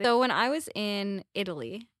So when I was in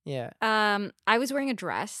Italy, I was wearing a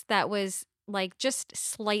dress that was like just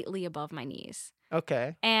slightly above my knees.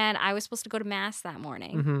 Okay. And I was supposed to go to mass that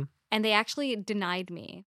morning, and they actually denied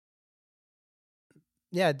me.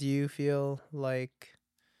 Yeah, do you feel like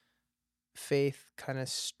faith kind of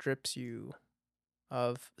strips you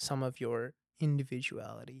of some of your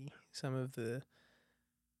individuality, some of the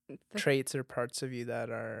traits or parts of you that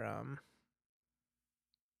are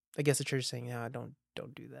I guess the church is saying, "Yeah, don't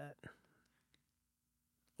do that."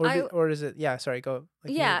 Or is it? Yeah, sorry, go.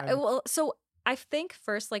 Like, well, so I think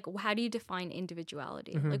first, like, how do you define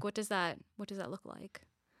individuality? Like, what does that look like?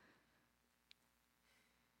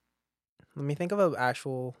 Let me think of an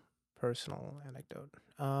actual personal anecdote.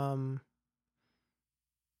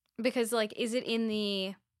 Because, like, is it in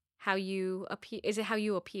the how you appear? Is it how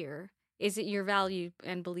you appear? Is it your value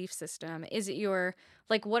and belief system? Is it your,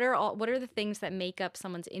 like, what are the things that make up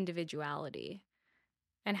someone's individuality?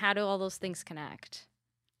 And how do all those things connect?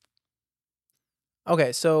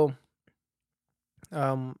 Okay, so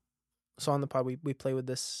on the pod we play with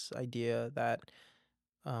this idea that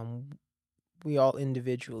we all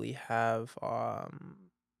individually have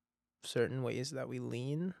certain ways that we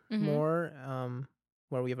lean more,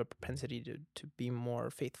 where we have a propensity to be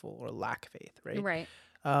more faithful or lack faith, right? Right.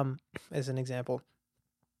 As an example.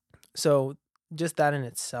 So just that in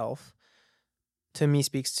itself, to me,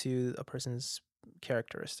 speaks to a person's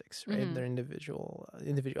characteristics, right? Their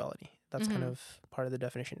individuality. That's kind of part of the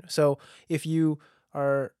definition. So if you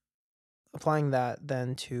are applying that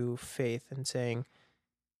then to faith and saying,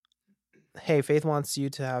 hey, faith wants you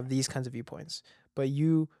to have these kinds of viewpoints, but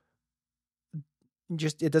you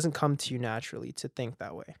just, it doesn't come to you naturally to think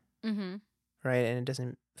that way, right? And it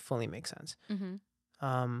doesn't fully make sense.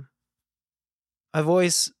 I've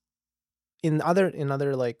always, in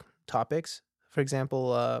other like topics, for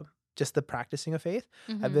example, just the practicing of faith,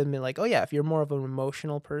 I've been like, oh yeah, if you're more of an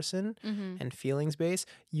emotional person and feelings based,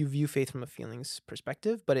 you view faith from a feelings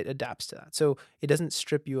perspective, but it adapts to that. So it doesn't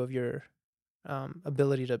strip you of your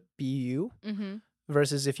ability to be you,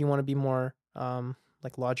 versus if you want to be more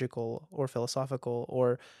like logical or philosophical,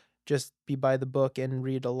 or just be by the book and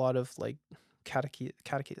read a lot of like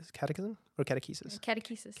catechesis,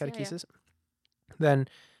 Yeah. then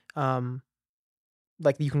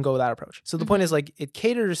like you can go with that approach. So the point is, like, it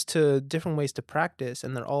caters to different ways to practice,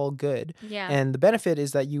 and they're all good. Yeah. And the benefit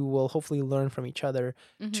is that you will hopefully learn from each other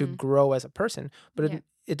to grow as a person. But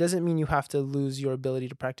it doesn't mean you have to lose your ability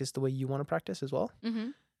to practice the way you want to practice as well.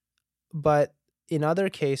 But in other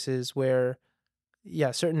cases where,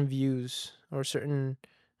 certain views or certain,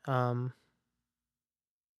 for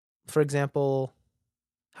example,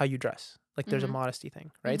 how you dress, like there's a modesty thing,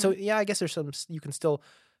 right? So yeah, I guess there's some, you can still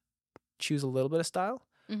choose a little bit of style,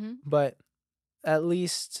 but at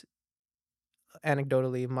least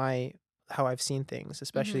anecdotally, how I've seen things,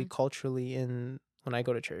 especially culturally, when I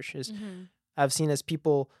go to church, is I've seen as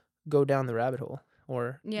people go down the rabbit hole,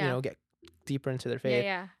 or get deeper into their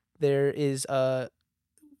faith, there is a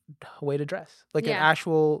way to dress, like an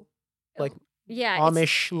actual, like,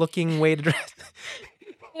 Amish looking way to dress.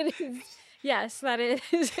 It is. Yes, that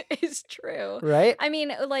is true. Right? I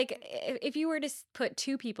mean, like, if you were to put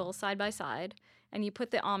two people side by side, and you put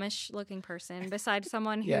the Amish-looking person beside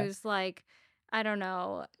someone who's like, I don't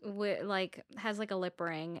know, like has like a lip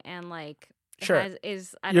ring and like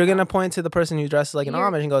you're gonna point to the person who dresses like an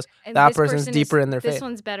Amish and goes, that person's deeper in their faith. This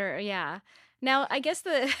one's better. Yeah. Now, I guess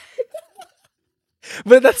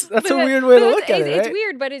but that's a weird way to look at it, right? It's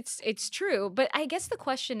weird, but it's true. But I guess the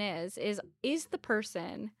question is the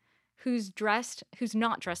person who's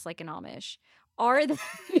not dressed like an Amish, are we allowed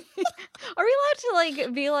to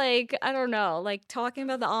like be like, I don't know, like talking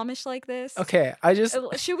about the Amish like this? Okay,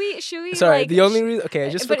 should we sorry, like, the only reason, okay,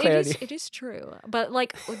 just for clarity, it is true, but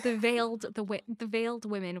like the veiled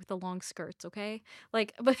women with the long skirts, okay,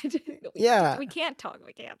 like, but we can't talk,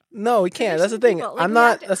 no, we can't, that's the thing, like, I'm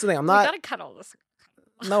not we gotta cut all this.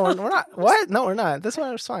 No, we're not. What? No, we're not. This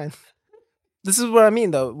one is fine. This is what I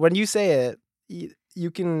mean, though. When you say it,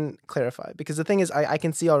 you can clarify, because the thing is, I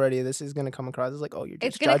can see already this is going to come across as like, oh, you're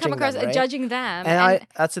just judging them. It's going to come across as judging them. And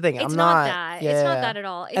that's the thing. It's not that. It's not that at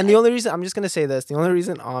all. And the only reason, I'm just going to say this, the only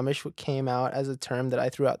reason Amish came out as a term that I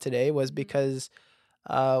threw out today was because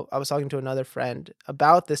I was talking to another friend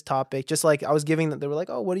about this topic, just like I was giving them, they were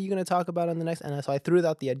like, oh, what are you going to talk about on the next? And so I threw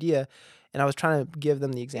out the idea, and I was trying to give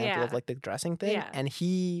them the example of like the dressing thing. And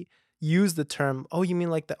he used the term, oh, you mean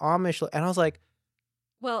like the Amish? And I was like,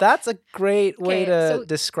 well, that's a great way to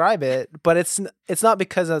describe it, but it's not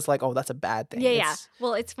because it's like, oh, that's a bad thing. Yeah.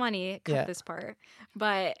 Well, it's funny. Cut this part,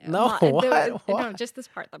 but no, no, just this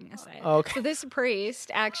part. I'm gonna say. Okay. So this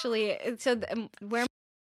priest actually, where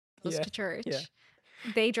goes Yeah, to church, yeah.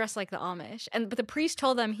 they dress like the Amish. But the priest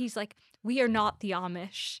told them, he's like, we are not the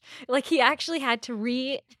Amish. Like, he actually had to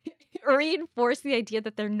reinforce the idea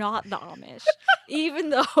that they're not the Amish, even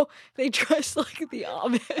though they dress like the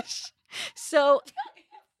Amish. So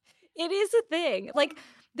it is a thing. Like,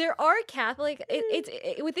 there are Catholic,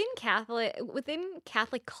 within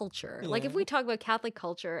Catholic culture. Like, if Yeah. we talk about Catholic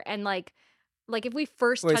culture and like if we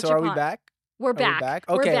first Wait, touch so are we upon, back? we're Are we back. back?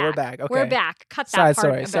 We're Okay, we're back. back. We're Okay. back. Cut that Side part.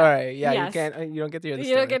 story. Sorry. Yeah, Yes. you can't. You don't get to hear the You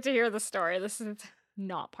story. don't get to hear the story. This is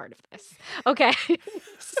not part of this. Okay.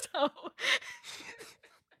 So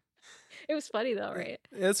it was funny though, right?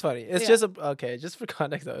 It's funny. It's Yeah. just okay. Just for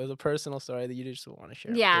context, though, it was a personal story that you just want to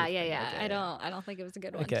share. Yeah. briefly. Okay, I don't think it was a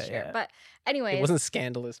good one Okay, to share. yeah. But anyways, It wasn't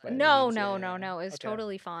scandalous. By any no. means, It yeah. was Okay.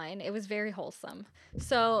 totally fine. It was very wholesome.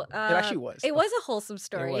 So It actually was. It was a wholesome It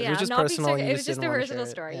story. was. Yeah. It was just not personal. And it you was just a didn't wanna personal share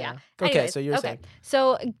it. story. Yeah. Okay, Anyways, so you were okay. saying.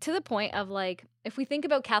 So to the point of like, if we think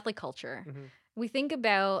about Catholic culture, Mhm. we think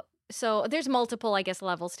about, so there's multiple, I guess,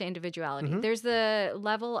 levels to individuality. Mhm. There's the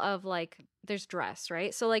level of like, there's dress,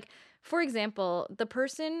 right? So like, for example, the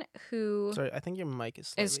person who Sorry, I think your mic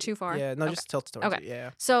is is slightly... too far. Yeah, no, Okay. just tilt towards Okay. it. Yeah.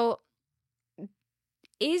 So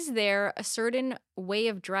is there a certain way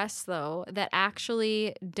of dress though that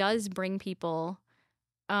actually does bring people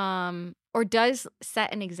or does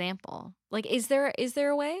set an example? Like, is there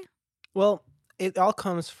a way? Well, it all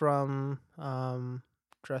comes from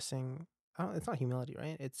dressing. It's not humility,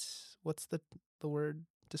 right? It's what's the word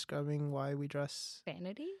describing why we dress?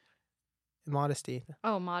 Vanity? Modesty.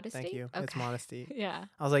 Oh, modesty. Thank you. Okay. It's modesty. Yeah.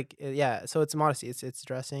 I was like, yeah. So it's modesty. It's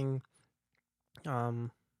dressing.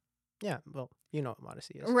 Yeah. Well, you know what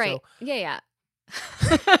modesty is, Right. So, Yeah.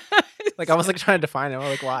 like, I was like trying to define it. I'm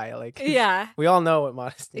like, why? Like, Yeah. we all know what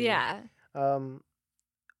modesty Yeah. is.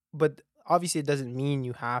 But obviously, it doesn't mean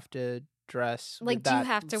you have to dress Like, with do you that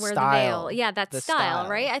have to wear style, the veil? Yeah, that the style,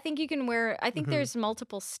 right? style. I think you can wear, I think Mhm. there's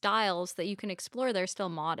multiple styles that you can explore. They're still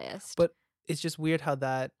modest. But it's just weird how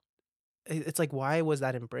that... It's like, why was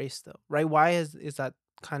that embraced though? Right? Why is that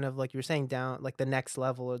kind of like you were saying down, like the next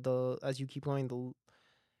level, or the, as you keep going,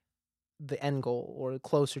 the end goal, or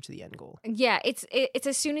closer to the end goal? Yeah, it's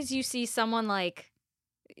as soon as you see someone, like,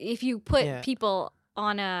 if you put Yeah. people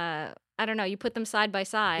on a, I don't know, you put them side by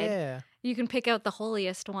side, Yeah. you can pick out the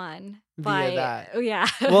holiest one Via that. Oh yeah.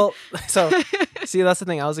 Well, so see, that's the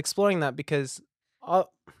thing. I was exploring that because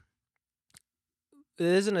it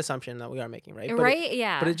is an assumption that we are making, right? right?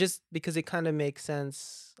 Yeah. But it just, because it kind of makes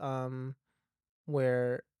sense,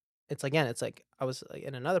 where it's, again, it's like, I was like,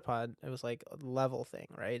 in another pod, it was like a level thing,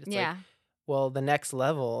 right? It's yeah. like, well, the next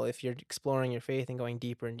level, if you're exploring your faith and going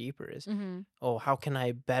deeper and deeper, is, oh, how can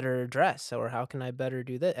I better dress, or how can I better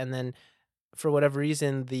do that? And then for whatever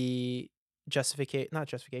reason, the not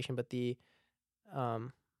justification, but the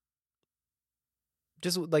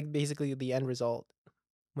just like basically the end result,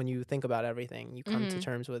 when you think about everything, you come to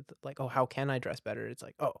terms with like, oh, how can I dress better? It's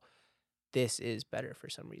like, oh, this is better for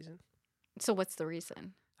some reason. So what's the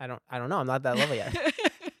reason? I don't know. I'm not that level yet.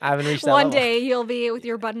 I haven't reached that One level. day you'll be with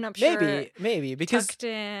your button-up shirt, Maybe because tucked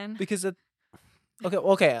in.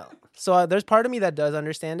 okay. So there's part of me that does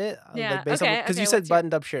understand it. Yeah, Like, based okay, on, because okay, you said what's your-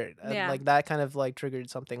 buttoned up shirt. Yeah. Like, that kind of like triggered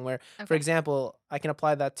something where, for Okay. example, I can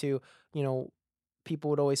apply that to,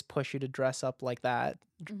 people would always push you to dress up like that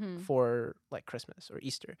for like Christmas or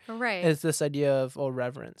Easter. Right. It's this idea of,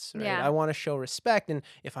 reverence, right? Yeah. I want to show respect, and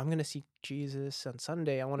if I'm gonna see Jesus on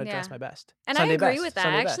Sunday, I want to dress Yeah. my best. And Sunday I agree best, with that.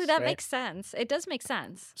 Sunday Actually, best, that right? makes sense. It does make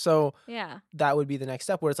sense. So Yeah. that would be the next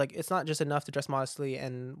step, where it's like, it's not just enough to dress modestly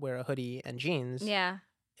and wear a hoodie and jeans. Yeah.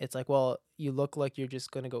 It's like, well, you look like you're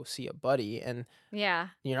just gonna go see a buddy, and Yeah.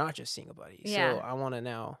 you're not just seeing a buddy. Yeah. So I want to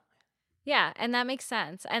now. Yeah, and that makes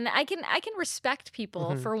sense. And I can respect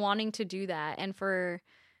people for wanting to do that, and for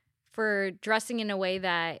dressing in a way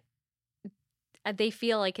that they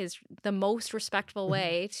feel like is the most respectful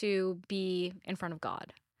way to be in front of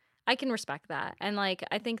God. I can respect that. And like,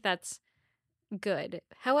 I think that's good.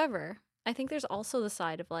 However, I think there's also the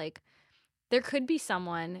side of like, there could be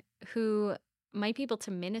someone who might be able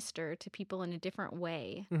to minister to people in a different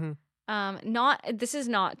way. This is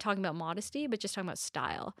not talking about modesty, but just talking about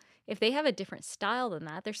style. If they have a different style than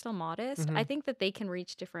that, they're still modest. I think that they can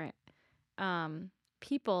reach different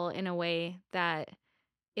people in a way that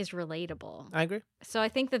is relatable. I agree. So I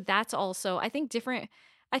think that that's also, I think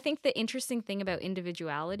the interesting thing about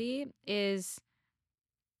individuality is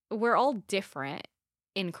we're all different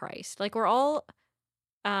in Christ. Like, we're all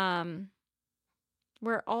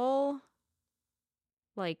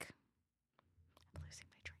like, I'm losing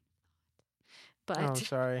my train of thought. Oh, I'm But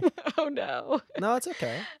sorry. oh no. No, it's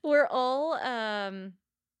okay. We're all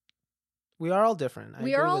We are all different. I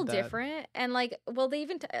We are agree all with that. different, and like, well, they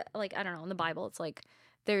even like, I don't know, in the Bible, it's like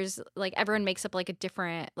there's like everyone makes up like a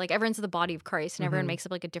different, like everyone's the body of Christ, and everyone Mhm. makes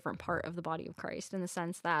up like a different part of the body of Christ, in the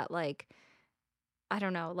sense that, like, I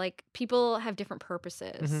don't know, like people have different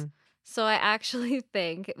purposes. Mhm. So I actually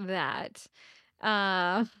think that,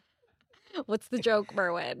 uh, what's the joke,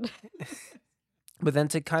 Merwin? But then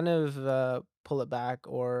to kind of pull it back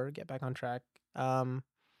or get back on track,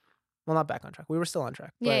 well, not back on track. We were still on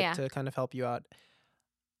track, Yeah, but yeah. to kind of help you out,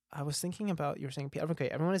 I was thinking about you were saying, okay,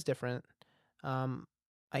 everyone is different. Um,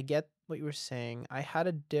 I get what you were saying. I had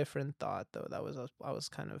a different thought though. That was I was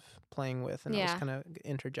kind of playing with, and I was Yeah. kind of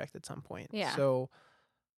interject at some point. Yeah. So,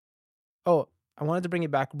 oh, I wanted to bring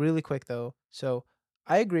it back really quick though. So,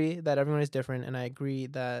 I agree that everyone is different, and I agree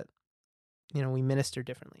that we minister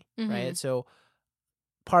differently, Mm-hmm. right? So,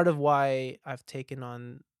 part of why I've taken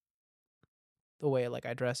on the way like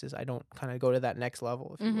I dress is I don't kind of go to that next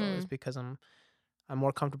level, if you will, Mm-hmm. is because I'm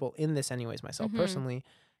more comfortable in this anyways myself Mm-hmm. personally,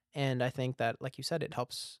 and I think that like you said, it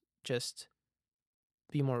helps just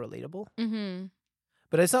be more relatable. Mm-hmm.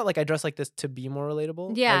 But it's not like I dress like this to be more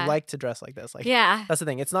relatable. I Yeah. like to dress like this. Like Yeah. that's the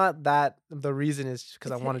thing. It's not that the reason is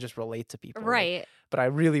because I want to just relate to people. Like, Right. but I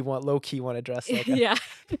really low key want to dress like a. Yeah.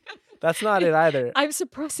 That's not it either. I'm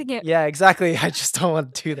suppressing it. Yeah, exactly. I just don't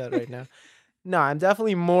want to do that right now. No, I'm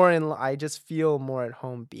definitely more I just feel more at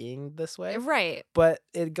home being this way. Right. But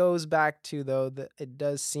it goes back to though that it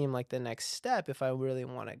does seem like the next step if I really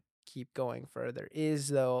want to keep going further is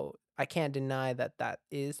though I can't deny that that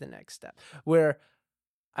is the next step where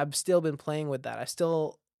I've still been playing with that. I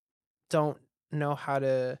still don't know how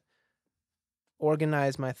to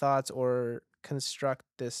organize my thoughts or construct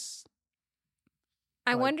this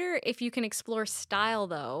I like wonder if you can explore style,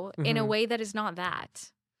 though, in a mhm. way that is not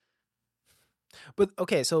that. But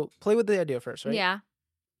okay, so play with the idea first, right? Yeah.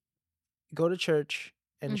 Go to church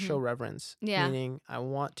and Mm-hmm. show reverence, Yeah. meaning I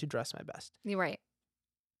want to dress my best. You're right.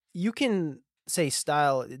 You can say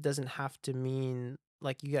style, it doesn't have to mean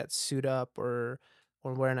like you got suit up or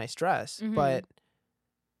wear a nice dress, Mm-hmm. but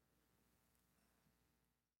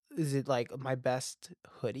is it like my best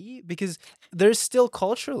hoodie? Because there's still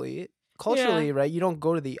Yeah. culturally, right? You don't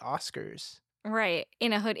go to the Oscars Right.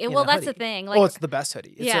 In a hoodie. in Well, a that's the hoodie. thing. Oh, Like, it's the best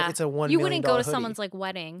hoodie. yeah. It's a $1 You million wouldn't go to hoodie. someone's like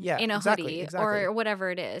wedding Yeah, in a exactly, hoodie exactly. or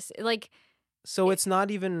whatever it is. Like, So it's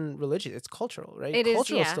not even religious, it's cultural, right? it is,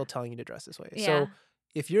 Cultural is yeah. still telling you to dress this way. Yeah. So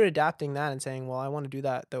if you're adapting that and saying, "Well, I want to do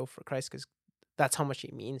that though for Christ cuz that's how much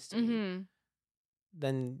he means to me." Mm-hmm.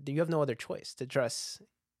 Then you have no other choice to dress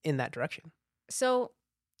in that direction. So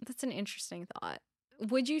that's an interesting thought.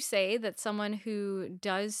 Would you say that someone who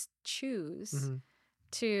does choose Hmm.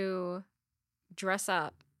 to dress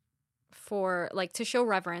up for, like, to show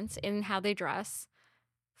reverence in how they dress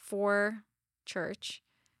for church,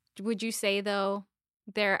 would you say, though,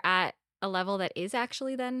 they're at a level that is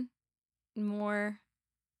actually then more,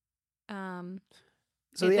 um,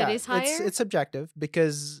 So that yeah, is higher? it's subjective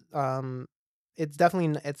because it's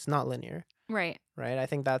definitely it's not linear, Right. right? I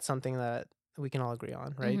think that's something that we can all agree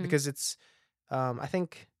on, right? Mm-hmm. Because it's I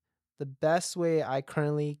think the best way I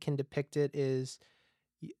currently can depict it is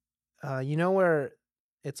you know where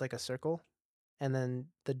it's like a circle and then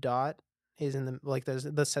the dot is in the like there's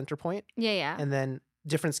the center point Yeah, yeah. and then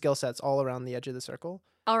different skill sets all around the edge of the circle.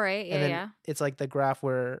 All right. And Yeah, then yeah. it's like the graph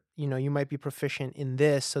where, you might be proficient in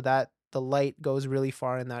this so that the light goes really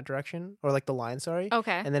far in that direction or like the line, sorry.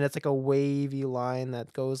 Okay. And then it's like a wavy line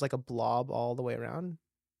that goes like a blob all the way around.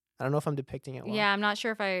 I don't know if I'm depicting it well. Yeah, I'm not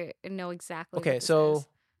sure if I know exactly what Okay, this is. so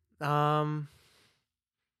um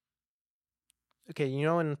okay,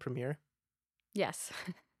 in Premiere, Yes.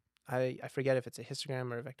 I forget if it's a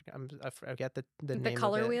histogram or a vectorgram. I forget the The name of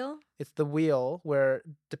color it. wheel? It's the wheel where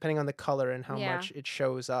depending on the color and how Yeah. much it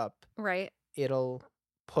shows up, Right. it'll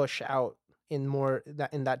push out in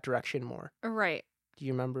that direction more. Right. Do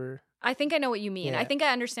you remember? I think I know what you mean. I Yeah. think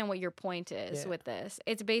I understand what your point is Yeah. with this.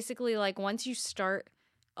 It's basically like once you start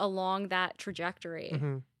along that trajectory,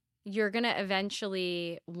 Mm-hmm. you're going to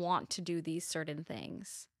eventually want to do these certain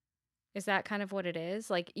things. Is that kind of what it is?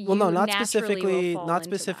 Like, Well, no, you not naturally will specifically. fall Not into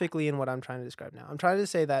that. specifically in what I'm trying to describe now. I'm trying to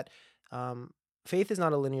say that faith is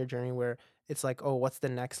not a linear journey where it's like, oh, what's the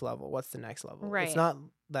next level? What's the next level? Right. It's not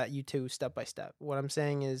that you two step by step. What I'm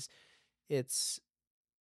saying is, it's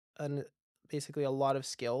basically a lot of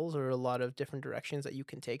skills or a lot of different directions that you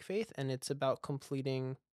can take faith, and it's about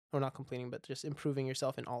completing or not completing, but just improving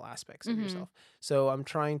yourself in all aspects of Mhm. yourself. So I'm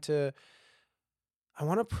trying to. I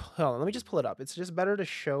want to. Hold on, let me just pull it up. It's just better to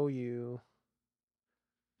show you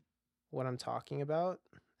what I'm talking about,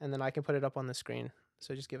 and then I can put it up on the screen.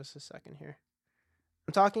 So just give us a second here.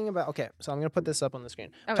 I'm talking about, okay, so I'm going to put this up on the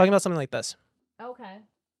screen. I'm Okay. talking about something like this. Okay.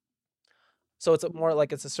 So it's more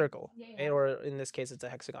like it's a circle, Yeah. or in this case, it's a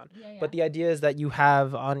hexagon. Yeah. But the idea is that you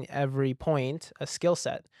have on every point a skill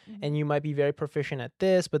set, Mm-hmm. and you might be very proficient at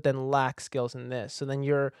this, but then lack skills in this. So then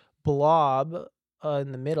your blob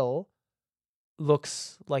in the middle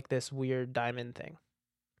looks like this weird diamond thing.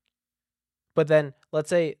 But then let's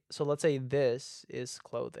say this is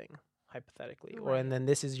clothing, hypothetically, and then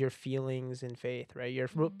this is your feelings and faith, right? Your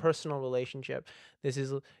personal relationship. This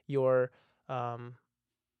is your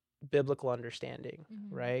biblical understanding,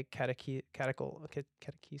 right? Catechesis.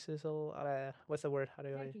 What's the word? How do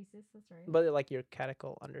I? Catechesis, that's right. But like your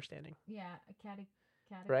catechal understanding, Yeah,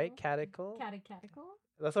 right? Catechal. Catechetical.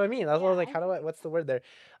 That's what I mean. That's what I was like. I How do I? What's the word there?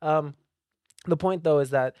 The point though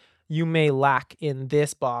is that you may lack in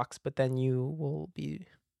this box, but then you will be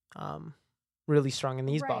really strong in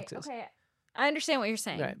these boxes. Okay. I understand what you're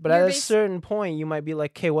saying. Right. But at a certain point, you might be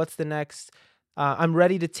like, okay, what's the next? I'm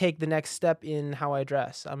ready to take the next step in how I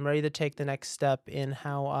dress. I'm ready to take the next step in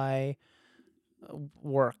how I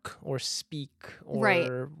work or speak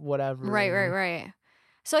or whatever. Right.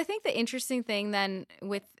 So I think the interesting thing then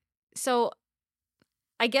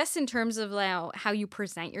I guess in terms of how you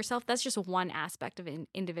present yourself, that's just one aspect of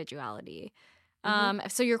individuality.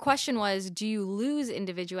 So your question was, do you lose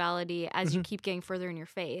individuality as you keep getting further in your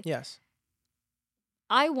faith? Yes.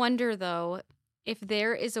 I wonder, though, if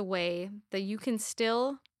there is a way that you can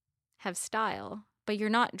still have style, but you're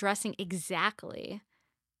not dressing exactly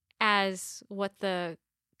as what the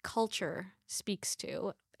culture speaks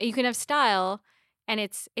to. You can have style, and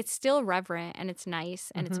it's still reverent, and it's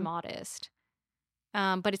nice, and it's modest.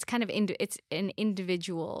 But it's kind of it's an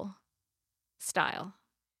individual style.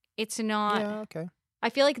 It's not. Yeah. Okay. I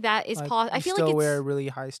feel like that is possible. I feel like still wear really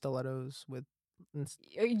high stilettos with.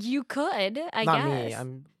 You could. I not guess. Me.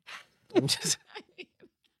 I'm just.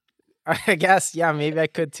 I guess, yeah, maybe I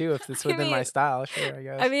could too if it's within my style. Sure, I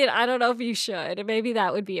guess. I mean, I don't know if you should. Maybe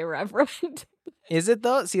that would be irreverent. Is it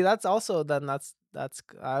though? See, that's also then that's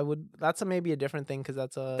maybe a different thing because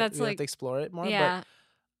we have to explore it more. Yeah.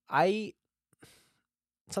 But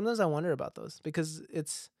sometimes I wonder about those because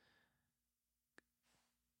it's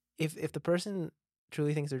if the person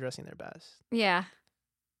truly thinks they're dressing their best. Yeah.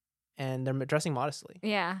 And they're dressing modestly.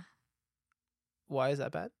 Yeah. Why is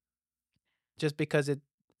that bad? Just because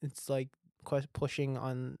it's like pushing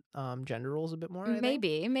on gender roles a bit more.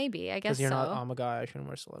 Maybe. I guess. Because you're not. I'm a guy. I shouldn't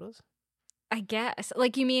wear stilettos. I guess.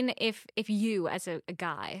 Like you mean if you as a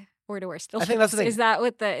guy were to wear stilettos? I think that's the thing. Is that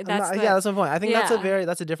what the? Yeah, that's my point. I think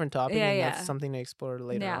that's a different topic, and that's something to explore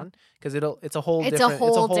later on because it's a whole different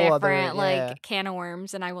other can of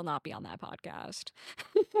worms, and I will not be on that podcast.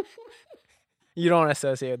 You don't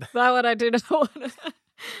associate with that. That what I do know.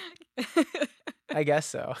 I guess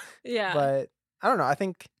so. Yeah. But I don't know. I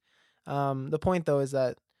think the point though is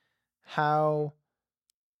that how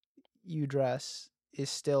you dress is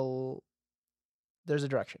still there's a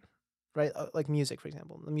direction, right? Like music, for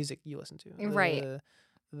example, the music you listen to, right?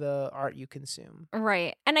 The art you consume,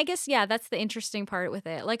 right? And I guess that's the interesting part with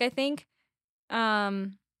it. Like I think,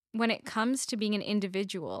 when it comes to being an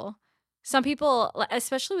individual, some people,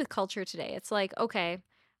 especially with culture today, it's like, okay,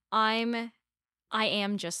 I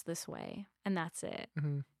am just this way, and that's it.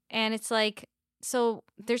 And it's like, so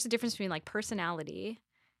there's a difference between like personality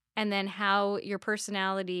and then how your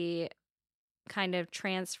personality kind of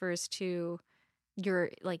transfers to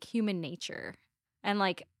your like human nature. And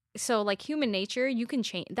like, so like human nature, you can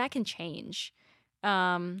change, that can change.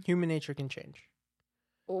 Human nature can change.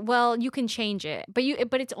 Well, you can change it, but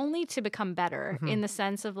it's only to become better in the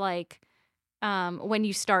sense of like, when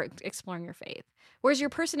you start exploring your faith, whereas your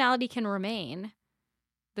personality can remain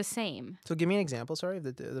the same. So give me an example. Sorry,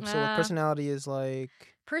 so personality is like.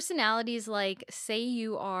 Personality is like, say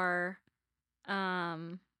you are, I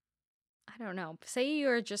don't know. Say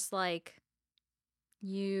you're just like,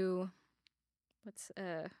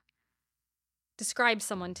 describe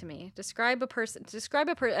someone to me. Describe a person.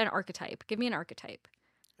 An archetype. Give me an archetype.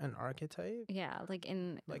 An archetype? Yeah, like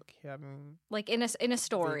in having in a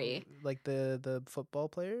story. Like the football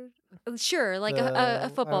player? Sure, like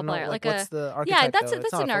a football player. Like what's the archetype? Yeah, that's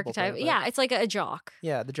an archetype. Player, yeah, it's like a jock.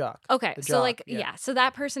 Yeah, the jock. Okay, the so jock, like so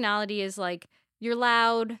that personality is like you're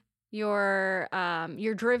loud, you're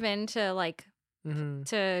driven to like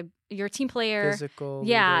to your team player, physical,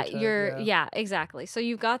 yeah, exactly. So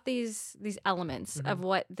you've got these elements of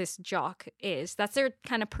what this jock is. That's their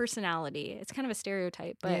kind of personality. It's kind of a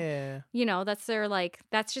stereotype, but that's their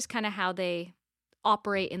that's just kind of how they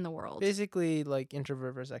operate in the world. Basically, like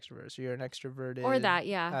introvert versus extrovert. So you're an extroverted or that,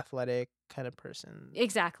 athletic kind of person.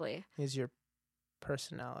 Exactly. Is your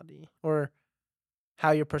personality or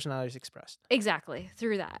how your personality is expressed. Exactly,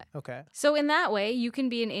 through that. Okay. So in that way, you can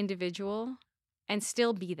be an individual and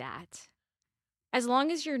still be that. As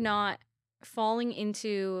long as you're not falling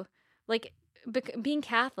into, like, being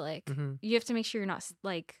Catholic, Mm-hmm. you have to make sure you're not,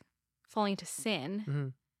 like, falling into sin. Mm-hmm.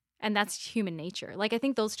 And that's human nature. Like, I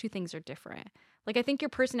think those two things are different. Like, I think your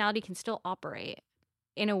personality can still operate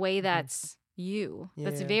in a way that's you,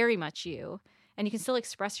 that's Yeah. very much you. And you can still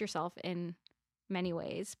express yourself in many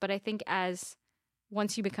ways. But I think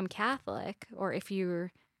once you become Catholic, or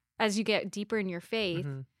as you get deeper in your faith,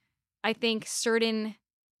 Mm-hmm. I think certain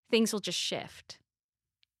things will just shift.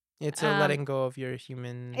 It's a letting go of your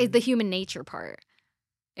human. The human nature part,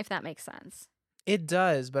 if that makes sense. It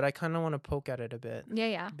does, but I kind of want to poke at it a bit.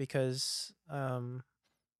 Yeah. Because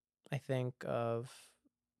I think of,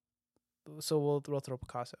 so we'll throw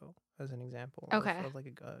Picasso as an example of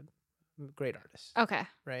like a great artist. Okay.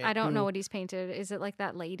 Right. I don't know what he's painted. Is it like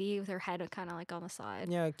that lady with her head kind of like on the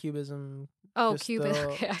side? Yeah, Cubism. Oh,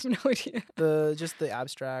 Cubism. Okay, I have no idea. The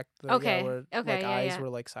abstract. Okay. Where like eyes were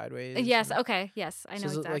like sideways. Yes. Okay. Yes, I know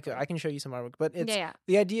so exactly. Like I can show you some artwork, but it's yeah.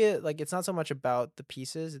 the idea. Like it's not so much about the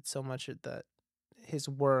pieces; it's so much that his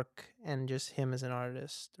work and just him as an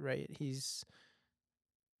artist. Right. He's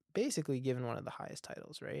basically given one of the highest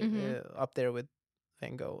titles. Right. Up there with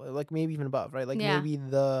Van Gogh, like maybe even above. Right. Like maybe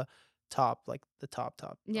the top, like the top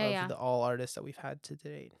of the all artists that we've had to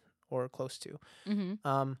date, or close to.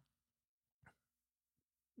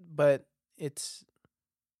 But it's,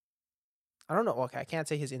 I don't know. Okay, I can't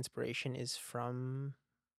say his inspiration is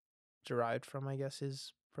derived from, I guess,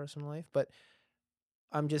 his personal life. But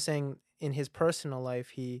I'm just saying, in his personal life,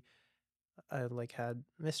 he like had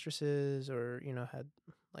mistresses, or had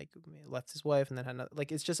like left his wife and then had another.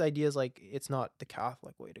 Like it's just ideas. Like it's not the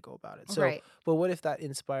Catholic way to go about it. So, Right. But what if that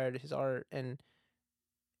inspired his art and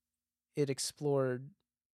it explored,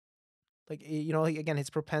 like like again, his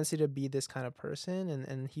propensity to be this kind of person,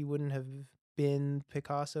 and he wouldn't have been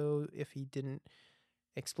Picasso if he didn't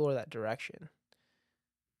explore that direction.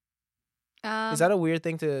 Is that a weird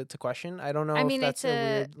thing to question? I don't know if that's a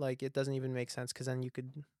weird, like it doesn't even make sense, because then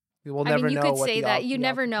we will never know. You could what say the that you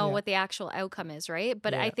never know what the actual outcome is, right?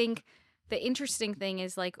 But Yeah. I think the interesting thing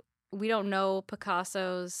is, like, we don't know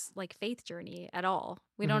Picasso's like faith journey at all.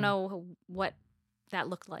 We don't know what that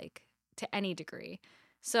looked like to any degree.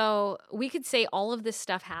 So we could say all of this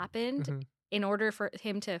stuff happened in order for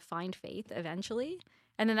him to find faith eventually.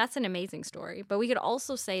 And then that's an amazing story. But we could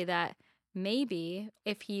also say that maybe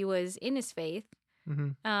if he was in his faith,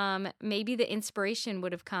 maybe the inspiration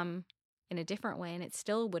would have come in a different way, and it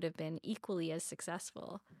still would have been equally as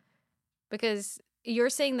successful. Because you're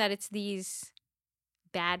saying that it's these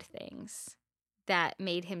bad things that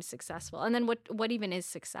made him successful. And then what even is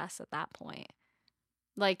success at that point?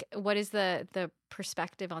 Like, what is the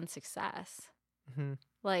perspective on success?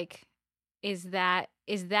 Like, is that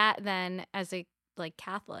then, as a like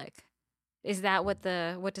Catholic, is that what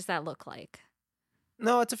does that look like?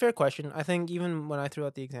 No, it's a fair question. I think even when I threw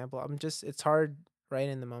out the example, it's hard right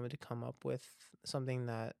in the moment to come up with something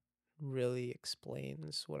that really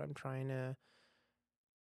explains what I'm trying to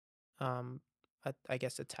I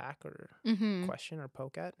guess attack or question or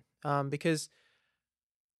poke at, because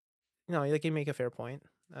like you make a fair point,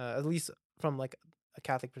 at least from like a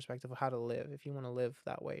Catholic perspective of how to live, if you want to live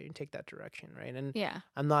that way and take that direction, right? And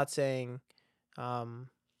I'm not saying like,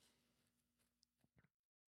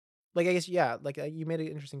 I guess, like you made an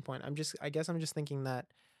interesting point. I guess I'm just thinking that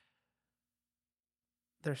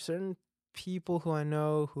there are certain people who I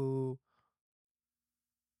know who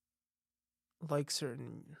like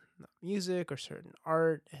certain music or certain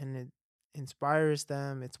art, and it inspires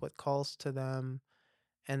them. It's what calls to them.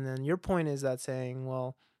 And then your point is that saying,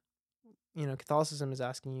 well, Catholicism is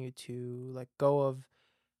asking you to let go of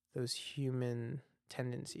those human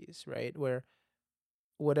tendencies, right? Where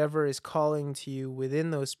whatever is calling to you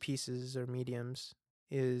within those pieces or mediums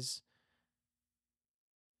is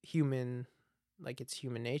human, like it's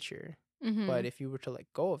human nature. But if you were to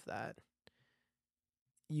let go of that,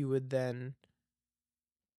 you would then,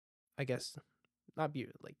 I guess, not be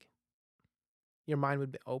like, your mind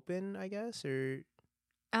would be open, I guess, or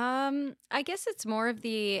I guess it's more of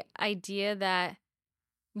the idea that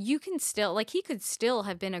you can still, like, he could still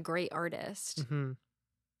have been a great artist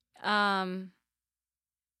as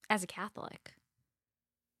a Catholic.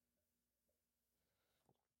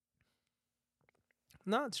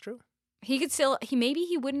 No, it's true. He could still, maybe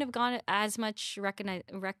he wouldn't have gotten as much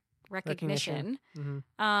recognition.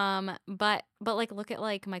 But like, look at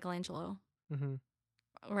like Michelangelo,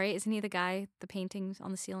 right? Isn't he the guy, the paintings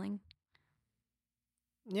on the ceiling?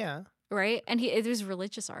 Yeah. Right? And it was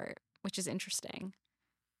religious art, which is interesting.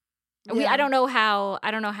 Yeah. I don't know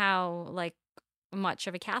how like much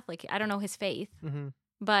of a Catholic, I don't know his faith,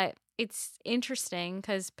 but it's interesting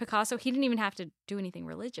because Picasso, he didn't even have to do anything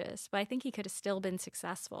religious, but I think he could have still been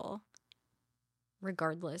successful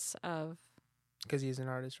regardless of, Because he's an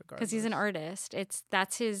artist regardless. because he's an artist.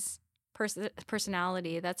 That's his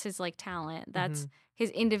personality. That's his like talent. That's his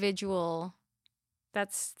individual.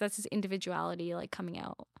 That's his individuality like coming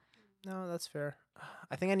out. No, that's fair.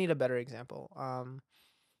 I think I need a better example.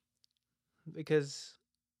 Because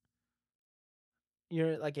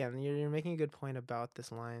you're making a good point about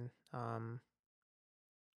this line.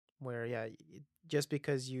 Where just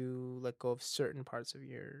because you let go of certain parts of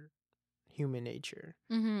your human nature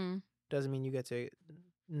doesn't mean you get to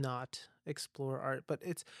not explore art. But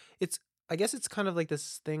it's I guess it's kind of like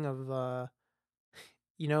this thing of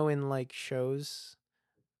in like shows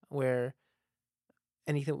where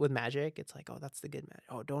anything with magic, it's like, oh, that's the good magic.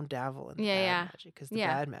 Oh, don't dabble in the bad magic because the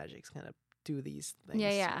bad magic's gonna do these things,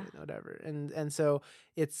 whatever. And so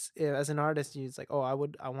it's as an artist, it's like, oh, I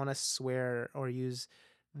want to swear or use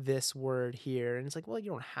this word here, and it's like, well, you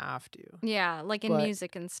don't have to. Yeah, like in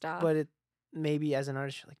music and stuff. But it maybe as an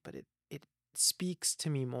artist, you're like, but it speaks to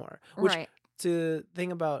me more. Which Right. to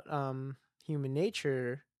think about human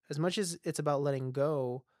nature, as much as it's about letting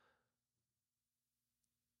go,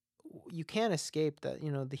 you can't escape that,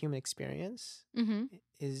 the human experience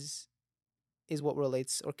is what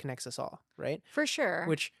relates or connects us all, right? For sure.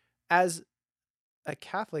 Which, as a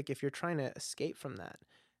Catholic, if you're trying to escape from that,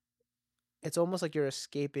 it's almost like you're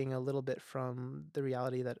escaping a little bit from the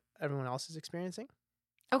reality that everyone else is experiencing.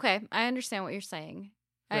 Okay, I understand what you're saying.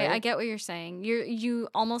 Right? I get what you're saying. You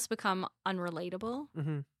almost become unrelatable.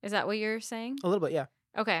 Is that what you're saying? A little bit, yeah.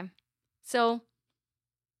 Okay. So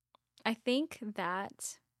I think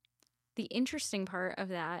that the interesting part of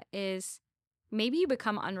that is maybe you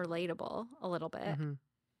become unrelatable a little bit,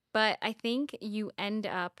 but I think you end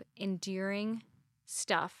up enduring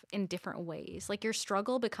stuff in different ways. Like your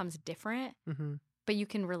struggle becomes different, but you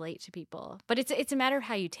can relate to people. But it's a matter of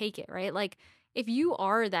how you take it, right? Like if you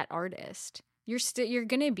are that artist, you're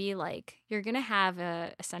gonna be like, you're gonna have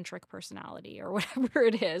a eccentric personality or whatever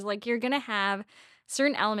it is. Like you're gonna have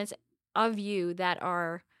certain elements of you that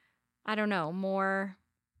are, I don't know, more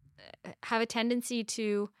have a tendency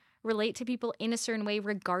to relate to people in a certain way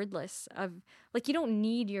regardless of, like, you don't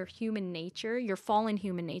need your human nature, your fallen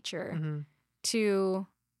human nature to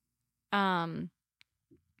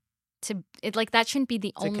like that shouldn't be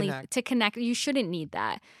the only to connect. You shouldn't need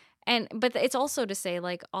that. But it's also to say,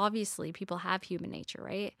 like, obviously people have human nature,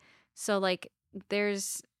 right? So like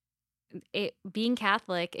there's being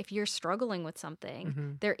Catholic, if you're struggling with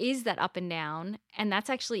something, there is that up and down, and that's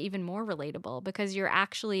actually even more relatable because you're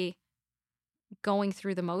actually going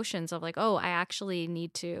through the motions of like, oh, I actually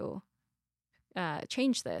need to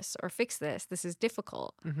change this or fix this. This is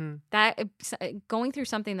difficult. That going through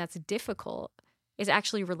something that's difficult is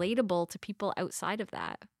actually relatable to people outside of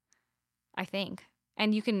that, I think.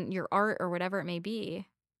 And your art or whatever it may be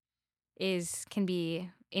can be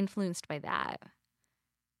influenced by that.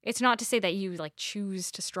 It's not to say that you like choose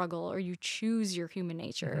to struggle or you choose your human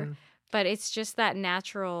nature, but it's just that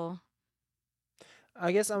natural.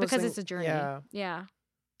 I guess because it's a journey. Yeah.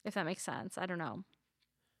 If that makes sense. I don't know.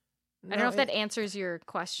 I don't know if that answers your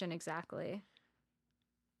question exactly.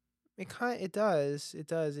 It does. It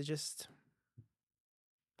just,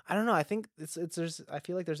 I don't know. I think I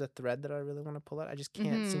feel like there's a thread that I really want to pull out. I just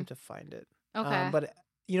can't seem to find it. Okay. But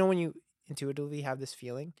when you intuitively have this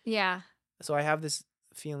feeling. Yeah. So I have this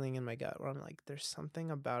feeling in my gut where I'm like, there's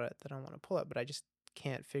something about it that I want to pull at, but I just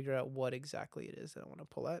can't figure out what exactly it is that I want to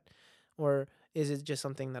pull at. Or is it just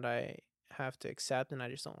something that I have to accept and I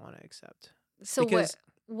just don't want to accept? So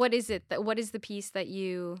what is it what is the piece that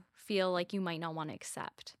you feel like you might not want to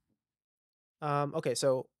accept? Okay,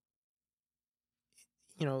 so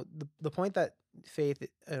the point that faith,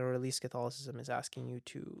 or at least Catholicism, is asking you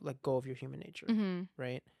to let go of your human nature,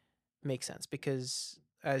 right? Makes sense because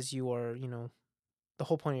as you are, the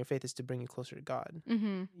whole point of your faith is to bring you closer to God.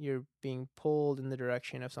 You're being pulled in the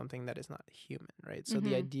direction of something that is not human, right? So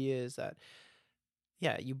the idea is that,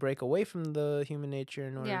 you break away from the human nature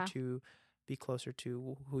in order to be closer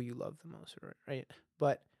to who you love the most, right?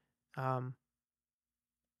 But I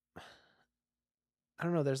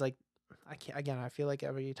don't know. There's like, I feel like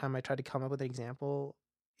every time I try to come up with an example,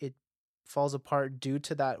 it falls apart due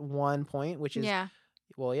to that one point, which is,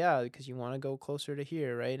 because you want to go closer to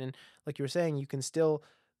here, right? And like you were saying, you can still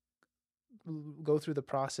go through the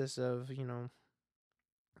process of,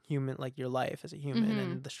 human, like your life as a human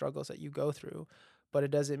and the struggles that you go through. But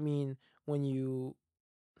it doesn't mean when you,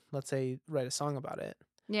 let's say, write a song about it,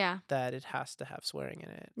 that it has to have swearing in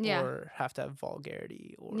it or have to have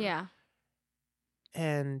vulgarity or.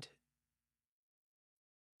 And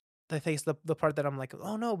I think it's the part that I'm like,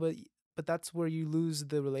 oh no, but that's where you lose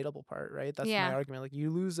the relatable part, right? That's my Yeah. argument. Like, you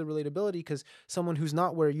lose the relatability because someone who's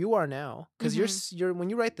not where you are now, because you're when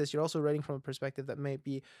you write this, you're also writing from a perspective that may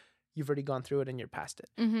be you've already gone through it and you're past it.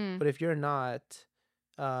 But if you're not,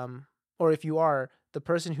 or if you are, the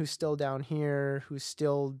person who's still down here, who's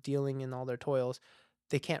still dealing in all their toils,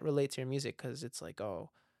 they can't relate to your music because it's like,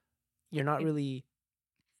 oh, you're not really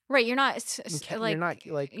Right, you're not you're not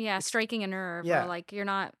like striking a nerve, yeah. or like you're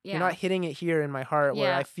not You're not hitting it here in my heart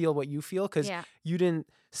where I feel what you feel because you didn't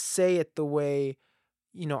say it the way,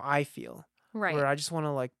 I feel. Right. Where I just want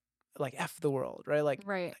to like F the world, right? Like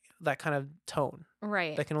that kind of tone.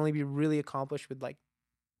 Right. That can only be really accomplished with like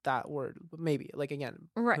that word. Maybe. Like, again,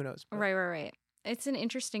 right. Who knows? But. Right. It's an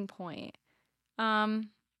interesting point. I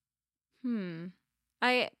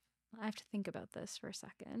have to think about this for a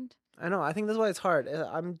second. I know. I think that's why it's hard.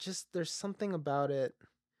 There's something about it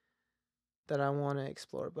that I want to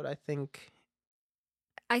explore, but I think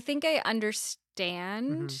I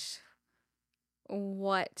understand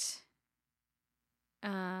what.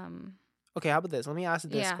 Okay, how about this? Let me ask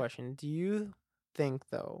this question. Do you think,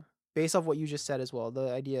 though, based off what you just said as well, the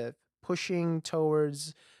idea of pushing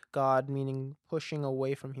towards God, meaning pushing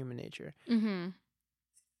away from human nature,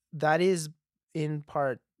 that is in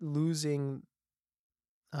part losing,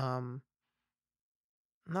 not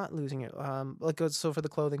losing it. So for the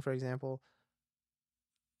clothing, for example,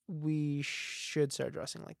 we should start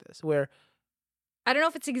dressing like this. Where I don't know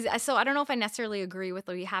if it's so I don't know if I necessarily agree with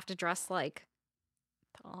we have to dress like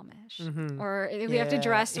Amish, or if we have to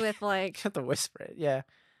dress with like. You have to whisper it, yeah.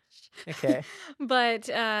 Okay. But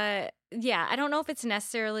I don't know if it's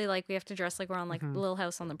necessarily like we have to dress like we're on like Little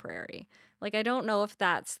House on the Prairie. Like, I don't know if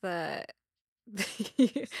that's the.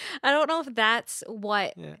 I don't know if that's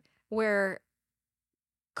what we're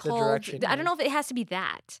called. I don't know if it has to be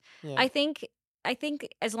that. Yeah. I think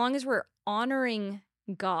as long as we're honoring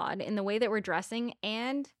God in the way that we're dressing,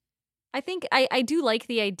 and I think I do like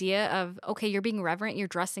the idea of, okay, you're being reverent, you're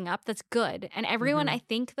dressing up. That's good. And everyone, I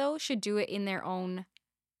think, though, should do it in their own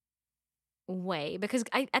way, because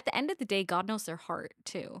at the end of the day, God knows their heart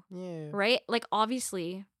too. Yeah. Right? Like,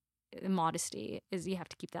 obviously, modesty is, you have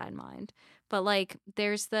to keep that in mind. But like,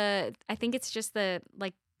 I think it's just the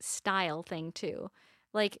like style thing too.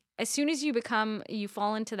 Like, as soon as you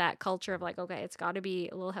fall into that culture of like, okay, it's got to be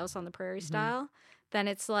a Little House on the Prairie style, then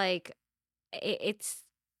it's like,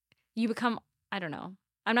 you become, I don't know.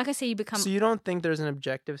 I'm not going to say you become. So you don't think there's an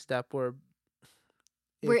objective step where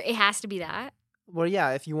it has to be that? Well,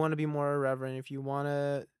 yeah, if you want to be more irreverent, if you want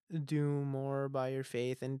to do more by your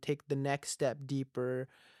faith and take the next step deeper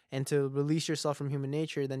and to release yourself from human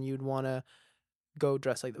nature, then you'd want to go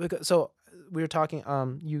dress like that. So we were talking,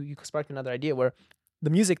 you sparked another idea where the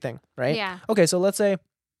music thing, right? Yeah. Okay, so let's say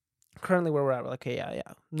currently where we're at, we're like, okay,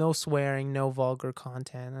 yeah, no swearing, no vulgar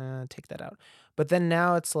content, take that out. But then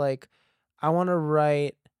now it's like, I want to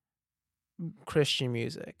write Christian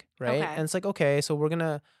music, right? Okay. And it's like, okay, so I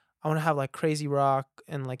want to have like crazy rock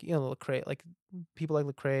and like, Lecrae, like people like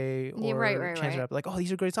Lecrae or Chance the Rapper, like, oh,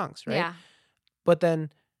 these are great songs, right? Yeah. But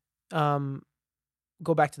then,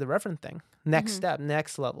 go back to the reverent thing. Next step,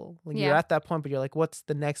 next level. Like, you're at that point, but you're like, what's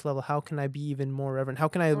the next level? How can I be even more reverent? How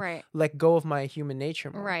can I let go of my human nature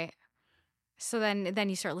more? Right. So then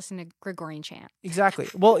you start listening to Gregorian chant. Exactly.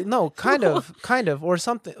 Well, no, kind of, or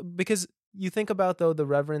something, because you think about, though, the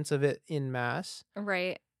reverence of it in mass.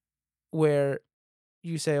 Right. Where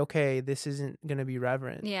you say, okay, this isn't going to be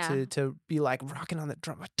reverent. Yeah. To be like rocking on the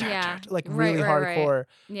drum, like really hardcore. Right.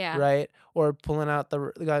 Yeah. Right. Or pulling out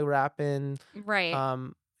the guy rapping. Right.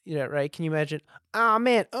 Right. Can you imagine? Oh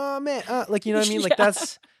man. Like, you know what I mean? Like,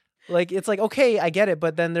 that's like, it's like, okay, I get it.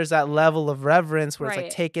 But then there's that level of reverence where it's like,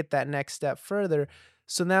 take it that next step further.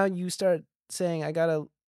 So now you start saying, I got to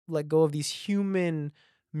let go of these human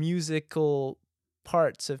musical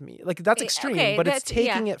parts of me. Like, that's extreme, but it's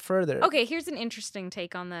taking it further. Okay, here's an interesting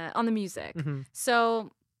take on the music.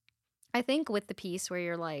 So I think with the piece where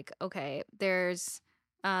you're like, okay, there's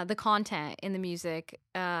the content in the music,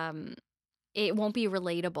 it won't be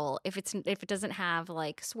relatable if it doesn't have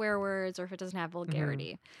like swear words or if it doesn't have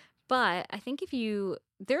vulgarity. But I think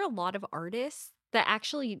there are a lot of artists that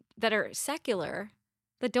are secular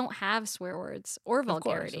that don't have swear words or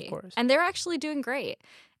vulgarity. Of course. And they're actually doing great.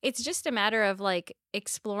 It's just a matter of like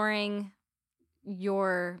exploring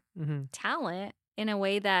your talent in a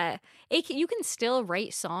way that you can still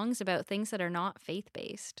write songs about things that are not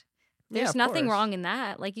faith-based. There's nothing wrong in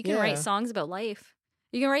that. Like, you can write songs about life.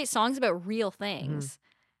 You can write songs about real things.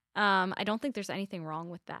 I don't think there's anything wrong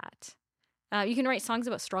with that. You can write songs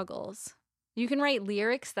about struggles. You can write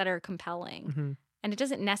lyrics that are compelling. And it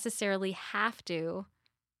doesn't necessarily have to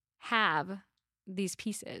have these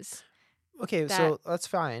pieces. Okay, That so that's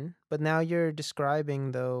fine. But now you're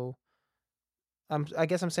describing though. I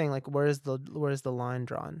guess I'm saying like where's the line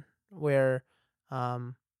drawn? Where,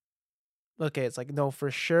 um, okay, it's like no,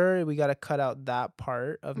 for sure we got to cut out that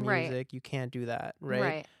part of right, music. You can't do that, right?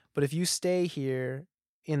 right. But if you stay here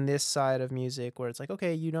in this side of music where it's like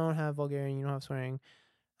okay, you don't have Bulgarian, you don't have swearing,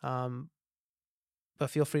 um, but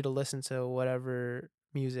feel free to listen to whatever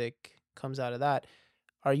music comes out of that.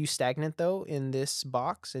 Are you stagnant though in this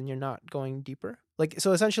box and you're not going deeper? Like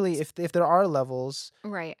so essentially if there are levels,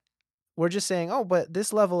 Right. we're just saying, "Oh, but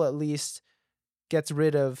this level at least gets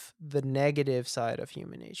rid of the negative side of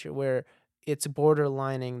human nature where it's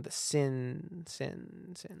borderlining the sin.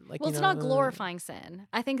 Like, Well, you it's not know, glorifying sin.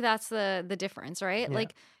 I think that's the difference, right? yeah.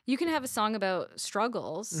 Like you can have a song about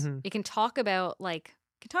struggles. Mhm. You can talk about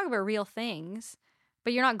real things,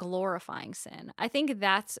 but you're not glorifying sin. I think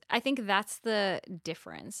that's the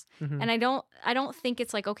difference. Mhm. And I don't think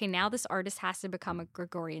it's like, okay, now this artist has to become a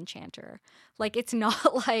Gregorian chanter. Like it's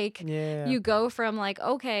not like Yeah. you go from like,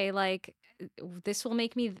 okay, like this will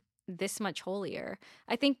make me this much holier.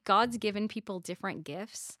 I think God's given people different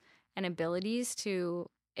gifts and abilities to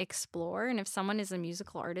explore. And if someone is a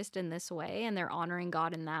musical artist in this way and they're honoring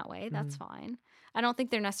God in that way, that's Mhm. fine. I don't think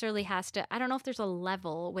there necessarily has to, I don't know if there's a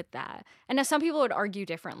level with that. And now some people would argue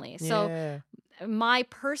differently. So Yeah. my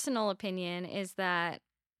personal opinion is that,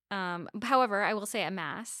 however, I will say at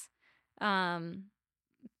Mass, um,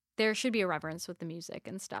 there should be a reverence with the music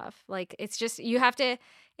and stuff. Like it's just you have to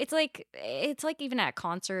it's like even at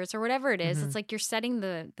concerts or whatever it is, Mhm. it's like you're setting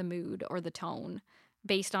the mood or the tone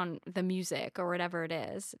based on the music or whatever it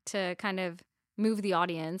is to kind of move the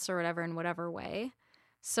audience or whatever in whatever way.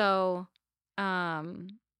 So,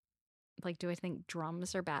 um like do I think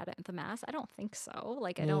drums are bad at the mass? I don't think so.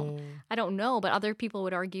 Like Yeah. I don't know, but other people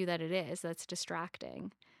would argue that it is. That's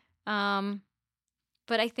distracting. Um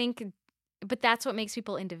but I think, but that's what makes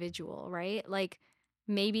people individual, right? Like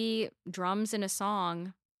maybe drums in a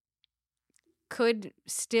song could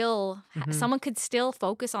still, Mhm. someone could still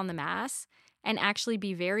focus on the mass and actually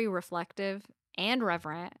be very reflective and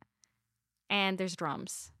reverent. And there's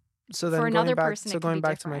drums. So For then another person, it could going be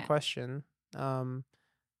back to my different. question,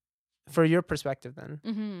 for your perspective then,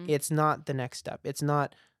 Mm-hmm. it's not the next step. It's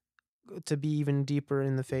not to be even deeper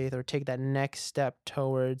in the faith or take that next step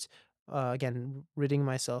towards again ridding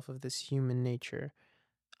myself of this human nature.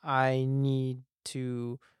 I need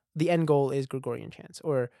to the end goal is Gregorian chants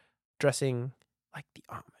or dressing like the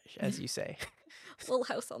Amish, as you say. Little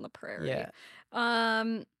House on the Prairie. Yeah.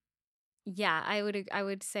 Um, yeah, I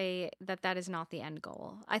would say that that is not the end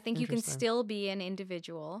goal. I think you can Interesting. still be an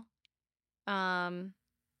individual. Um,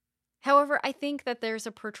 However, I think that there's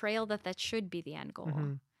a portrayal that that should be the end goal.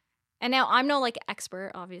 Hmm. And now I'm no like expert,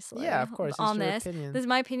 Yeah, obviously, of course. It's on your this. opinion. This is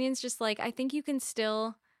my opinion's just like I think you can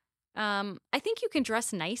still I think you can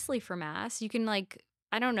dress nicely for mass. You can like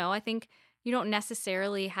I don't know. I think you don't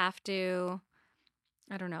necessarily have to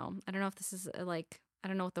I don't know. I don't know if this is like I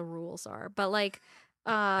don't know what the rules are, but like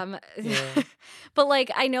um Yeah. but like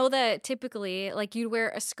I know that typically like you'd wear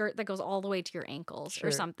a skirt that goes all the way to your ankles or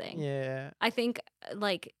Sure. something. Yeah. I think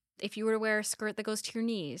like if you were to wear a skirt that goes to your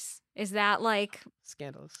knees, is that like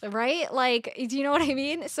Scandalous. right? Like, do you know what I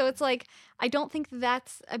mean? So it's like I don't think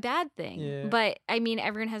that's a bad thing, Yeah. but I mean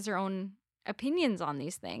everyone has their own opinions on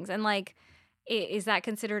these things, and like, is that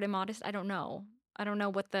considered immodest? I don't know. I don't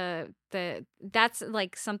know what the that's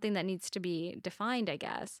like something that needs to be defined, I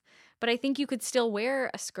guess. But I think you could still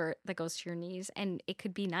wear a skirt that goes to your knees, and it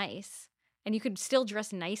could be nice, and you could still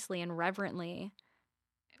dress nicely and reverently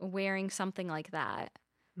wearing something like that.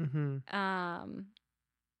 Hmm. Um,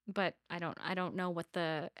 but I don't know what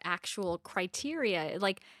the actual criteria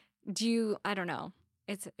like do you I don't know.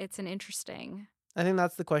 It's an interesting. I think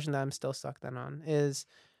that's the question that I'm still stuck then on is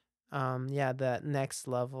yeah, that next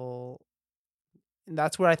level.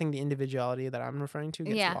 That's where I think the individuality that I'm referring to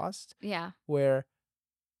gets Yeah. lost. Yeah. Where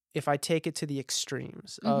if I take it to the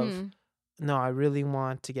extremes of Mhm. no, I really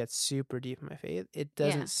want to get super deep in my faith, it Yeah.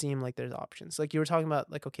 doesn't seem like there's options. Like you were talking about,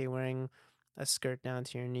 like, okay, wearing a skirt down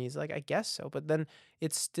to your knees, like, I guess so. But then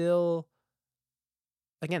it's still,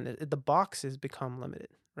 again, the boxes become limited,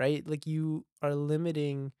 right? Like you are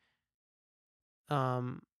limiting,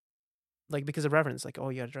 um, like because of reverence, like, oh,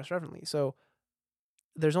 you got to dress reverently. So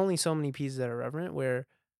there's only so many pieces that are reverent where,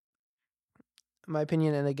 in my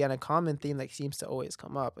opinion, and again, a common theme that seems to always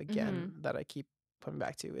come up again Mhm. that I keep coming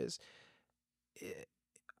back to is it,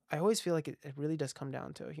 I always feel like it really does come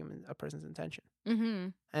down to a person's intention.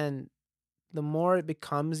 Mhm. And the more it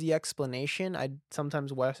becomes the explanation, I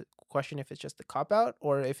sometimes question if it's just a cop out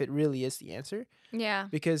or if it really is the answer. Yeah.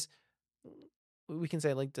 Because we can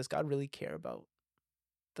say, like, does God really care about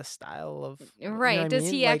the style of, Right. Does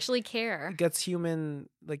he Like, actually care? that's human,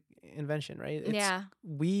 like, invention, right? Yeah.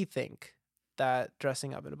 We think that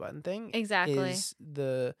dressing up in a button thing Exactly. is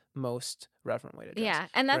the most reverent way to dress. Yeah,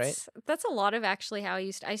 and right? that's a lot of actually how I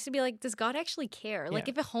used to be like, does God actually care? Like,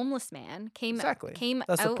 Yeah. if a homeless man came Exactly. came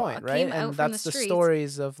That's the out point, right? came And out from the that's the streets,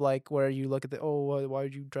 stories of, like, where you look at why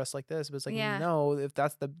would you dress like this? But it's like, Yeah. no, if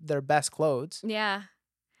that's their best clothes, yeah.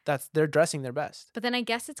 they're dressing their best. But then I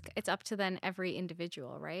guess it's up to then every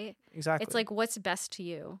individual, right? Exactly. It's like, what's best to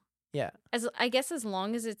you? Yeah. I guess as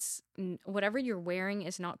long as it's whatever you're wearing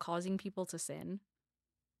is not causing people to sin,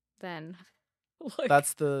 then like,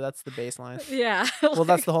 That's the baseline. yeah. Well,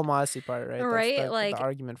 that's the whole modesty part, right? Right, That's like, the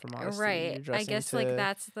argument for modesty. right. You're I dressing guess to like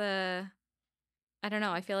that's the I don't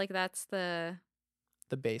know. I feel like that's the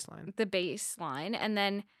baseline. baseline, and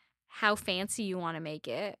then how fancy you want to make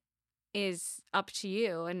it is up to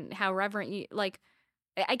you, and how reverent you like.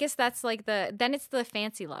 I guess that's like then it's the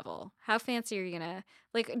fancy level. How fancy are you gonna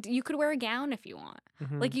like? You could wear a gown if you want.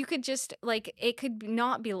 Mhm. Like, you could just like, it could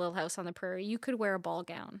not be Little House on the Prairie. You could wear a ball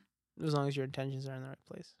gown. As long as your intentions are in the right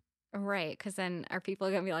place. Right, because then are people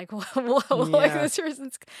gonna be like, whoa, like, Yeah. this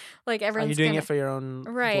person's like, Are everyone's you doing gonna, it for your own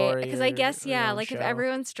right? glory? Because I or- guess, or your yeah, own like, if show?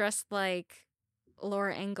 everyone's dressed like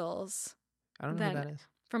Laura Ingalls I don't know who then that is.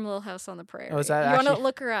 from Little House on the Prairie, Oh, is that you want to actually-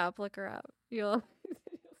 look her up? Look her up. You'll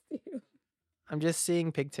I'm just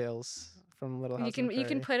seeing pigtails from Little House. you can on the you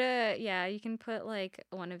can put like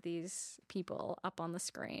one of these people up on the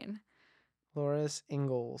screen. Loris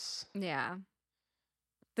Ingalls. Yeah,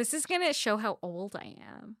 this is gonna show how old I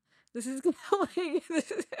am. This is gonna like.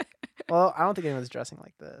 Well, I don't think anyone's dressing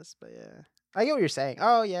like this, but yeah, I get what you're saying.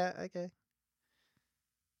 Oh yeah, okay.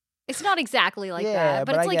 It's not exactly like Yeah, that,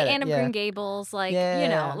 but but it's I like get it, Anne of yeah. Green Gables, like,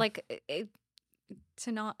 Yeah. like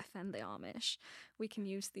to not offend the Amish, we can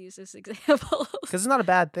use these as examples. Because it's not a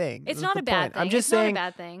bad thing. It's That's not the a bad point. thing. I'm just it's saying not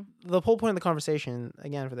a bad thing. the whole point of the conversation,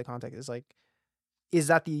 again, for the context, is like, is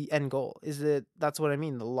that the end goal? That's what I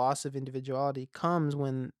mean. The loss of individuality comes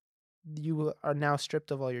when you are now stripped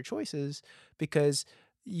of all your choices because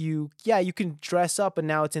you can dress up, and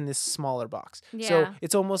now it's in this smaller box. So Yeah.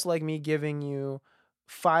 it's almost like me giving you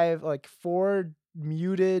 4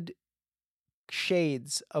 muted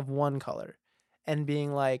shades of one color and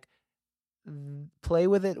being like, play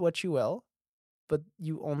with it what you will, but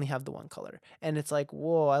you only have the one color. And it's like,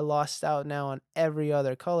 whoa, I lost out now on every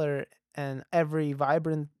other color and every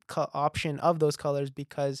vibrant option of those colors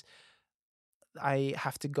because I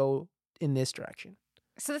have to go in this direction.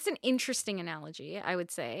 So that's an interesting analogy, I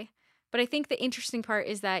would say. But I think the interesting part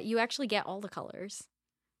is that you actually get all the colors.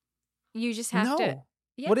 You just have to.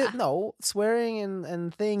 Yeah. No, swearing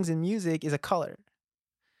and things in music is a color.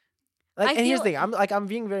 Like, I and here's the feel- thing, I'm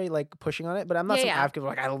being very like pushing on it, but I'm not Yeah, some yeah. advocate.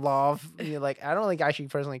 Like, I love, like, I don't think I actually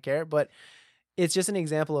personally care, but it's just an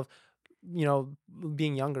example of,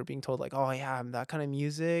 being younger, being told like, oh yeah, I'm that kind of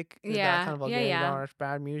music, Yeah, that kind of yeah, vulgarity, yeah. or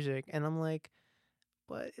bad music, and I'm like,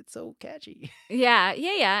 but it's so catchy. Yeah.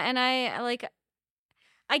 And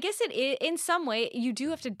I guess it is, in some way, you do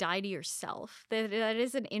have to die to yourself. That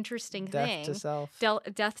is an interesting thing. Death to self.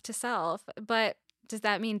 Death to self. But does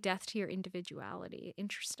that mean death to your individuality?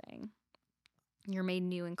 Interesting. You're made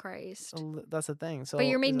new in Christ. So that's the thing. So but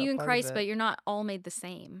you're made is that new in part of Christ, it? but you're not all made the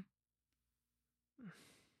same.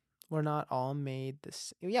 We're not all made the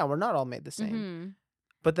same. Yeah, we're not all made the same. Mhm.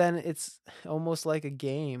 But then it's almost like a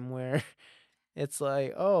game where it's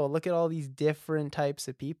like, oh, look at all these different types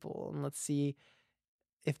of people, and let's see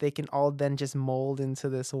if they can all then just mold into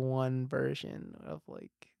this one version of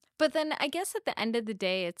like. But then I guess at the end of the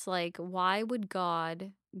day, it's like, why would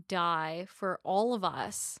God die for all of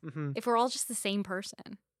us if we're all just the same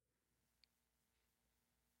person?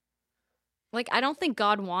 Like, I don't think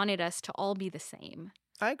God wanted us to all be the same.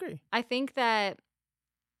 I agree. I think that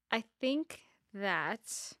I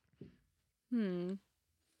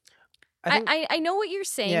know what you're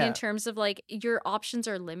saying Yeah. in terms of like your options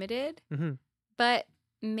are limited, Mhm. but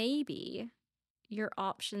maybe your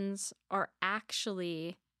options are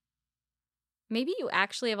maybe you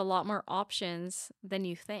actually have a lot more options than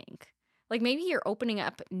you think. Like, maybe you're opening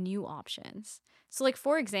up new options. So like,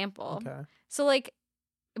 for example, Okay. so like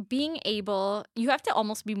being able, you have to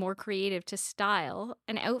almost be more creative to style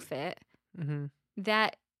an outfit Mm-hmm.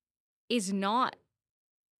 that is not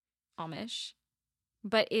Amish,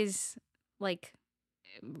 but is like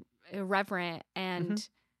irreverent and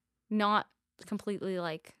not completely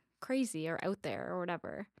like crazy or out there or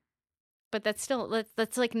whatever. But that's still,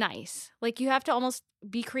 that's like nice. Like, you have to almost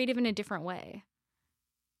be creative in a different way.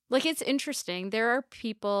 Like, it's interesting. There are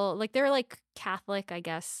people, like, there are like Catholic, I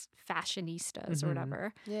guess, fashionistas or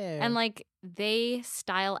whatever. Yeah. And like they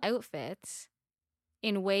style outfits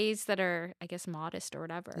in ways that are, I guess, modest or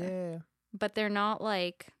whatever. Yeah. But they're not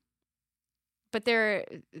like, but they're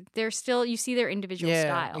still, you see their individual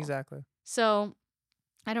style. Exactly. So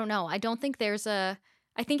I don't know. I don't think I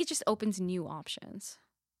think it just opens new options.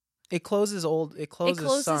 It closes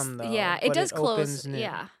some though. Yeah, it does close. New.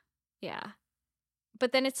 Yeah. Yeah.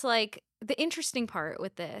 But then it's like, the interesting part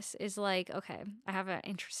with this is like, okay, I have an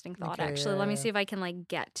interesting thought actually. Let me see if I can like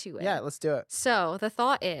get to it. Yeah, let's do it. So the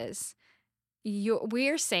thought is,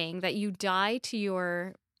 we're saying that you die to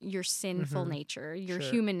your sinful nature, your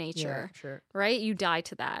human nature, right? You die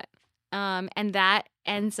to that. And that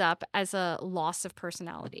ends up as a loss of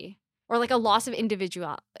personality or like a loss of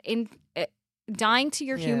dying to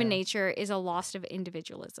your human nature is a loss of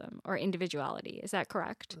individualism or individuality. Is that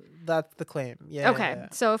correct? That's the claim. Yeah. Okay. Yeah.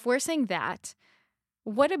 So if we're saying that,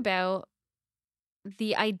 what about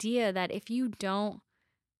the idea that if you don't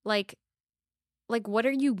like what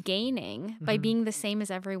are you gaining by being the same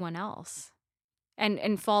as everyone else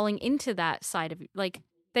and falling into that side of like,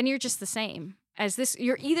 then you're just the same as this.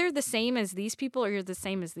 You're either the same as these people or you're the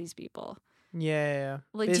same as these people. Yeah.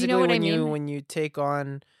 Like, basically, do you know what I mean? When you take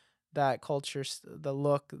on that culture, the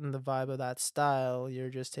look and the vibe of that style, you're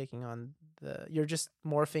just taking on you're just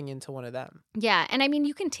morphing into one of them. Yeah. And I mean,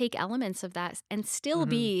 you can take elements of that and still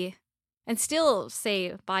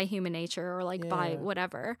say by human nature or like by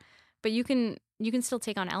whatever, but you can still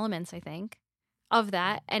take on elements, I think, of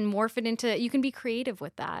that and morph it into, you can be creative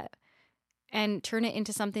with that and turn it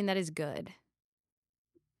into something that is good.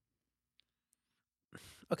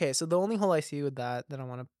 Okay. So the only hole I see with that I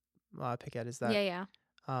want to pick at is that,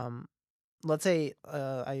 let's say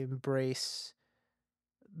I embrace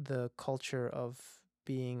the culture of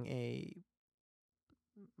being a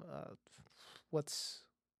what's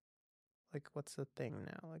the thing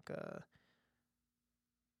now, like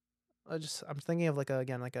I'm thinking of like a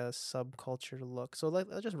subculture look. So like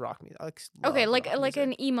just rock music. Like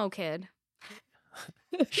an emo kid.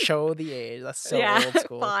 Show the age. That's so old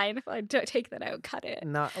school. Fine. Don't take that out. Cut it.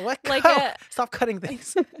 No, what? Like stop cutting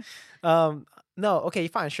things. No, okay,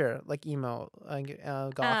 fine, sure. Like emo,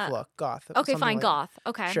 goth look, goth. Okay, fine, like goth.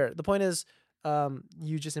 Okay. Sure. The point is,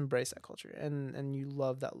 you just embrace that culture and you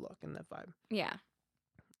love that look and that vibe. Yeah.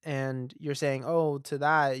 And you're saying, oh, to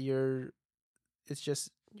that, you're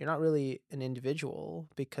not really an individual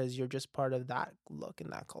because you're just part of that look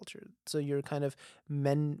and that culture. So you're kind of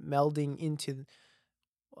melding into,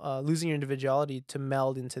 losing your individuality to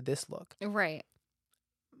meld into this look. Right.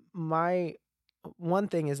 My one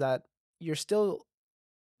thing is that you're still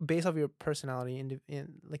based off your personality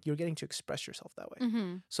in like you're getting to express yourself that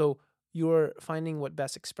way. So you're finding what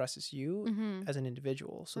best expresses you as an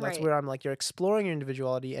individual. So that's where I'm like, you're exploring your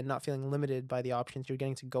individuality and not feeling limited by the options. You're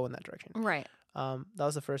getting to go in that direction. Right. That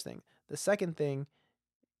was the first thing. The second thing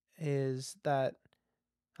is that,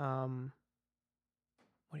 what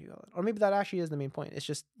do you call it? Or maybe that actually is the main point. It's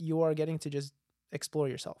just you are getting to just explore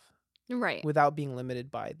yourself. Right. Without being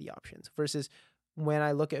limited by the options. Versus when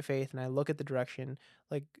I look at faith and I look at the direction,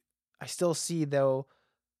 like I still see though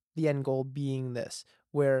the end goal being this,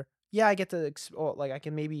 where I get to like I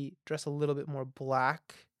can maybe dress a little bit more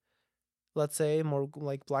black, let's say more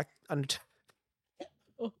like black under.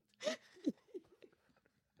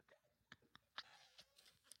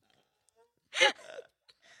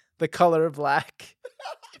 The color black.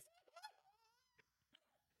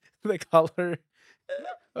 The color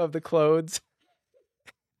of the clothes.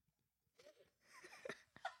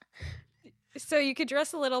 So you could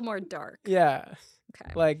dress a little more dark. Yeah.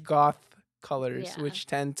 Okay. Like goth colors, which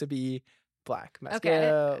tend to be black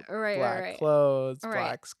mascara, black clothes,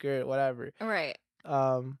 black skirt, whatever. Right.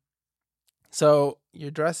 So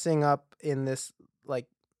you're dressing up in this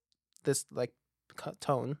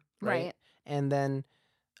tone, right? And then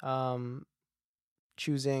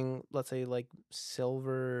choosing, let's say, like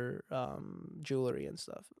silver jewelry and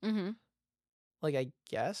stuff. Like I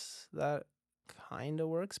guess that kind of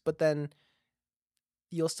works, but then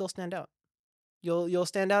you'll still stand out. You'll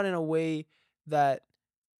stand out in a way that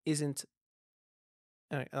isn't,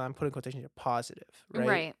 I'm putting quotation here, positive,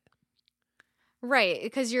 right? Right,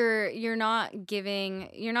 because you're not giving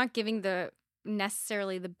the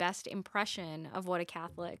necessarily the best impression of what a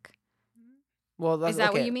Catholic. Well, that's, is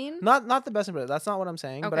that what you mean? Not the best impression. That's not what I'm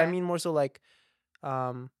saying. But I mean more so like,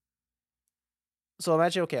 so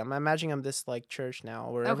imagine. Okay, I'm imagining I'm this like church now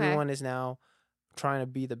where everyone is now trying to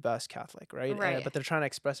be the best Catholic, right? But they're trying to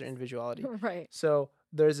express their individuality. Right. So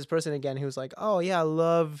there's this person again who's like, oh yeah, I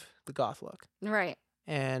love the goth look. Right.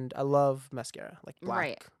 And I love mascara, like black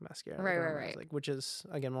Right. mascara, Right, like, right, around my eyes, right. like, which is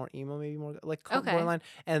again more emo, maybe more like Okay. borderline.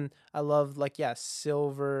 And I love like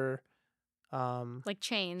silver Like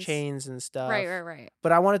chains. chains and stuff. Right.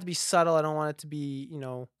 But I want it to be subtle. I don't want it to be,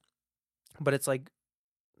 but it's like,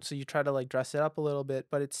 so you try to like dress it up a little bit,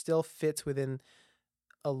 but it still fits within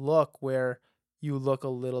a look where you look a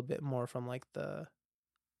little bit more from like the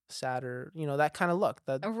sadder, that kind of look.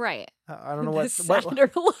 That Right. I don't know The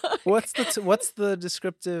sadder look. what's the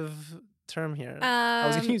descriptive term here? I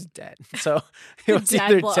was gonna use dead, so it was dead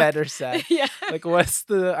either look. dead or sad. Yeah. Like, what's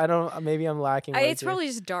the? I don't. Maybe I'm lacking. Words It's here. probably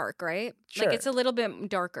just dark, right? Sure. Like it's a little bit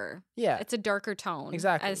darker. Yeah. It's a darker tone.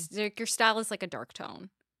 Exactly. As like, your style is like a dark tone,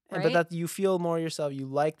 right? But that you feel more yourself. You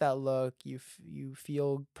like that look. You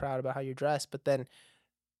feel proud about how you're dressed. But then,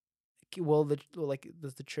 does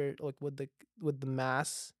the church would the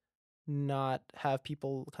mass not have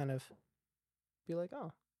people kind of be like,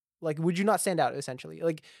 oh, like, would you not stand out essentially?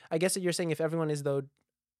 Like, I guess that you're saying if everyone is though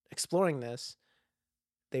exploring this,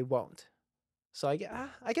 they won't. So I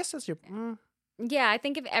guess that's your. Yeah, I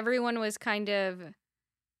think if everyone was kind of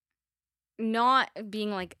not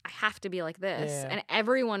being like, I have to be like this, and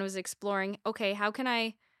everyone was exploring, okay, how can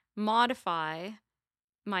I modify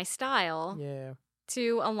my style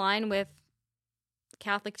to align with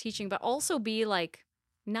Catholic teaching, but also be like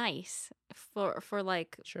nice for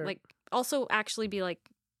like like also actually be like,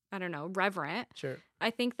 I don't know, reverent. Sure.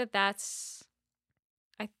 I think that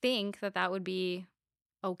would be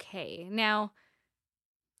okay. Now,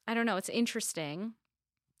 I don't know, it's interesting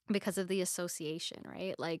because of the association,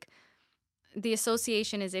 right? Like the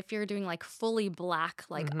association is if you're doing like fully black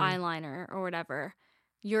like eyeliner or whatever,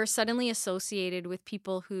 you're suddenly associated with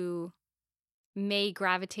people who may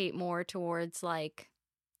gravitate more towards like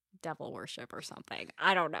devil worship or something.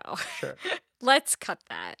 I don't know. Sure. Let's cut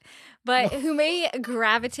that. But who may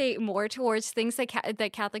gravitate more towards things that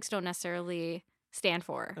Catholics don't necessarily stand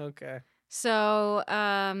for. Okay. So,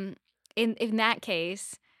 in that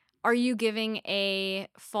case, are you giving a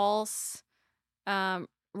false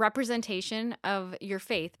representation of your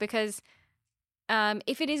faith? Because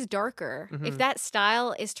if it is darker, if that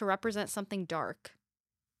style is to represent something dark,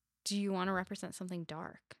 do you want to represent something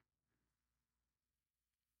dark?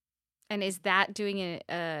 And is that doing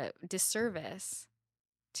a disservice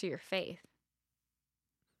to your faith?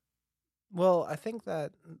 Well, I think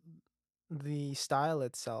that the style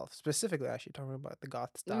itself, specifically actually talking about the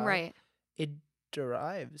Goth style, right? It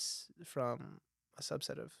derives from a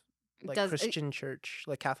subset of like Christian church,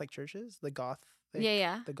 like Catholic churches, the Goth.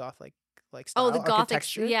 The Goth like style. Oh, the Gothic.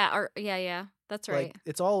 Architecture. Yeah. That's right. Like,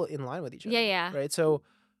 it's all in line with each other. Yeah. Right. So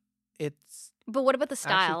it's. But what about the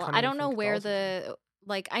style? I don't know where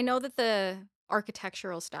I know that the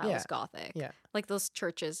architectural style is Gothic. Yeah. Like those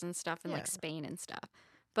churches and stuff in like Spain and stuff.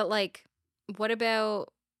 But like, what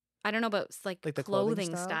about, I don't know about like the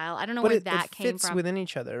clothing style. I don't know where that came from. It fits within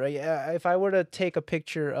each other, right? Yeah. If I were to take a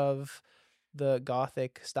picture of the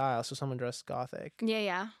Gothic style, so someone dressed Gothic.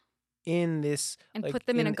 Yeah. In this. And put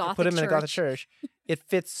them in a Gothic church. It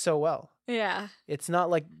fits so well. Yeah. It's not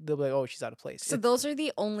like they'll be like, oh, she's out of place. So those are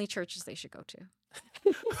the only churches they should go to.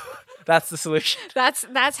 That's the solution.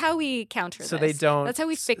 That's how we counter this. So they don't. That's how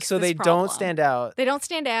we fix so this they problem. don't stand out. They don't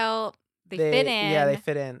stand out. They fit in. Yeah, they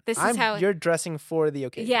fit in. This is how you're dressing for the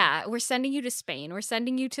occasion. Yeah, we're sending you to Spain. We're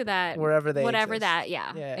sending you to that whatever exist. That.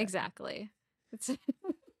 Yeah. Exactly. It's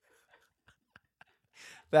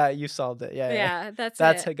that you solved it. Yeah. That's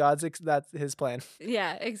that's his plan.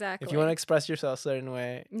 Yeah, exactly. If you want to express yourself a certain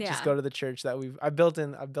way, just go to the church that I've built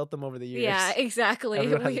them over the years. Yeah, exactly.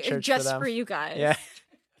 Just for you guys. Yeah.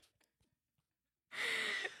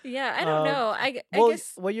 Yeah, I don't know. I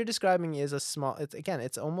guess what you're describing is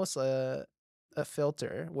it's almost a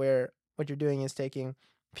filter where what you're doing is taking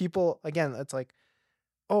people, again, it's like,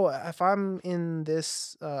 oh, if I'm in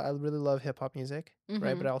this, I really love hip hop music,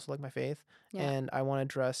 right? But I also like my faith, and I want to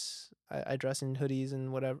dress. I dress in hoodies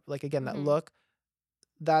and whatever. Like, again, that look.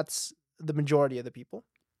 That's the majority of the people,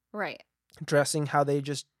 right? Dressing how they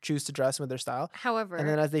just choose to dress with their style. However, and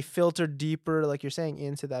then as they filter deeper, like you're saying,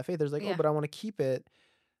 into that faith, there's like, oh, but I want to keep it.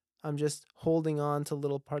 I'm just holding on to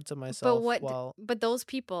little parts of myself. But those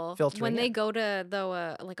people, when they go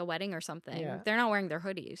to like a wedding or something, they're not wearing their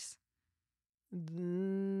hoodies.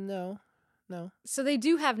 No. So they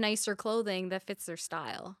do have nicer clothing that fits their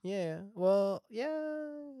style. Yeah. Well, yeah,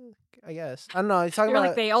 I guess. I don't know. You're talking about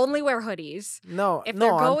like they only wear hoodies. No. If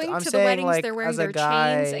they're going I'm to the saying, weddings, like, they're wearing their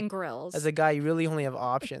chains and grills. As a guy, you really only have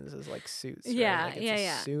options as like suits. Right? Yeah, like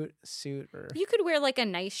it's a suit or. You could wear like a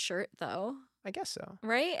nice shirt though. I guess so.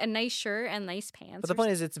 Right? A nice shirt and nice pants. But the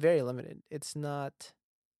point is, it's very limited. It's not.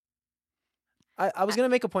 I was gonna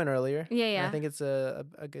make a point earlier. Yeah, And I yeah. think it's a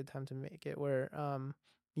good time to make it where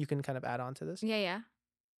you can kind of add on to this. Yeah, yeah.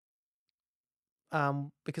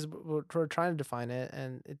 Because we're trying to define it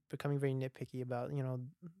and it's becoming very nitpicky about,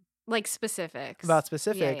 Like specifics. about Yeah,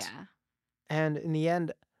 specifics. yeah. And in the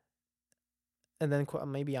end, and then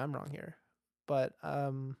maybe I'm wrong here, but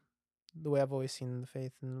the way I've always seen the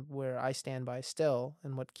faith and where I stand by still,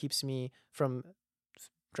 and what keeps me from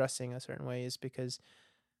dressing a certain way is because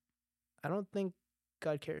I don't think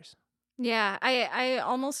God cares. Yeah, I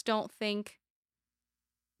almost don't think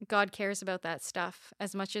God cares about that stuff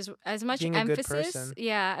as much Being a good person.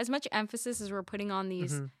 Yeah, as much emphasis as we're putting on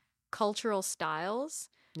these Mm-hmm. cultural styles.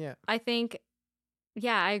 Yeah. I think,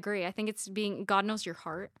 yeah, I agree. I think God knows your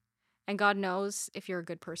heart, and God knows if you're a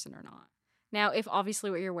good person or not. Now, if obviously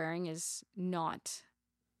what you're wearing is not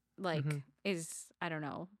like Mm-hmm. is I don't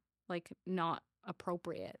know, like not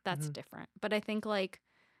appropriate, that's Mm-hmm. different. But I think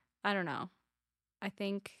I don't know. I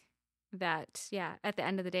think that yeah, at the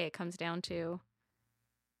end of the day, it comes down to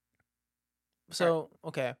So,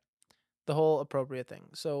 okay, the whole appropriate thing.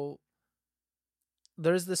 So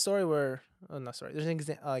there's this story where, oh, no, sorry. There's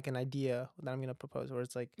like an idea that I'm going to propose where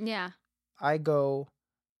it's like, yeah. I go,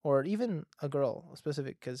 or even a girl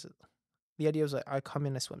specific, because the idea was like, I come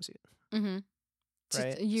in a swimsuit, Mm-hmm.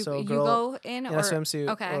 right? You So a you girl go in in a or swimsuit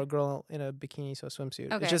or okay a girl in a bikini, so a swimsuit.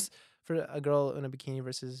 It's okay just for a girl in a bikini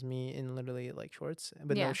versus me in literally like shorts,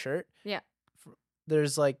 but no yeah shirt. yeah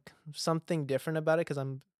There's like something different about it because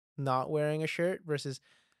I'm not wearing a shirt versus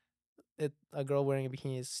a girl wearing a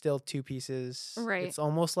bikini is still two pieces. right It's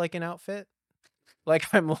almost like an outfit. Like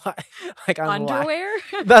like I'm underwear.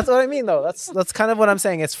 That's what I mean though. That's kind of what I'm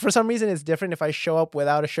saying. It's for some reason it's different if I show up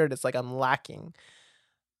without a shirt. It's like I'm lacking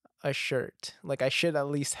a shirt. Like I should at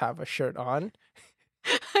least have a shirt on.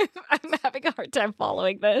 I'm having a hard time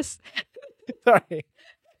following this. Sorry.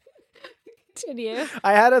 Continue.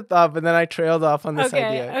 I had a thought, but then I trailed off on this Okay,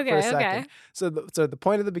 idea for a okay, second. okay. So the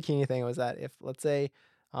point of the bikini thing was that if let's say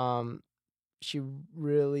she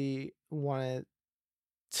really wanted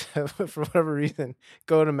to, for whatever reason,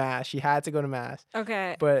 go to mass. She had to go to mass,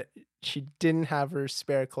 Okay. but she didn't have her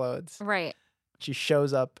spare clothes. Right. She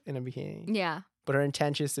shows up in a bikini, Yeah. but her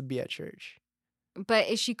intention is to be at church. But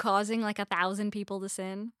is she causing like 1,000 people to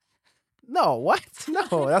sin? No, what?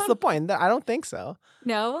 No, that's the point. I don't think so.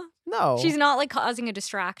 No? No. She's not like causing a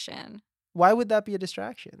distraction. Why would that be a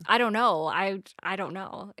distraction? I don't know. I don't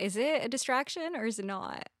know. Is it a distraction or is it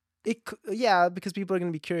not? Yeah, because people are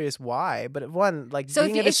going to be curious why. But one, like So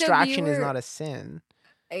being a if a distraction is viewer- not a sin.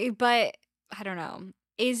 But I don't know.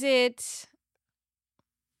 Is it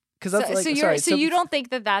Because that's like you're sorry. so you don't think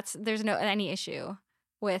that there's no any issue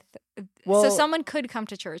with Well, so someone could come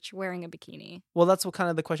to church wearing a bikini. Well, that's what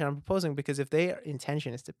kind of the question I'm proposing because if their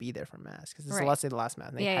intention is to be there for mass, because it's Right. let's say the last mass,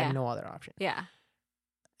 and they Yeah, had yeah. no other option, Yeah.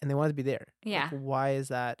 and they wanted to be there. Yeah. Like, why is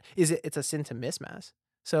that? It's a sin to miss mass?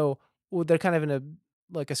 So they're kind of in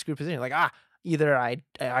a screwed position. Like either I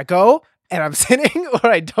go and I'm sinning, or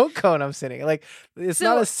I don't go and I'm sinning. Like it's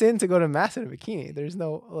not a sin to go to mass in a bikini. There's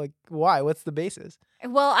no like why? What's the basis?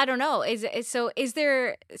 Well, I don't know.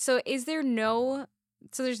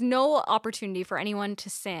 There's no opportunity for anyone to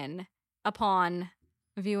sin upon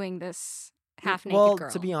viewing this half-naked Well, girl.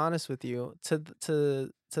 to be honest with you,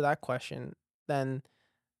 to that question, then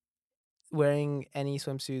wearing any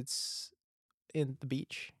swimsuits in the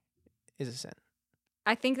beach is a sin.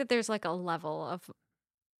 I think that there's like a level of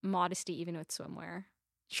modesty even with swimwear.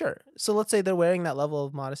 Sure. So let's say they're wearing that level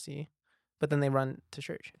of modesty, but then they run to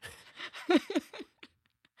church.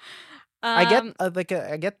 I get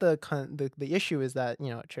I get the issue is that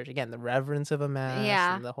church again the reverence of a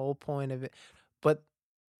mass and the whole point of it, but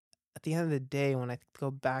at the end of the day when I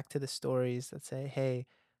go back to the stories that say hey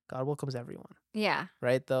God welcomes everyone,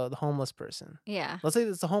 right, the homeless person, let's say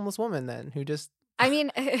it's a homeless woman then who just I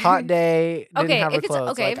mean hot day didn't have her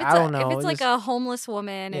clothes, if I don't know if it's like just, a homeless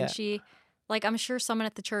woman and she like I'm sure someone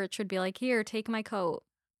at the church would be like here take my coat,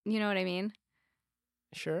 you know what I mean?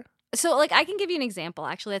 Sure. So, like, I can give you an example,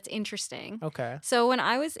 actually, that's interesting. Okay. So, when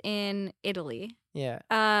I was in Italy,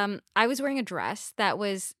 I was wearing a dress that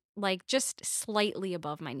was, like, just slightly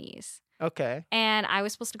above my knees. Okay. And I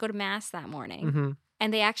was supposed to go to mass that morning. Mm-hmm.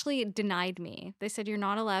 And they actually denied me. They said, you're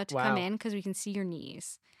not allowed to come in because we can see your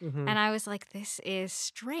knees. Mm-hmm. And I was like, this is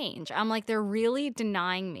strange. I'm like, they're really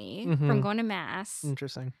denying me from going to mass.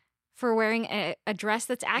 Interesting. For wearing a dress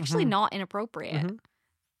that's actually not inappropriate. Mm-hmm.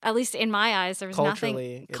 At least in my eyes, there was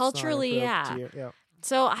nothing culturally, yeah.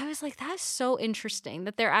 So I was like, that's so interesting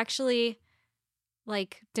that they're actually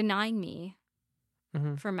like denying me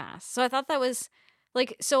for mass. So I thought that was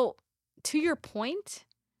like, so to your point,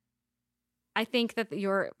 I think that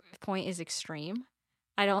your point is extreme.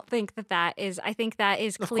 I don't think that is. I think that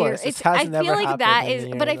is Of clear. course, this It's. has I never feel like happened that in is,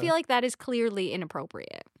 the but I years of- feel like that is clearly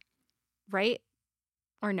inappropriate, right?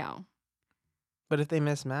 Or no? But if they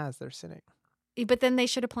miss mass, they're sinning. But then they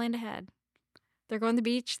should have planned ahead. They're going to the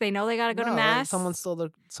beach. They know they got to go to No, mass. someone stole their.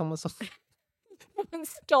 Someone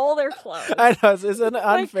stole their clothes. I know it's an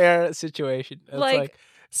unfair situation. It's like-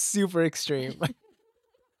 super extreme.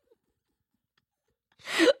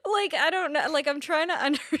 Like, I don't know. Like, I'm trying to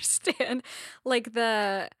understand, like,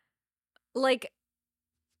 then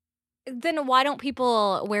why don't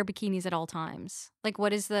people wear bikinis at all times? Like,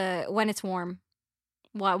 when it's warm?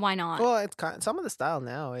 Why not? Well, it's some of the style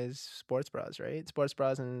now is sports bras, right? Sports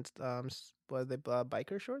bras and what are they,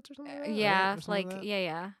 biker shorts or something like that? Yeah, right? Or something like, that?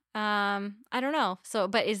 yeah. I don't know. So,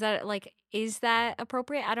 but is that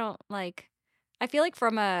appropriate? I don't I feel like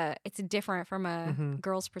it's different from a Mhm.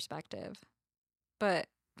 girl's perspective. But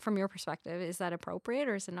from your perspective, is that appropriate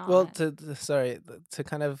or is it not? Well, to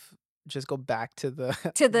kind of just go back to the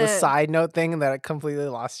To the the- side note thing that I completely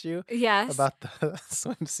lost you Yes. about the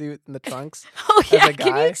swimsuit and the trunks. Oh a yeah,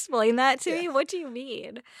 can guy- you explain that to Yeah. me? What do you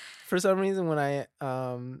mean? For some reason, when I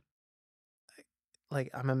I'm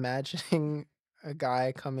imagining a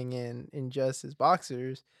guy coming in just his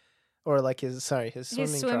boxers, or like his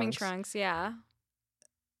swimming trunks, yeah.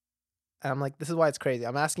 And I'm like, this is why it's crazy.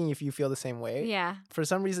 I'm asking if you feel the same way. Yeah. For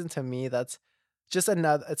some reason, to me, that's just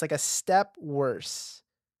another. It's like a step worse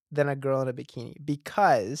than a girl in a bikini,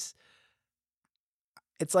 because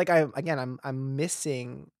it's like I'm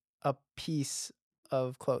missing a piece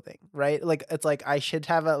of clothing, right? Like it's like I should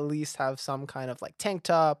at least have some kind of like tank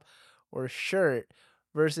top or shirt,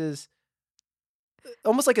 versus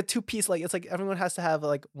almost like a two-piece. Like it's like everyone has to have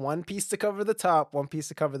like one piece to cover the top, one piece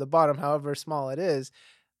to cover the bottom, however small it is.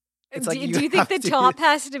 It's like do you think the top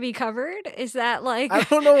has to be covered? Is that like I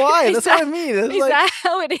don't know why. Is That's that- what I mean. It's is like that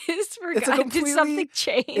how it is for it's a guys? Did something completely-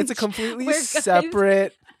 change? it's a completely where guys-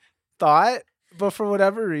 separate thought, but for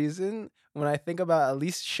whatever reason, when I think about at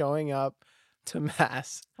least showing up to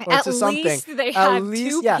mass or At to something, least they at have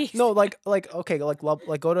least two yeah, pieces. no, like okay, like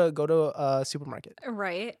go to a supermarket.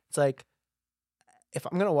 Right. It's like if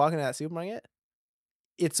I'm gonna walk into that supermarket,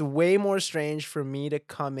 it's way more strange for me to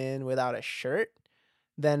come in without a shirt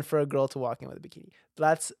than for a girl to walk in with a bikini.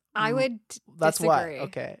 I would That's disagree. why.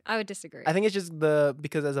 Okay. I would disagree. I think it's just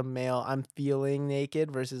because as a male, I'm feeling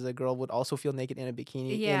naked versus a girl would also feel naked in a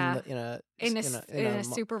bikini. Yeah. in a a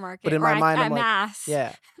supermarket. but in or my at, mind, at I'm like, mass.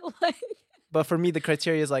 yeah. Like- But for me, the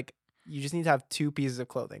criteria is like you just need to have two pieces of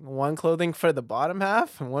clothing. One clothing for the bottom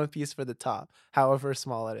half and one piece for the top, however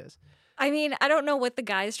small it is. I mean, I don't know what the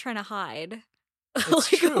guy's trying to hide. It's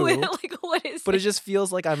true. Like, what is But it? it just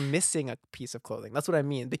feels like I'm missing a piece of clothing. That's what I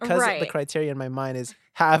mean. Because the Right. criteria in my mind is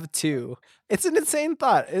have two. It's an insane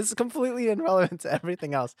thought. It's completely irrelevant to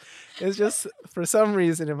everything else. It's just for some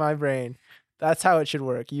reason in my brain, that's how it should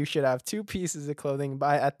work. You should have two pieces of clothing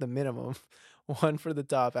at the minimum. One for the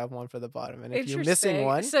top and one for the bottom. And if you're missing Interesting.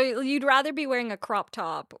 one, So you'd rather be wearing a crop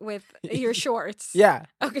top with your shorts. yeah.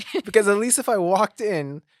 Okay. Because at least if I walked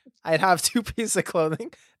in, I'd have two pieces of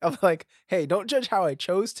clothing. I'm like, hey, don't judge how I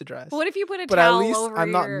chose to dress. What if you put a But at towel least over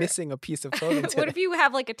I'm not your- missing a piece of clothing today. What if you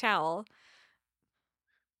have like a towel?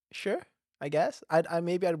 Sure, I guess.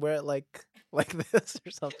 Maybe I'd wear it like this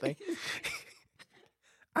or something.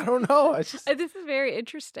 I don't know. It's just This is very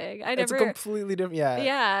interesting. I it's a never. completely different. Yeah.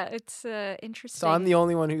 Yeah, it's interesting. So I'm the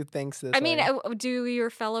only one who thinks this. I mean, way. do your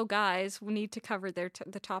fellow guys need to cover the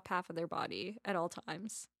top half of their body at all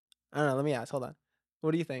times? I don't know. Let me ask. Hold on.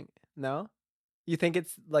 What do you think? No, you think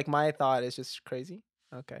it's like my thought is just crazy?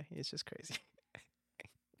 Okay, it's just crazy.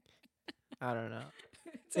 I don't know.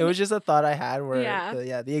 It was just a thought I had where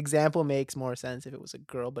Yeah. the example makes more sense if it was a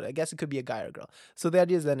girl, but I guess it could be a guy or girl. So the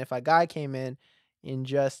idea is then if a guy came in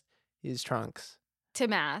just his trunks to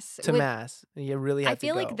mass. to mass, you really have I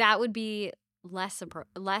feel to go. like that would be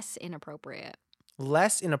less inappropriate.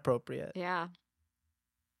 Less inappropriate. Yeah.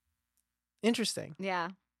 Interesting. Yeah.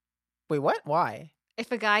 Wait, what? Why?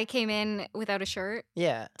 If a guy came in without a shirt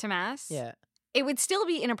Yeah. to mass, Yeah. it would still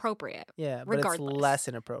be inappropriate. Yeah. But Regardless. it's less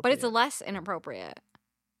inappropriate. But it's less inappropriate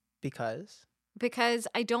because because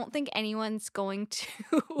I don't think anyone's going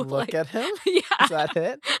to look at him. Yeah. Is that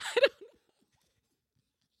it? I don't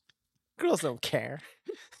Girls don't care.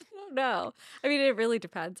 know. I mean, it really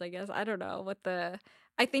depends, I guess. I don't know what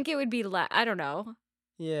I think it would be I don't know.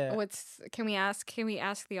 Yeah. Can we ask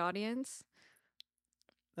the audience?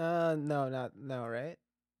 No, right?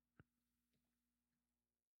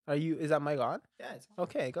 Is that mic on? Yeah, it's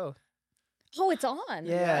Okay, go. Oh, it's on.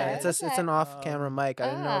 Yeah, Okay. it's an off-camera mic. I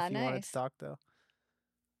didn't know Ah, if you wanted nice. to talk though.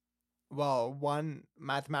 Well, one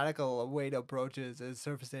mathematical way to approach it is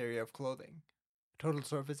surface area of clothing. Total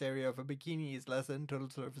surface area of a bikini is less than total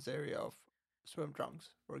surface area of swim trunks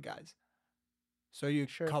for guys. So you're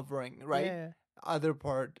Sure. covering, right? Yeah. Other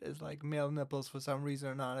part is like male nipples for some reason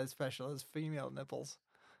are not as special as female nipples.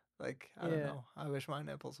 Like, I don't Yeah. know. I wish my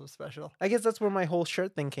nipples were special. I guess that's where my whole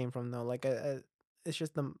shirt thing came from, though. Like, it's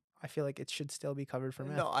just I feel like it should still be covered for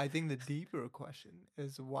men. No, I think the deeper question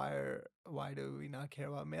is why do we not care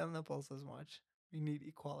about male nipples as much? We need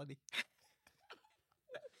equality.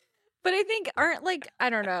 But I think I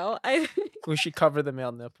don't know. We should cover the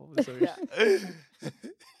male nipple. Yeah.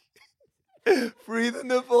 Free the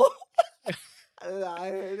nipple. I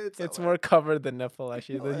heard it. It's somewhere. more cover the nipple,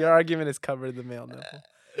 actually. Your argument is cover the male nipple.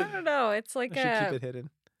 I don't know. It's like I should keep it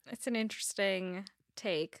hidden. It's an interesting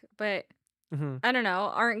take, but Mm-hmm. I don't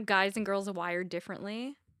know. Aren't guys and girls wired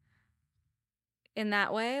differently in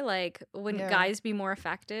that way? Like, wouldn't guys be more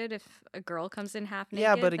affected if a girl comes in half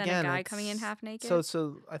naked but than again, a guy coming in half naked?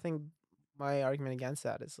 So I think my argument against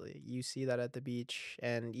that is like you see that at the beach,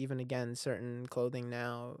 and even again, certain clothing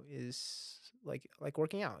now is like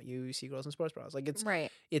working out. You see girls in sports bras. Like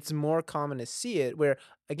right. It's more common to see it where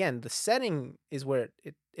again the setting is where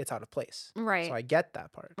it's out of place. Right. So I get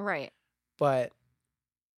that part. Right. But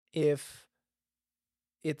if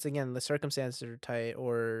it's again the circumstances are tight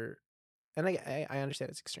and I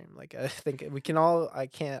understand it's extreme. Like I think we can all.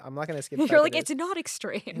 I'm not gonna skip. You're like it's not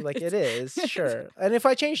extreme. Like it is, sure. And if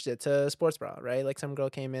I changed it to sports bra, right? Like some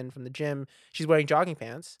girl came in from the gym, she's wearing jogging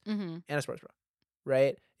pants and a sports bra,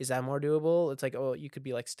 right? Is that more doable? It's like, oh, you could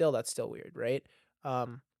be like, that's still weird, right? But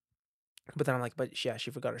then I'm like, but yeah, she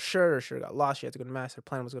forgot her shirt. Her shirt got lost. She had to go to mass. Her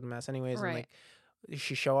plan was to go to mass anyways. Right. And like, does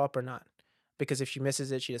she show up or not? Because if she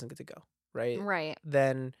misses it, she doesn't get to go, right? Right.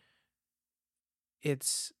 Then I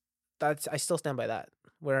still stand by that.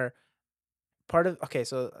 Where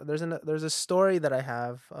so there's a story that I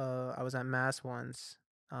have. I was at mass once,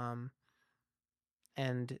 and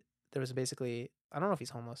there was basically, I don't know if he's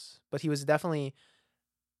homeless, but he was definitely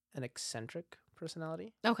an eccentric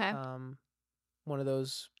personality. Okay. One of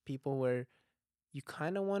those people where you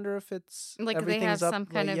kind of wonder if it's like they have some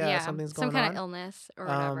kind of something's some going kind on. of illness or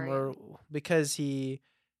whatever. Or because he,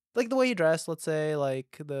 like the way he dressed, let's say,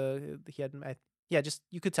 like just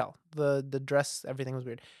you could tell the dress, everything was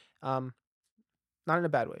weird. Not in a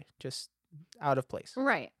bad way, just out of place.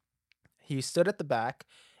 Right. He stood at the back,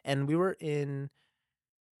 and we were in,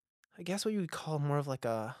 I guess what you would call more of like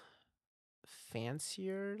a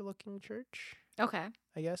fancier looking church. Okay.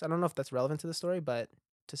 I guess. I don't know if that's relevant to the story, but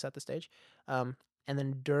to set the stage. And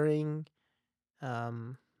then during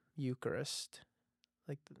Eucharist,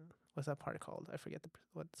 like what's that part called? I forget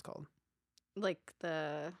what it's called. Like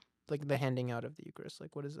the handing out of the Eucharist.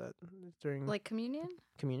 Like what is that during? Like communion?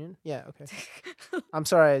 Communion? Yeah, okay. I'm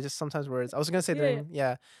sorry, I just sometimes words. I was gonna say during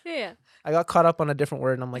Yeah. I got caught up on a different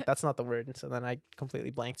word and I'm like, that's not the word, and so then I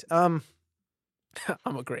completely blanked. I'm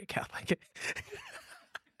a great Catholic.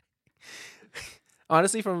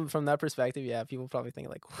 Honestly, from that perspective, yeah, people probably think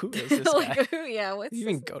like, who is this guy? Yeah, what's you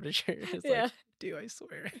even go to church? It's like, dude, I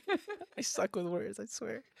swear, I suck with words. I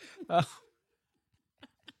swear.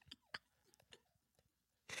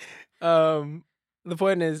 The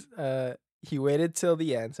point is, he waited till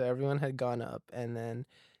the end, so everyone had gone up, and then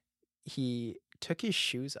he took his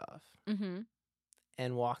shoes off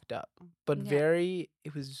and walked up. But it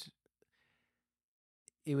was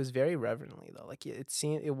very reverently though. Like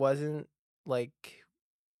it wasn't like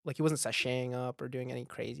he wasn't sashaying up or doing any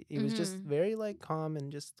crazy. It was just very like calm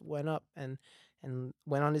and just went up and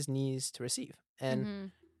went on his knees to receive. And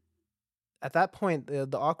at that point,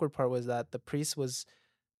 the awkward part was that the priest was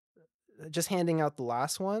just handing out the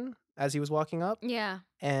last one as he was walking up. Yeah.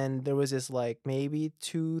 And there was this like maybe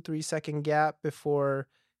 2-3 second gap before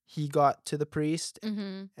he got to the priest,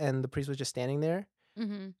 and the priest was just standing there,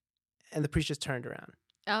 and the priest just turned around.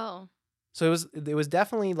 Oh. So it was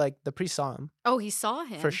definitely like the priest saw him. Oh, he saw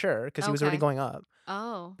him for sure because he was already going up.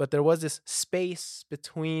 Oh. But there was this space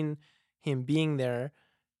between him being there,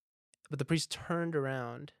 but the priest turned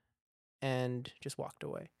around and just walked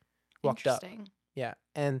away. Walked up. Yeah.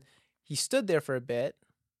 And he stood there for a bit,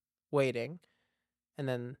 waiting, and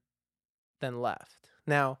then left.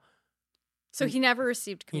 Now, so he never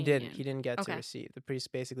received communion. He didn't get to receive. The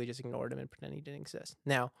priest basically just ignored him and pretended he didn't exist.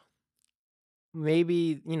 Now,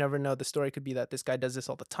 maybe, you never know, the story could be that this guy does this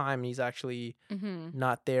all the time and he's actually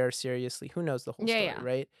not there seriously. Who knows the whole story,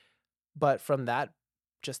 right? But from that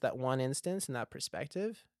one instance and that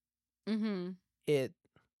perspective, it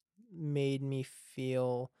made me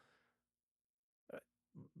feel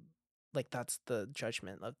like that's the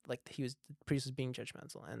judgment of, like, the priest was being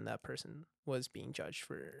judgmental and that person was being judged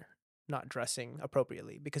for not dressing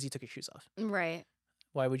appropriately because you took your shoes off. Right.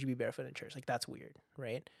 Why would you be barefoot in church? Like, that's weird,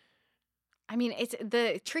 right? I mean, it's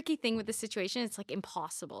the tricky thing with the situation. It's like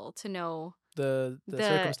impossible to know The the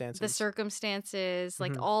circumstances.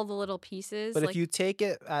 like Mhm. all the little pieces. But like if you take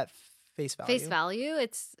it at face value,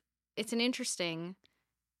 it's an interesting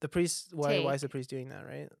the priest, why is the take. priest doing that,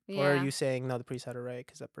 right? Or are Yeah. you saying, no, the priest had it right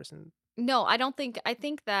because that person... No, I don't think. I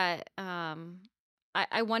think that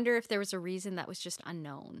I wonder if there was a reason that was just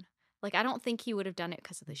unknown. Like, I don't think he would have done it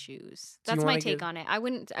because of the shoes. Do you That's my wanna take give- on it. I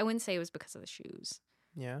wouldn't say it was because of the shoes.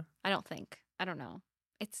 Yeah. I don't think. I don't know.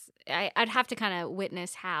 I'd have to kind of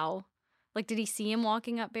witness how. Like, did he see him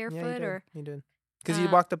walking up Yeah, barefoot or he did. Because he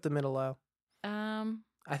walked up the middle aisle. um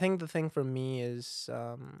I think the thing for me is,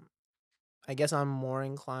 I guess I'm more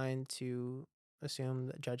inclined to assume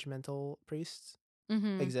that judgmental priests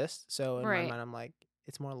mhm. exist. So in my Right. mind, I'm like,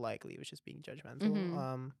 it's more likely it was just being judgmental.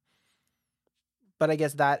 Mhm. But I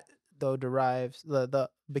guess that though derives the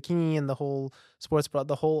bikini and the whole sports bra,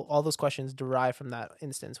 all those questions derive from that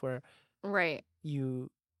instance where Right. you,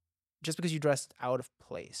 just because you dressed out of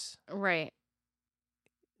place, Right.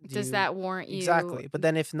 do Does you... that warrant you Exactly. But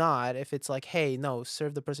then if not, if it's like, hey, no,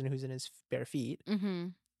 serve the person who's in his bare feet,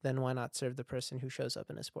 Mhm. then why not serve the person who shows up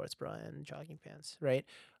in a sports bra and jogging pants, right?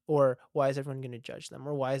 Or why is everyone going to judge them?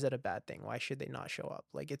 Or why is that a bad thing? Why should they not show up?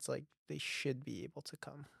 Like, it's like they should be able to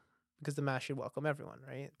come because the mass should welcome everyone,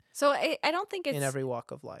 right? So I don't think In it's every walk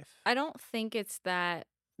of life. I don't think it's that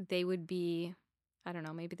they would be, I don't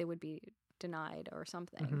know, maybe they would be denied or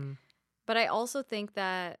something. Mhm. But I also think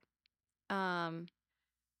that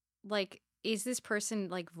like, is this person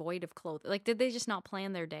like void of clothes? Like, did they just not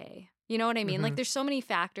plan their day? You know what I mean? Like, Mhm. there's so many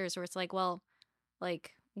factors where it's like, well,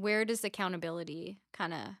 like, where does accountability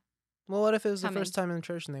kind of Well, what if it was the come in? first time in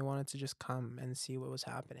church and they wanted to just come and see what was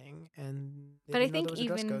happening and they But I didn't know there think was a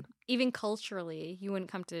dress code? even culturally, you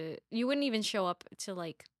wouldn't even show up to,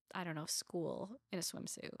 like, I don't know, school in a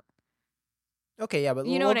swimsuit. Okay, yeah, but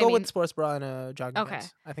You know we'll what I go mean? with sports bra and a jogging Okay.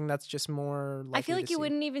 pants. I think that's just more likely I feel like to you see.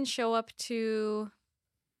 wouldn't even show up to.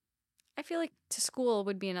 I feel like to school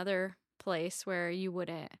would be another place where you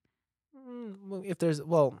wouldn't. Well, if there's,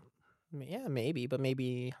 well, yeah, maybe, but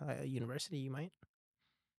maybe a university you might.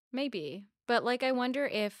 Maybe. But, like, I wonder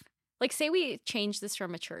if, like, say we change this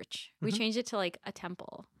from a church, we Mhm. change it to, like, a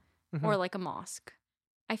temple Mhm. or, like, a mosque.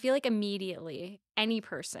 I feel like immediately any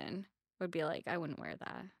person would be like, I wouldn't wear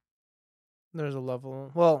that. There's a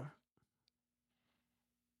level. Well,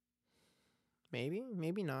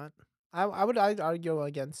 maybe not. I'd argue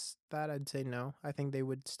against that. I'd say no. I think they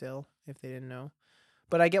would still if they didn't know.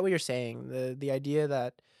 But I get what you're saying. The idea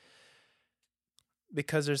that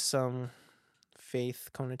because there's some faith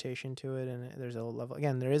connotation to it, and there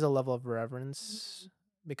is a level of reverence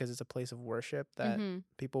because it's a place of worship that Mm-hmm.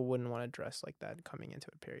 people wouldn't want to dress like that coming into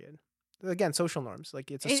a period. Again, social norms.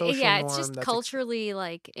 Like, it's a social Yeah, norm it's just that's culturally,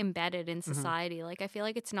 like, embedded in Mhm. society. Like, I feel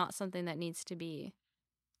like it's not something that needs to be,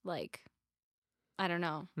 like, I don't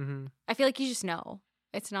know. Mm-hmm. I feel like you just know.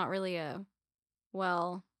 It's not really a,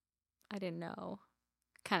 well, I didn't know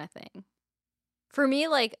kind of thing. For me,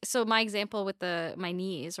 like, so my example with my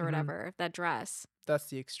knees or Mhm. whatever, that dress, That's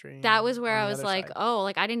the extreme. that was where on I the was other like, side. oh,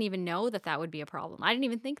 like, I didn't even know that would be a problem. I didn't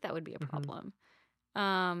even think that would be a Mhm. problem.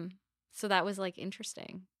 So that was, like,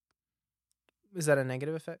 interesting. Is that a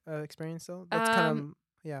negative experience though? That's kind of,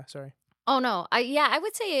 yeah. Sorry. Oh no, I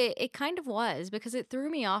would say it kind of was, because it threw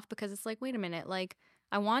me off, because it's like, wait a minute, like,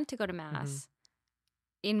 I want to go to mass.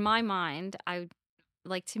 In my mind,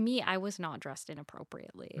 to me, I was not dressed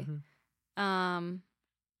inappropriately. Mhm.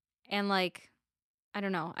 And, like, I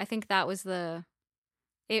don't know. I think that was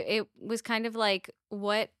it was kind of like,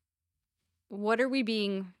 what are we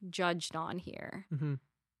being judged on here? Mhm.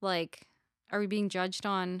 Like, are we being judged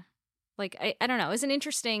on, like, I don't know. It was an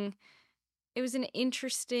interesting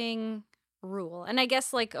rule. And I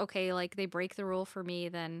guess, like, okay, like, they break the rule for me,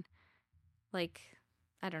 then, like,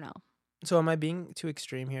 I don't know. So am I being too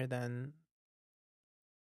extreme here then?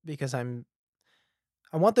 Because I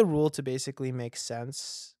want the rule to basically make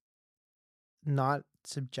sense, not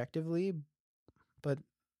subjectively, but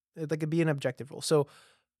it could be an objective rule. So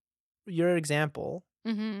your example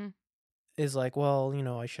Mm-hmm. is like, well,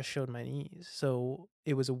 I just showed my knees, so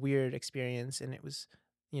it was a weird experience, and it was,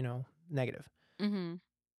 negative. Mm-hmm.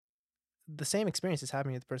 The same experience is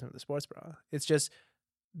happening with the person with the sports bra. It's just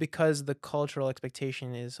because the cultural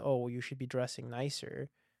expectation is, oh, you should be dressing nicer.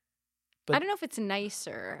 I But don't know if it's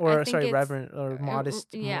nicer. I or think sorry, it's reverent or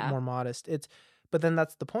modest, yeah. more modest. But then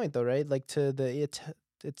that's the point, though, right? Like,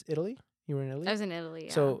 it's Italy. You were in Italy. I was in Italy.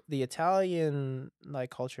 Yeah. So the Italian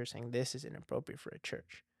culture is saying this is inappropriate for a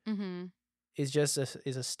church. Mm-hmm. is just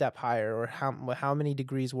is a step higher, or how many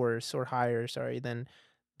degrees worse or higher, than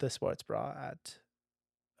the sports bra at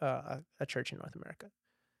a church in North America.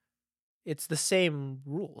 It's the same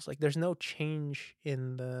rules. Like, there's no change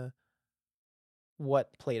in the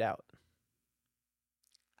what played out.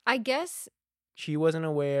 I guess She wasn't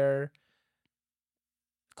aware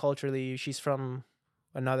culturally. She's from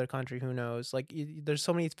another country. Who knows? Like, there's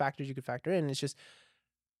so many factors you could factor in. It's just,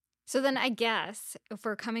 so. Then I guess if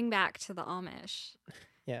we're coming back to the Amish,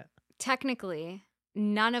 yeah, technically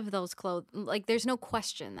none of those clothes. Like, there's no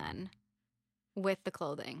question then with the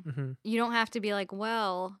clothing. mm-hmm. You don't have to be like,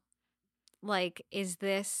 well, like, is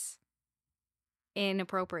this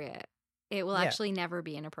inappropriate? It will actually never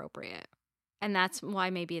be inappropriate. And that's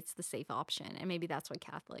why maybe it's the safe option. And maybe that's why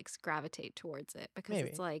Catholics gravitate towards it. Because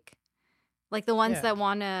it's like the ones that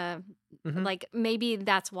want to, mm-hmm. like, maybe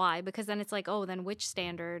that's why. Because then it's like, oh, then which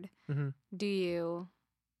standard Mm-hmm. do you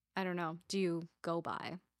go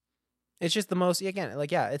by? It's just the most, again,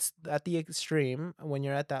 like, yeah, it's at the extreme. When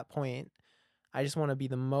you're at that point, I just want to be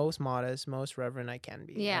the most modest, most reverent I can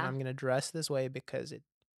be. Yeah. And I'm going to dress this way because it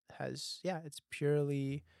has, it's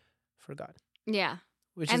purely for God. Yeah.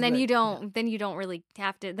 Which and is then you don't really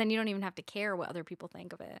have to, then you don't even have to care what other people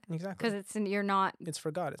think of it. Exactly. Because you're not. It's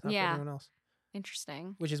for God. It's not for anyone else.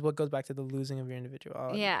 Interesting. Which is what goes back to the losing of your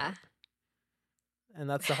individuality. Yeah. Part. And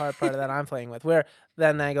that's the hard part that I'm playing with. Where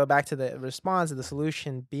then I go back to the response, the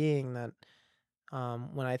solution being that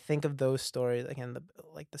when I think of those stories, again,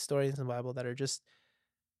 the stories in the Bible that are just,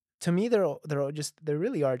 to me, they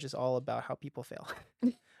really are just all about how people fail,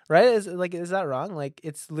 right? Is that wrong? Like,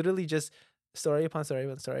 it's literally just story upon story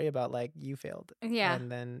upon story about, like, you failed, and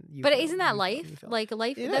then you. But failed, isn't that life? Like,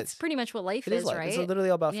 life. That's pretty much what life is, right? It's literally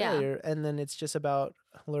all about failure, and then it's just about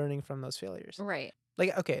learning from those failures, right?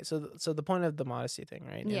 Like, okay, so the point of the modesty thing,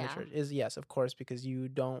 right, in the Yeah. church is, yes, of course, because you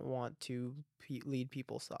don't want to lead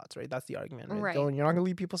people's thoughts, right? That's the argument, right? Right. You're not going to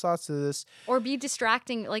lead people's thoughts to this. Or be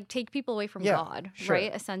distracting, like, take people away from God, sure.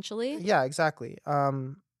 right, essentially? Yeah, exactly.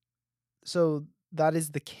 So that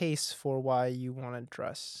is the case for why you want to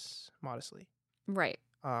dress modestly. Right.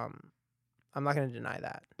 I'm not going to deny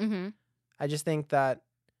that. Mm-hmm. I just think that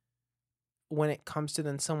when it comes to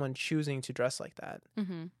then someone choosing to dress like that,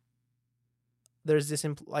 mm-hmm. there's this,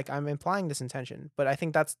 I'm implying this intention, but I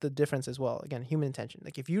think that's the difference as well. Again, human intention.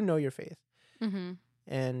 Like, if you know your faith, mm-hmm.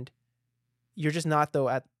 and you're just not, though,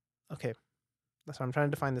 okay, that's why I'm trying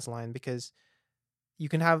to define this line, because you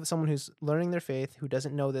can have someone who's learning their faith who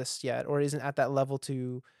doesn't know this yet, or isn't at that level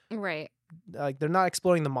to, right, like, they're not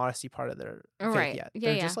exploring the modesty part of their faith yet.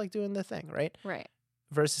 Yeah, they're just, like, doing the thing, right? Right.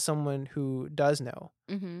 Versus someone who does know.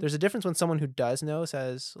 Mm-hmm. There's a difference when someone who does know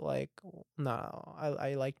says, like, no,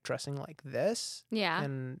 I like dressing like this. Yeah.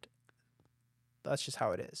 And that's just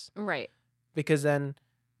how it is. Right. Because then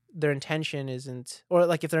their intention isn't, or,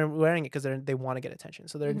 like, if they're wearing it because they want to get attention.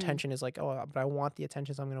 So their mm-hmm. intention is like, oh, but I want the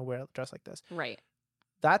attention, so I'm going to dress like this. Right.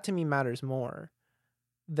 That to me matters more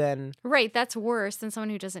than. Right. That's worse than someone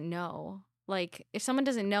who doesn't know. Like, if someone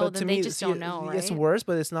doesn't know, then they just don't know, right? It's worse,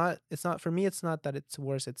 but it's not, for me, it's not that it's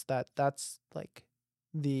worse. It's that's, like,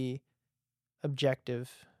 the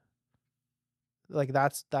objective. Like,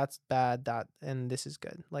 that's bad, and this is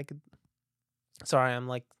good. Like, sorry, I'm,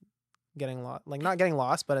 like, getting lost. Like, not getting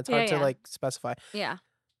lost, but it's hard to, like, specify. Yeah.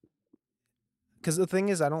 Because the thing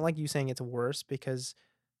is, I don't like you saying it's worse, because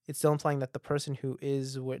it's still implying that the person who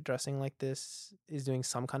is dressing like this is doing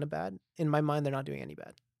some kind of bad. In my mind, they're not doing any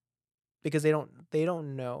bad. Because they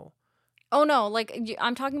don't know. Oh, no. Like,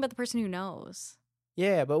 I'm talking about the person who knows.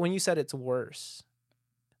 Yeah, but when you said it's worse,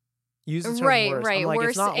 use the term worse. Right. Like,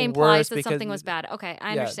 worse implies worse that something was bad. Okay,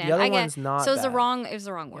 I understand. The other I get. one's not. So it was bad. It was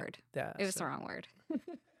the wrong word. Yeah. It was the wrong word.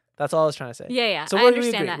 That's all I was trying to say. Yeah. So I where do we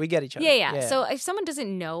understand agree? that. We get each other. Yeah. So if someone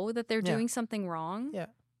doesn't know that they're Yeah. doing something wrong, Yeah.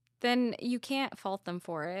 then you can't fault them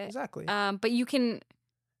for it. Exactly. But you can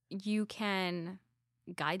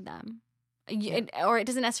guide them. Or it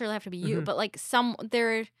doesn't necessarily have to be you, Mm-hmm. but, like,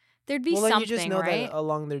 there'd be well, then something, you just know right? that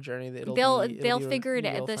along their journey, They'll figure it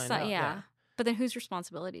out. Yeah. But then whose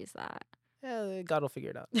responsibility is that? Yeah, God will figure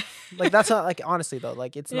it out. Like, that's not, like, honestly though,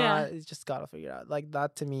 like, it's Yeah. not. It's just God will figure it out. Like,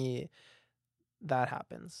 that, to me, that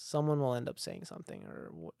happens. Someone will end up saying something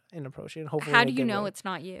or inappropriate. Hopefully, How do you know it's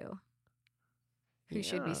not you who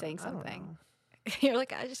should be saying I don't something? know. You're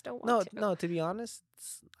like, I just don't want to. No. To be honest,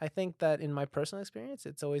 I think that in my personal experience,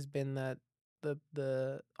 it's always been that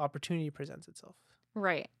the opportunity presents itself.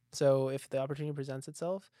 Right. So if the opportunity presents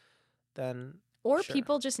itself, then or sure.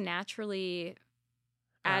 people just naturally,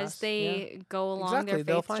 as Ask, they go along Exactly, their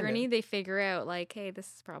they'll faith find journey, it. they figure out, like, hey, this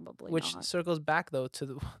is probably which not. circles back though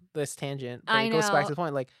to this tangent. But I it goes back know. to the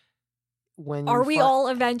point, like, when Are you we all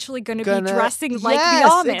eventually going to be gonna dressing like the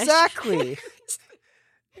yes, Amish? exactly.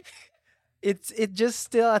 It just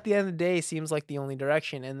still at the end of the day seems like the only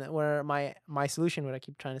direction. And where my solution, what I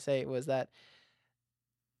keep trying to say, was that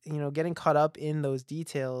getting caught up in those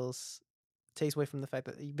details takes away from the fact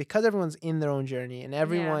that because everyone's in their own journey and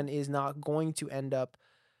everyone is not going to end up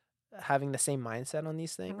having the same mindset on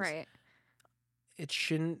these things, Right. it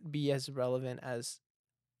shouldn't be as relevant as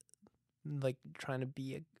like trying to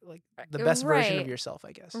be the best version of Right. yourself,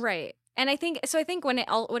 I guess. Right. And I think when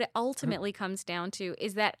what it ultimately comes down to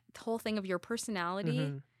is that whole thing of your personality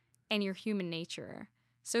Mm-hmm. and your human nature.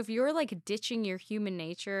 So if you're like ditching your human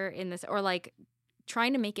nature in this, or like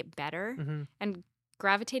trying to make it better Mm-hmm. and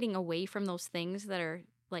gravitating away from those things that are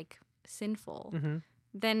like sinful, Mm-hmm.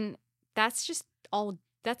 then that's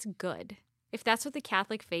good. If that's what the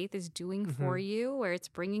Catholic faith is doing for you, where it's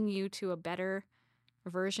bringing you to a better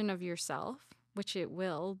version of yourself, which it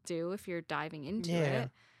will do if you're diving into it,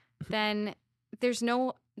 then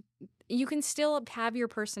you can still have your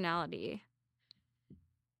personality.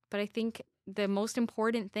 But I think the most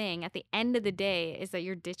important thing at the end of the day is that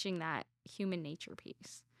you're ditching that human nature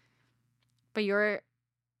piece. But you're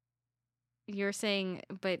saying,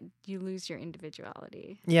 but you lose your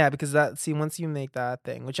individuality. Yeah, because once you make that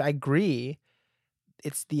thing, which I agree,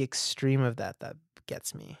 it's the extreme of that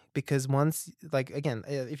gets me. Because once, again,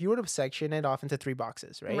 if you were to section it off into 3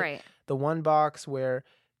 boxes, right? Right. The one box where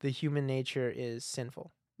the human nature is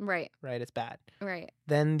sinful, Right. right? It's bad. Right.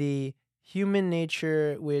 Then the human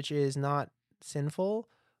nature, which is not sinful,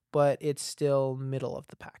 but it's still middle of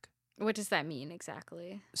the pack. What does that mean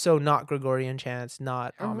exactly? So not Gregorian chants,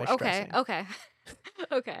 not Amish dressing. Okay.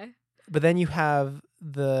 Okay. But then you have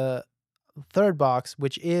the third box,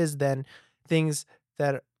 which is then things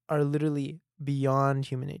that are literally beyond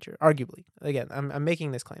human nature, arguably. Again, I'm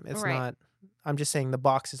making this claim. It's not. I'm just saying the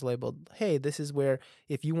box is labeled, hey, this is where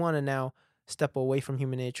if you want to now step away from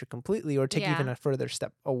human nature completely or take even a further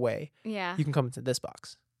step away, you can come into this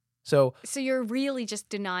box. So you're really just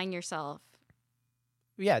denying yourself.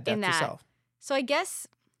 Yeah, death to self. So I guess.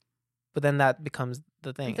 But then that becomes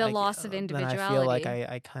the thing. The loss of individuality. Then I feel like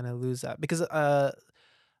I kind of lose that because I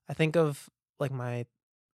think of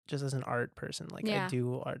just as an art person, I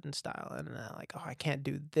do art and style, and I can't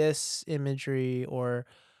do this imagery, or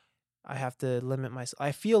I have to limit myself.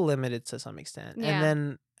 I feel limited to some extent. Yeah. And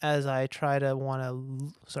then as I try to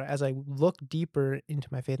as I look deeper into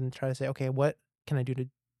my faith and try to say, okay, what can I do to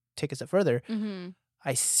take a step further? Mm-hmm.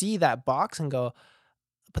 I see that box and go,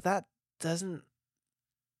 but that doesn't.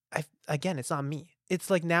 Again, it's not me. It's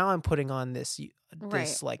like now I'm putting on this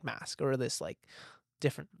mask or this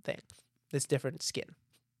different thing, this different skin.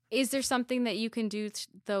 Is there something that you can do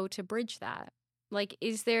though to bridge that?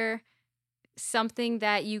 Is there something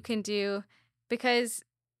that you can do? Because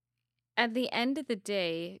at the end of the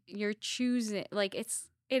day, you're choosing.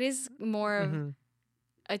 It is more of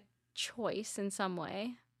a choice in some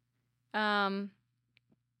way. I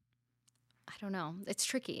don't know. It's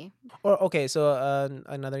tricky. Or okay, so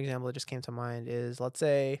another example that just came to mind is let's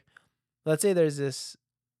say there's this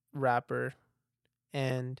rapper,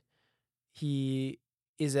 and he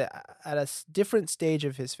is at a different stage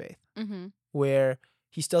of his faith, where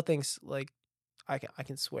he still thinks I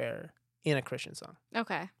can swear in a Christian song.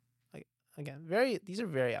 Okay. Again, these are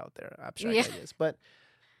very out there abstract ideas, but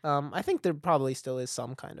I think there probably still is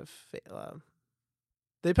some kind of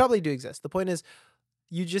they probably do exist. The point is,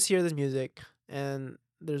 you just hear this music and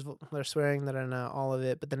there's swearing that are not all of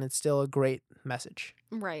it, but then it's still a great message.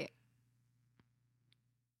 Right.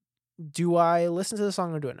 Do I listen to the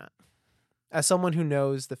song or do I not? As someone who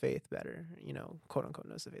knows the faith better, quote unquote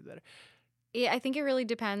knows the faith better. Yeah, I think it really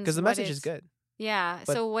depends. Because the message is good. Yeah.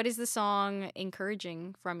 So what is the song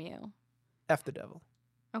encouraging from you? F the devil.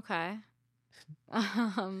 Okay.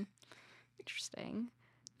 Interesting.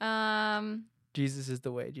 Jesus is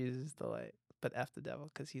the way, Jesus is the light, but F the devil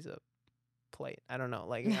because he's a plate. I don't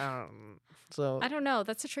know. I don't know.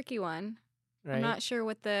 That's a tricky one. Right? I'm not sure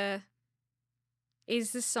what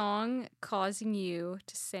is the song causing you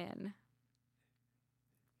to sin?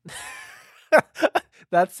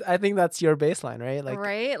 I think that's your baseline, right?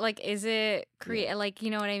 Right? Is it you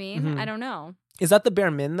know what I mean? Mm-hmm. I don't know. Is that the bare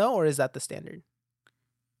min though, or is that the standard?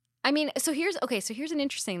 I mean, so here's an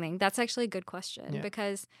interesting thing. That's actually a good question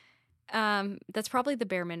because that's probably the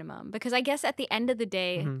bare minimum. Because I guess at the end of the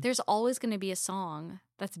day, there's always going to be a song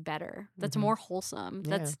that's better, that's more wholesome.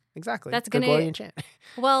 Yeah, exactly. That's Gregorian chant.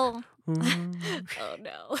 Well, oh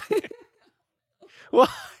no. What?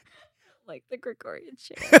 Like the Gregorian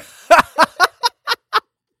chant.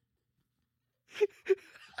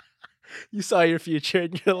 You saw your future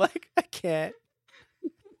and you're like, I can't.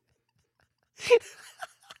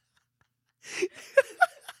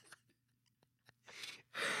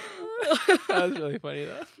 That was really funny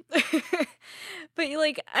though. But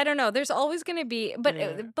like, I don't know. There's always going to be, but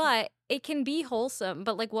Yeah. but it can be wholesome.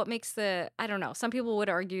 But like, what makes I don't know. Some people would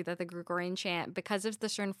argue that the Gregorian chant, because of the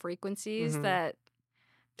certain frequencies, Mhm. that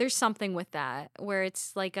there's something with that where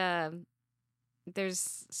it's like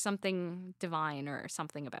there's something divine or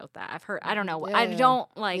something about that. I've heard. I don't know. I Yeah.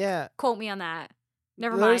 don't like Yeah. quote me on that.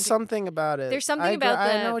 Never There's mind. something about it. There's something about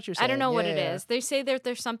I know what you're saying. I don't know what it Yeah. is. They say that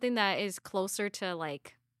there's something that is closer to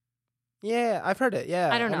like. Yeah, I've heard it.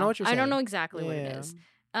 Yeah. I don't know. Know what you're I saying. don't know exactly what it Yeah. is.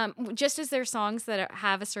 Just as there are songs that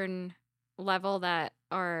have a certain level that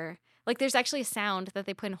are like, there's actually a sound that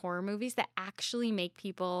they put in horror movies that actually make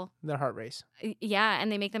people, Their heart race. yeah,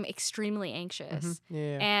 and they make them extremely anxious.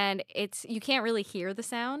 Yeah. And you can't really hear the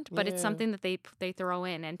sound, but it's Yeah. something that they throw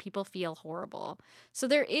in, and people feel horrible. So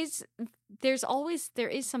there is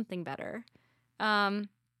something better, and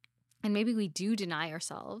maybe we do deny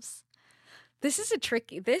ourselves. This is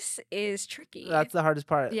tricky. That's the hardest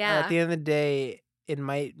part. Yeah. At the end of the day,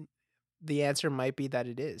 the answer might be that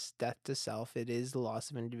it is death to self. It is the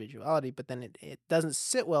loss of individuality, but then it doesn't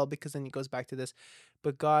sit well, because then it goes back to this.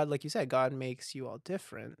 But God, like you said, God makes you all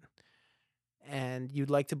different. And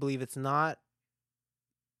you'd like to believe it's not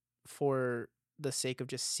for the sake of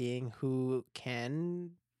just seeing who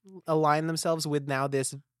can align themselves with now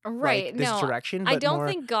this Right. like this No, direction. I But don't more,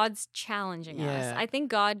 think God's challenging us. Yeah. I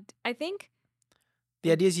think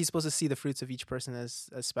the idea is he's supposed to see the fruits of each person as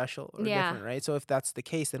special or Yeah. different, right? So if that's the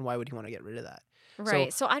case, then why would he want to get rid of that?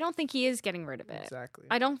 right. So I don't think he is getting rid of it. Exactly.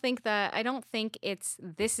 I don't think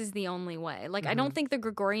this is the only way. Like, I don't think the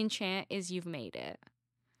Gregorian chant is you've made it.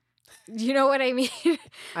 You know what I mean?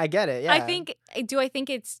 I get it. Yeah. I think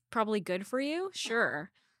it's probably good for you? Sure.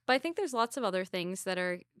 But I think there's lots of other things that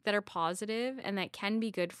are positive and that can be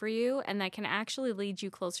good for you and that can actually lead you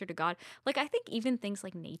closer to God. Like, I think even things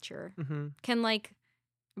like nature can like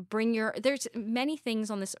bring there's many things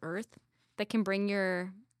on this earth that can bring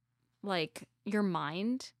your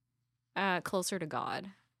mind closer to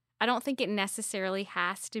God. I don't think it necessarily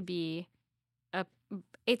has to be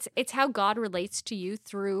it's how God relates to you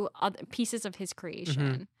through other pieces of his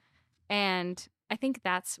creation. And I think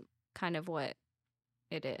that's kind of what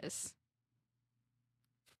it is.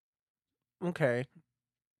 Okay.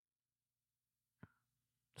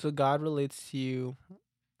 So God relates to you.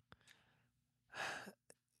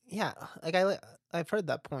 Yeah, like I've heard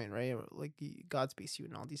that point, right? Like God speaks to you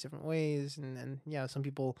in all these different ways, and yeah, some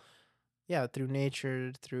people, yeah, through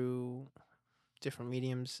nature, through different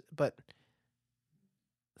mediums. But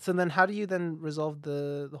so then, how do you then resolve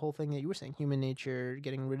the whole thing that you were saying, human nature,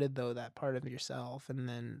 getting rid of that part of yourself, and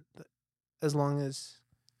then as long as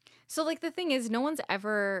So like the thing is, no one's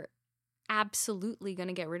ever absolutely going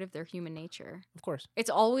to get rid of their human nature. of course, It's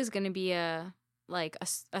always going to be a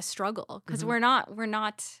struggle because we're not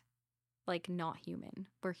like not human.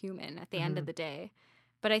 We're human at the end of the day.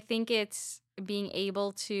 But I think it's being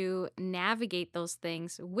able to navigate those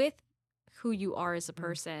things with who you are as a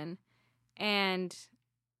person and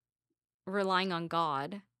relying on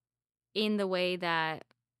God in the way that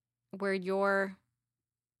where your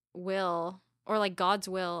will or like God's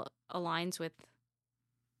will aligns with,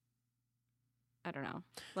 I don't know.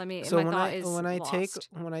 So my when thought I is when I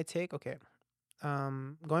lost. take okay,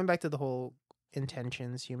 going back to the whole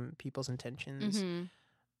intentions, people's intentions, Mm-hmm.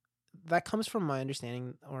 that comes from my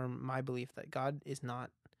understanding or my belief that God is not,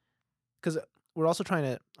 because we're also trying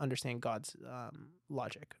to understand God's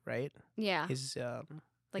logic, right? Yeah. His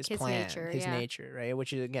Like his his plan, nature, his yeah. nature, right?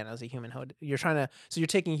 Which is again, as a human, you're trying to, so you're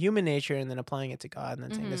taking human nature and then applying it to God and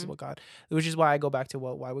then saying this is what God, which is why I go back to,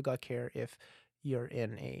 well, why would God care if you're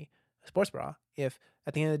in a sports bra if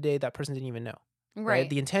at the end of the day that person didn't even know, right?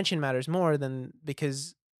 The intention matters more than,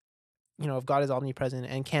 because if God is omnipresent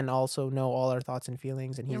and can also know all our thoughts and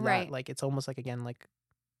feelings, and he's that, like, it's almost like, again, like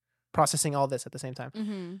processing all this at the same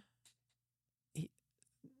time.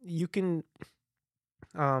 You can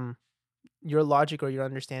your logic or your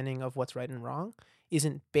understanding of what's right and wrong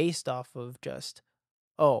isn't based off of just,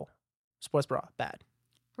 oh, sports bra bad.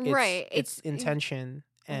 It's intention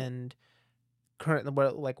and current,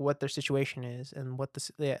 like what their situation is and what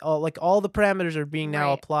all the parameters are being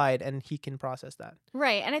now applied, and he can process that.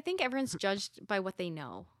 Right. And I think everyone's judged by what they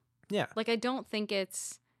know. Yeah. Like I don't think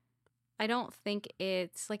it's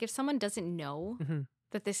like if someone doesn't know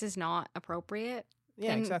that this is not appropriate,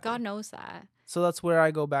 yeah, exactly. God knows that. So that's where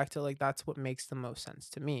I go back to, like, that's what makes the most sense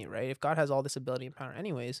to me, right? If God has all this ability and power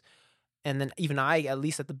anyways, and then even I, at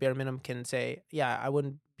least at the bare minimum, can say, yeah, I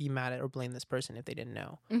wouldn't be mad at or blame this person if they didn't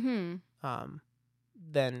know.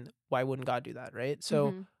 Then why wouldn't God do that, right?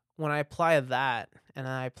 So when I apply that and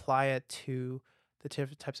I apply it to the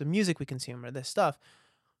different types of music we consume or this stuff,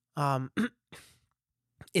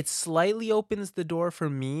 it slightly opens the door for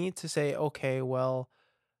me to say, okay, well,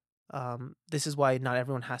 this is why not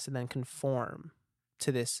everyone has to then conform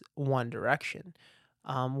to this one direction.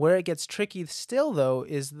 Where it gets tricky still, though,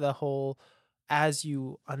 is the whole as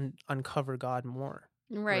you uncover God more,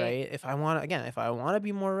 right? If I want to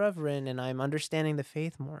be more reverent and I'm understanding the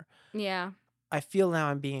faith more, Yeah. I feel now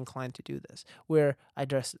I'm being inclined to do this, where I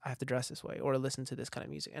have to dress this way or listen to this kind of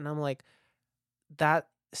music, and I'm like, that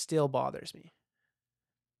still bothers me.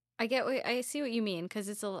 I see what you mean, because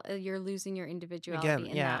it's you're losing your individuality Again,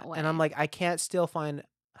 in yeah, that way. and I'm like, I can't still find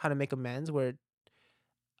how to make amends where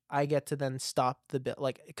I get to then stop the bit,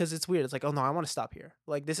 like, because it's weird. It's like, oh no, I want to stop here.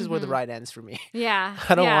 Like, this is where the ride ends for me. Yeah.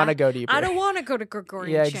 I don't want to go deeper. I don't want to go to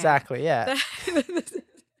Gregorian Yeah, chant. exactly. Yeah.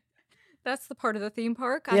 That's the part of the theme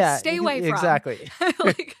park Yeah, I stay away from. exactly.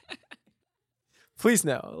 Like, Please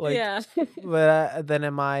no. Like, yeah. but then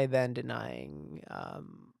am I then denying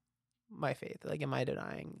my faith? Like, am I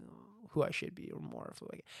denying who I should be or more of who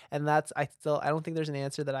I? And that's I don't think there's an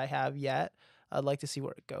answer that I have yet. I'd like to see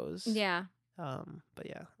where it goes. Yeah. But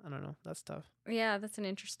yeah, I don't know. That's tough. Yeah, it's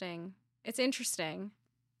interesting. It is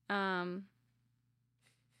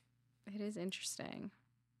interesting.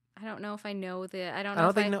 I don't know if I know I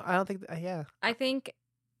don't think yeah. I think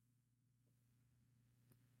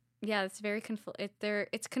yeah, it's very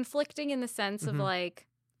it's conflicting in the sense of like,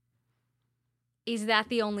 is that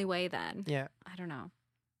the only way then? Yeah. I don't know.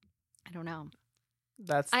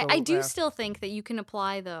 I do still think that you can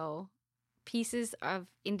apply, though, pieces of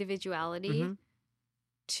individuality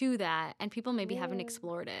to that, and people maybe haven't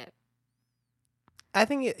explored it. I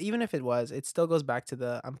think even if it was, it still goes back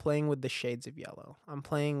to I'm playing with the shades of yellow. I'm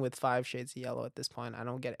playing with 5 shades of yellow at this point. I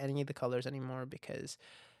don't get any of the colors anymore because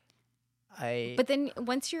But then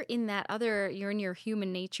once you're in you're in your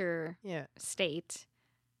human nature state,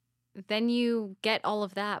 then you get all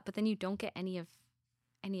of that, but then you don't get any of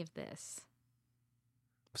this.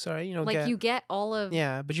 Sorry, you don't like get... you get all of...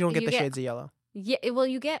 Yeah, but you don't get the shades of yellow. Yeah, well,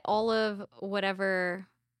 you get all of whatever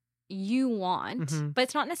you want, but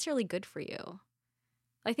it's not necessarily good for you.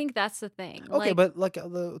 I think that's the thing. Okay, but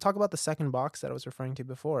talk about the second box that I was referring to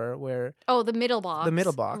before, where... Oh, the middle box. The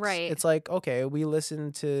middle box. Right. It's like, okay, we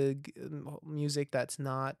listen to music that's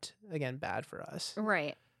not, again, bad for us.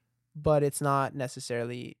 Right. But it's not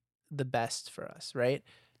necessarily the best for us, right?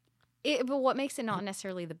 But what makes it not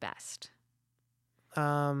necessarily the best? So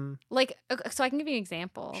I can give you an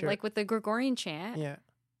example. Sure. Like with the Gregorian chant, yeah.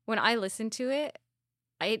 When I listen to it,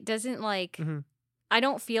 it doesn't like... I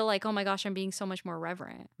don't feel like, oh my gosh, I'm being so much more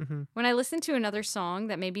reverent. When I listen to another song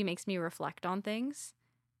that maybe makes me reflect on things,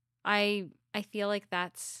 I feel like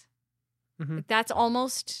that's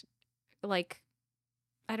almost like,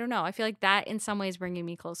 I don't know. I feel like that in some ways bringing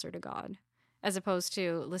me closer to God, as opposed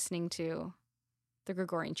to listening to the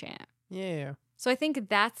Gregorian chant. Yeah. So I think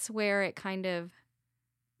that's where it kind of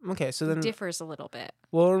so then differs a little bit.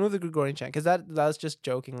 We'll remove the Gregorian chant because that was just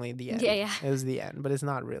jokingly the end. Yeah. It was the end, but it's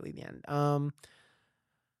not really the end.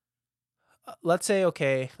 Let's say,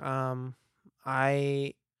 okay,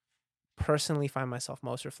 I personally find myself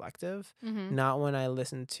most reflective, not when I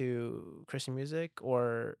listen to Christian music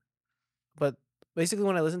but basically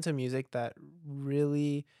when I listen to music that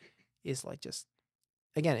really is like just,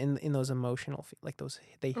 again, in those emotional, like those,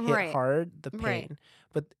 they hit hard, the pain,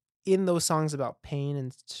 but in those songs about pain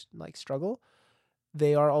and like struggle,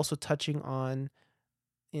 they are also touching on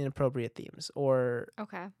inappropriate themes or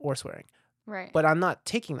swearing. Right. But I'm not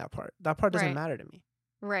taking that part. That part doesn't matter to me.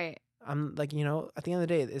 Right. I'm like, at the end of the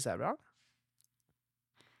day, is that wrong?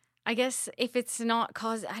 I guess if it's not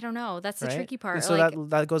I don't know. That's the tricky part. And so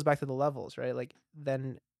that goes back to the levels, right? Like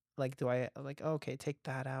then, like, do I like, okay, take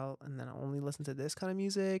that out and then I'll only listen to this kind of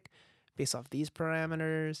music based off these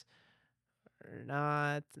parameters or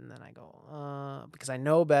not? And then I go, because I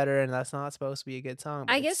know better and that's not supposed to be a good song.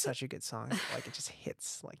 But it's such a good song. Like it just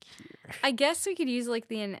hits like here. I guess we could use like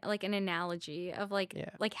an analogy of like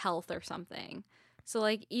health or something. So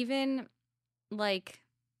like even like,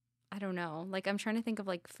 I don't know, like I'm trying to think of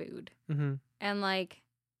like food and like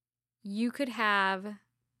you could have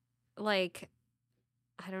like,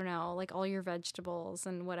 I don't know, like all your vegetables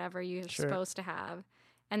and whatever you're supposed to have.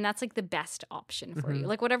 And that's like the best option for you.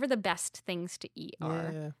 Like whatever the best things to eat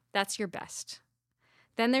are, that's your best.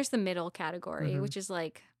 Then there's the middle category, which is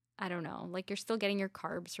like, I don't know, like you're still getting your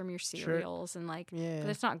carbs from your cereals and like, but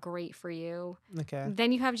it's not great for you. Okay.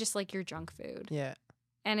 Then you have just like your junk food. Yeah.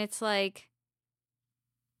 And it's like,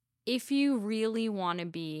 if you really want to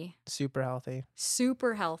be super healthy.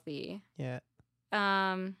 Yeah.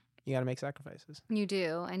 You got to make sacrifices. You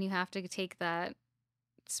do, and you have to take that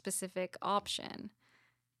specific option.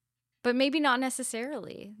 But maybe not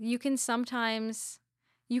necessarily. You can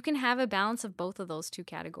have a balance of both of those two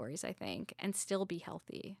categories, I think, and still be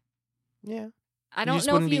healthy. Yeah. I You don't just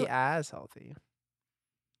know wouldn't if be as healthy.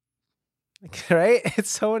 Right? It's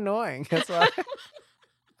so annoying. That's why.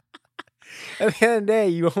 At the end of the day,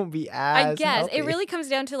 you won't be as I guess healthy. it really comes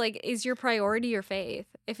down to like, is your priority your faith?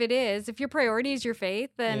 If your priority is your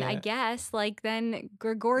faith, then I Yeah. guess like then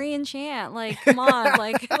Gregorian chant, like come on,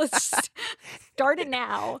 like let's start it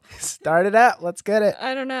now. Start it out. Let's get it.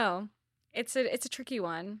 I don't know. It's a tricky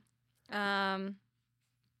one. I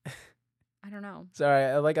don't know. Sorry,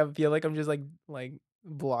 I feel like I'm just like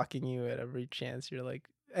blocking you at every chance. You're like,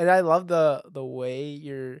 and I love the way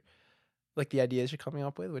you're like the ideas you're coming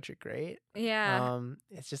up with, which are great. Yeah.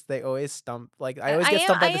 It's just they always stump. Like I always get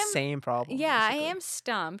stumped by the same problem. Yeah, basically. I am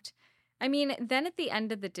stumped. I mean, then at the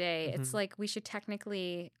end of the day, it's Mhm. like we should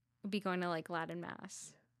technically be going to like Latin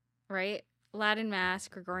Mass, right? Latin Mass,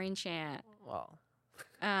 Gregorian chant, Well,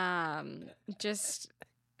 just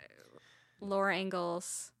lower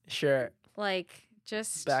angles, sure. like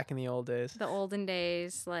just Back in the old days. the olden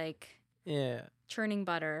days, like Yeah. churning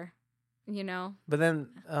butter, you know? But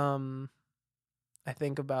then I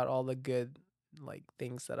think about all the good like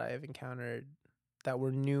things that I have encountered that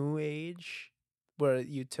were new age, where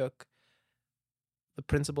you took the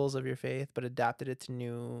principles of your faith but adapted it to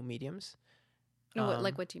new mediums.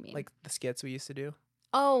 Like what do you mean? Like the skits we used to do.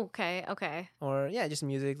 Oh, okay. Or yeah, just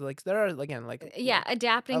music. Like there are again like Yeah, I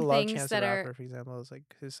adapting love things Chance that the are Rapper, for example. It's like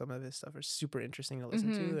some of his stuff are super interesting to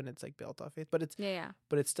listen Mhm. to, and it's like built off faith, but it's yeah.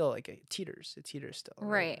 but it's still like it teeters still,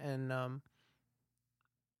 Right. And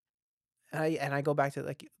I go back to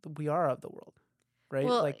like we are of the world, right?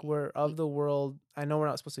 Well, like we're of the world. I know we're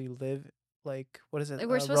not supposed to live like what is it?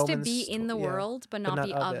 We're supposed to Romans be in the yeah. world, but not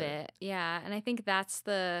be of it. Yeah, and I think that's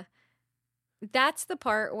the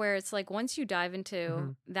part where it's like once you dive into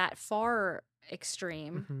Mhm. that far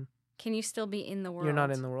extreme, Mhm. can you still be in the world? You're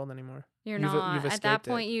not in the world anymore. You're You've not. you've At that escaped it.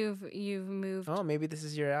 point, you've moved. Oh, maybe this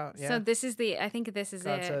is your out. Yeah. So I think this is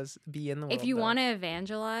God it. says be in the world. If you though. want to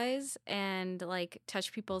evangelize and like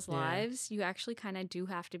touch people's Yeah. lives, you actually kind of do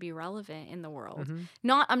have to be relevant in the world. Mhm.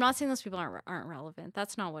 I'm not saying those people aren't relevant.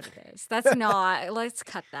 That's not what it is. That's not. Let's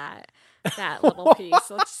cut that little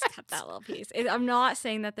piece. Let's just cut that little piece. I'm not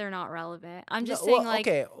saying that they're not relevant. I'm just saying like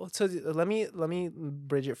okay. So let me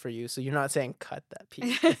bridge it for you. So you're not saying cut that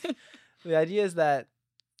piece. The idea is that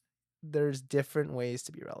there's different ways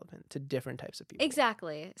to be relevant to different types of people.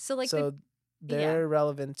 Exactly. So like they're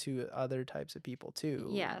relevant to other types of people too.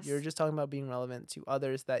 Yes. You're just talking about being relevant to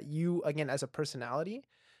others that you, again, as a personality,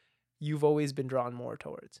 you've always been drawn more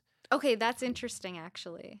towards. Okay, that's interesting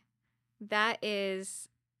actually. That is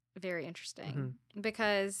very interesting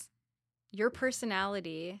because your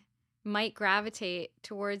personality might gravitate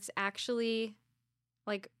towards actually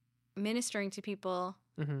like ministering to people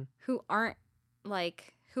who aren't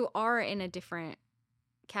like who are in a different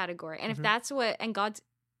category. And if that's and God's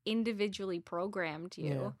individually programmed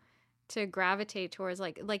you to gravitate towards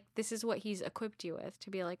like this is what he's equipped you with, to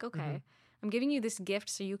be like, okay, I'm giving you this gift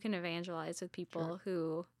so you can evangelize with people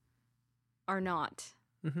who are not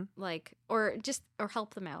like, or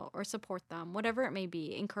help them out or support them, whatever it may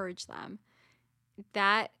be, encourage them.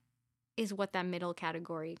 That is what that middle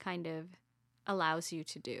category kind of allows you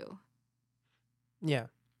to do. Yeah.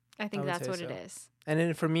 I think that's what it is. And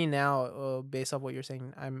then for me now, based off what you're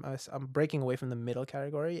saying, I'm breaking away from the middle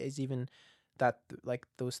category. Is even that like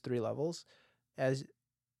those three levels, as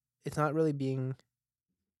it's not really being.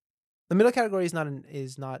 The middle category is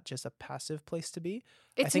not just a passive place to be.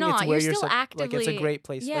 It's I think not. It's where you're still actively. like it's a great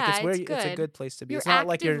place. Yeah, like it's where good. It's a good place to be. You're it's not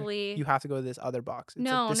actively, like you have to go to this other box. It's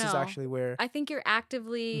no, this is actually where I think you're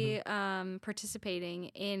actively participating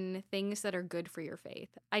in things that are good for your faith.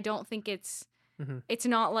 I don't think it's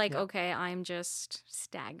not like okay, I'm just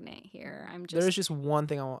stagnant here. There's just one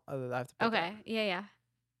thing I have to pick okay. up. Yeah.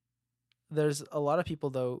 There's a lot of people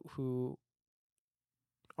though who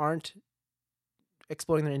aren't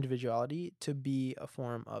exploring their individuality to be a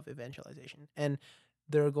form of evangelization, and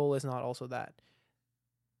their goal is not also that.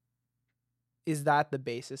 Is that the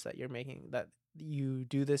basis that you're making, that you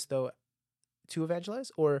do this though to evangelize?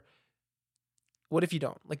 Or what if you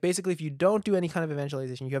don't? Like basically if you don't do any kind of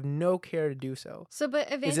evangelization, you have no care to do so. So but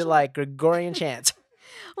is it like Gregorian chant?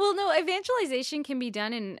 Well, no, evangelization can be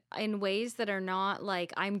done in ways that are not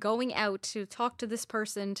like I'm going out to talk to this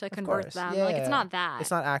person to convert them. Yeah, like it's not that.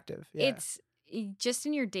 It's not active. Yeah. It's just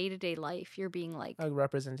in your day-to-day life, you're being like a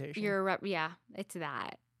representation. it's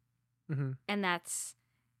that. Mm-hmm. And that's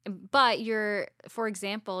but you're, for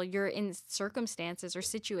example, you're in circumstances or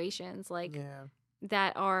situations like Yeah.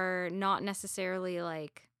 that are not necessarily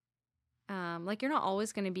like you're not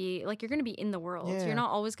always going to be like, you're going to be in the world. Yeah. You're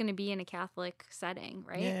not always going to be in a Catholic setting,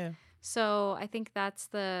 right? Yeah. So I think that's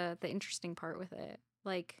the interesting part with it.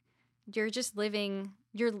 Like, you're just living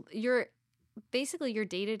you're basically your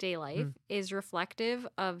day-to-day life is reflective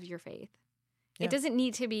of your faith. Yeah. It doesn't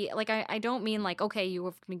need to be like, I don't mean like, okay, you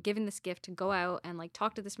have been given this gift to go out and like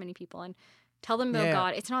talk to this many people and tell them about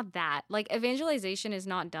God. It's not that. Like, evangelization is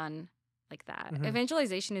not done like that.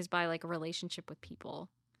 Evangelization is by like a relationship with people.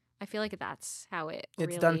 I feel like that's how it's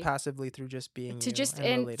really done passively through just being to you just and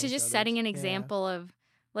and relating to just others. setting an example of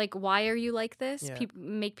like, why are you like this? Yeah.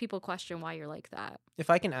 Make people question why you're like that.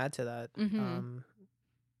 If I can add to that, Mm-hmm.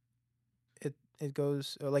 it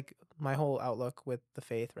goes like my whole outlook with the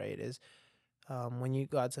faith, right, is when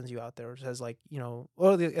God sends you out there, says like,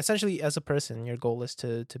 essentially as a person, your goal is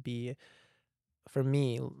to be, for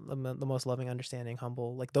me, the most loving, understanding,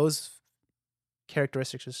 humble. Like, those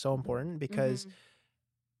characteristics are so important because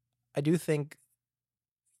I do think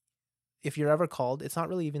if you're ever called, it's not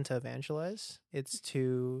really even to evangelize. It's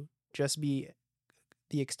to just be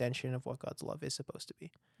the extension of what God's love is supposed to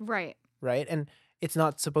be. Right. Right. And it's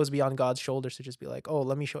not supposed to be on God's shoulders to just be like, oh,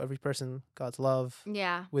 let me show every person God's love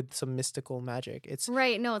Yeah. with some mystical magic. It's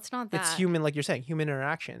right. No, it's not that. It's human, like you're saying, human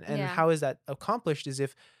interaction. And how is that accomplished is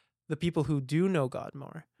if the people who do know God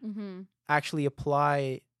more actually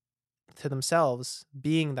apply to themselves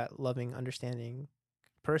being that loving, understanding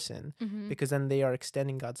person, because then they are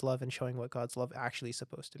extending God's love and showing what God's love actually is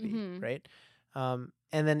supposed to be, right? And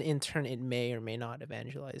then in turn, it may or may not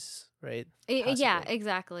evangelize, right? Yeah,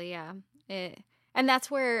 exactly. Yeah. And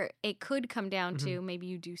that's where it could come down to maybe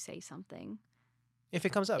you do say something. If it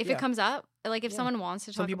comes up. If it comes up, like if someone wants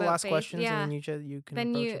to talk about faith. Some people ask questions and then you can then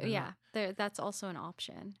approach it. that's also an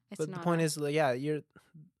option. But the point is,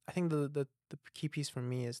 I think the key piece for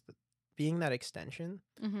me is being that extension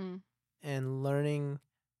and learning.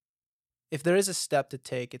 If there is a step to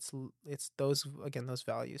take, it's those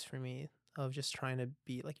values for me of just trying to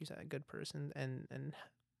be, like you said, a good person and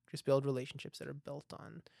just build relationships that are built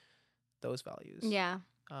on those values. Yeah.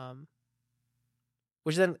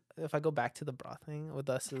 Which then, if I go back to the bra thing with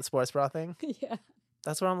us, the sports bra thing,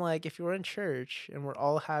 that's where I'm like, if you're in church and we're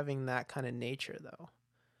all having that kind of nature, though.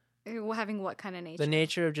 Having what kind of nature? The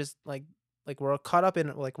nature of just like we're caught up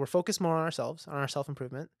in, like, we're focused more on ourselves, on our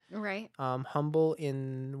self-improvement. Right. Humble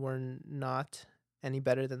in we're not any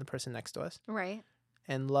better than the person next to us. Right.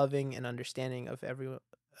 And loving and understanding of everyone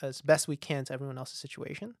as best we can to everyone else's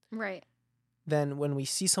situation. Right. Then when we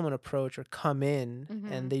see someone approach or come in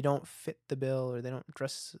and they don't fit the bill or they don't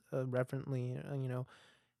dress reverently,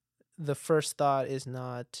 the first thought is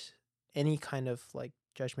not any kind of like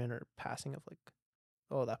judgment or passing of like,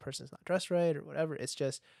 oh, that person's not dressed right or whatever. It's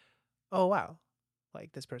just, oh, wow,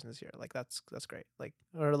 like this person's here. Like, that's great. Like,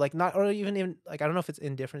 or like not, or even like, I don't know if it's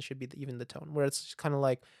indifference should be even the tone where it's kind of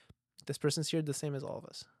like, this person's here the same as all of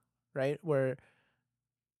us. Right. Where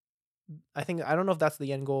I don't know if that's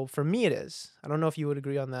the end goal. For me, it is. I don't know if you would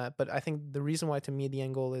agree on that, but I think the reason why to me the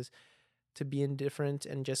end goal is to be indifferent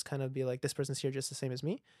and just kind of be like, this person's here just the same as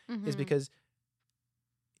me is because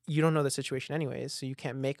you don't know the situation anyways. So you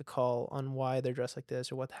can't make a call on why they're dressed like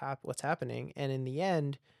this or what's happening. And in the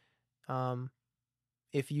end,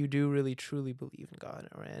 if you do really truly believe in God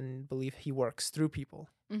and believe he works through people,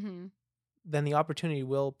 then the opportunity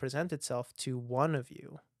will present itself to one of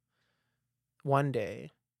you one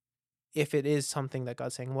day. If it is something that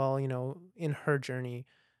God's saying, well, in her journey,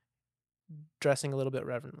 dressing a little bit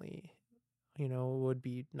reverently, would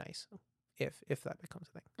be nice if that becomes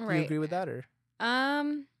a thing. Right. Do you agree with that, or?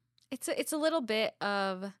 It's a little bit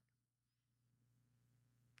of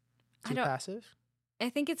Too passive? I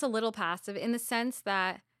think it's a little passive in the sense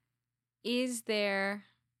that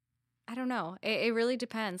I don't know. It really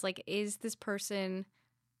depends. Like, is this person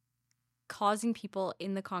causing people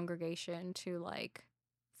in the congregation to like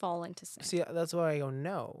fall into sin? See, that's why I go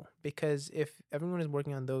no, because if everyone is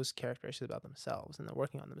working on those characteristics about themselves and they're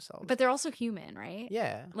working on themselves, but they're also human, right?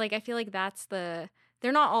 Yeah. Like, I feel like they're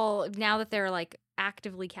not all, now that they're like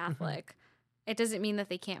actively Catholic, it doesn't mean that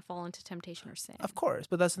they can't fall into temptation or sin. Of course,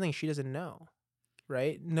 but that's the thing. She doesn't know,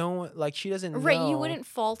 right? No, like she doesn't know. Right, you wouldn't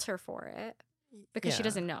fault her for it because she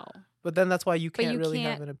doesn't know. But then that's why you can't really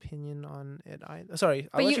have an opinion on it. Sorry,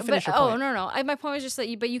 I'll let you finish your point. Oh, no. My point was just that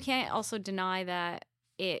you can't also deny that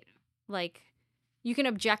it, like, you can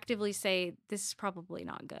objectively say this is probably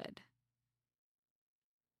not good.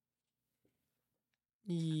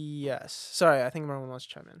 Yes. Sorry, I think Marlon wants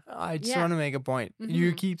to chime in. I just want to make a point.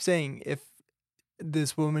 You keep saying if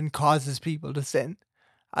this woman causes people to sin.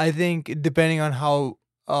 I think depending on how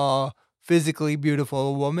physically beautiful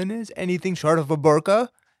a woman is, anything short of a burqa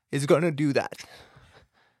is gonna do that.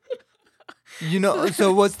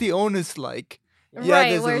 So what's the onus like? Yeah, Right,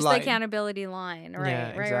 there's a where's the line. accountability line? Right, Yeah,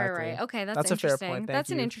 exactly. right. Okay, that's That's a fair interesting. point. That's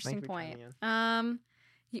an Thank interesting you for point. chiming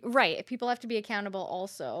in. Right, people have to be accountable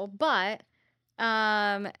also. But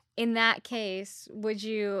in that case, would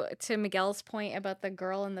you, to Miguel's point about the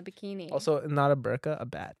girl in the bikini? Also, not a burqa, a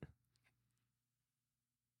bat.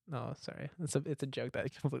 No, sorry. It's a joke that I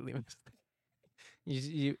completely missed.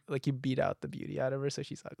 You you beat out the beauty out of her, so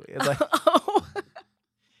she's ugly. It's like Oh.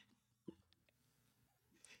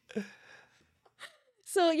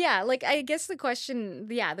 So yeah, like I guess the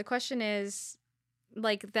question is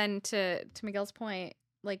like, then to Miguel's point,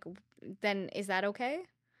 like, then is that okay?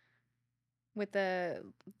 With the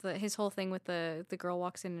his whole thing with the girl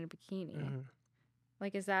walks in a bikini. Mhm.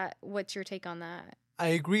 Like, what's your take on that? I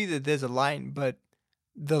agree that there's a line, but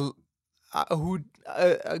the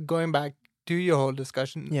going back to your whole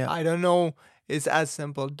discussion, Yeah. I don't know. It's as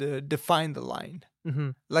simple to define the line.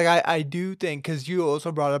 Mhm. Like I do think, because you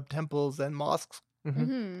also brought up temples and mosques,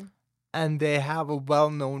 Mhm. and they have a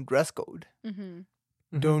well-known dress code. Mhm.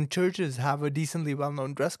 Don't churches have a decently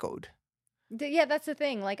well-known dress code? Yeah, that's the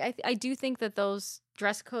thing. Like, I do think that those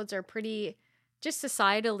dress codes are pretty just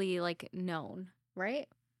societally like known, right?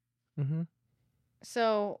 Mhm.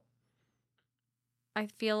 So I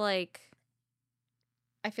feel like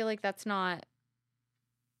that's not,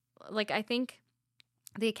 like, I think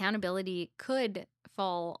the accountability could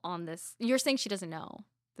fall on this. You're saying she doesn't know,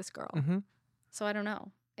 this girl. Mhm. So I don't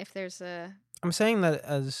know if there's a. I'm saying that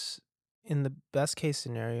as in the best case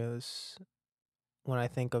scenarios, when I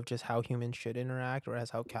think of just how humans should interact or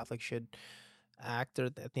as how Catholics should act or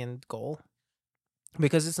at the end goal,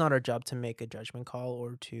 because it's not our job to make a judgment call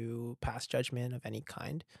or to pass judgment of any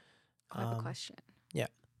kind. I have a question. Yeah.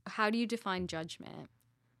 How do you define judgment?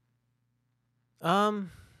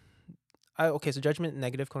 Okay, so judgment,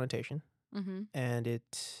 negative connotation, Mm-hmm. and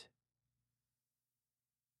it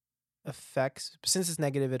affects, since it's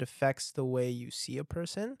negative, it affects the way you see a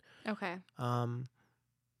person. Okay.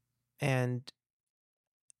 And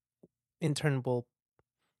in turn will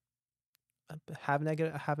have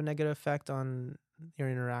a negative effect on your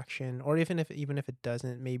interaction, or even if it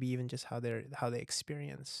doesn't, maybe even just how they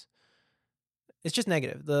experience. It's just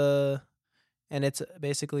negative. And it's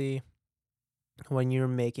basically when you're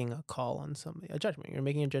making a call on somebody, a judgment. You're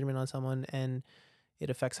making a judgment on someone, and it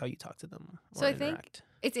affects how you talk to them or So I interact. think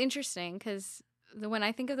it's interesting because when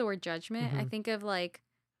I think of the word judgment, I think of like,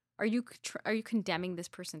 are you condemning this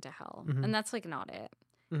person to hell? And that's like not it.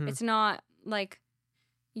 It's not like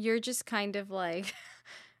you're just kind of like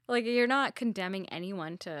like you're not condemning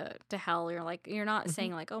anyone to hell. You're not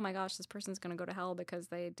saying like, oh my gosh, this person's gonna go to hell because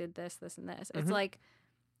they did this, this, and this. It's like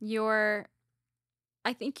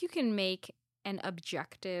I think you can make an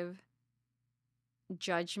objective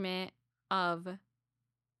judgment of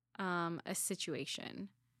a situation.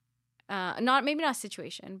 Maybe not a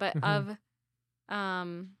situation, but of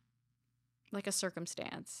like a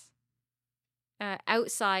circumstance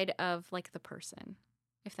outside of like the person,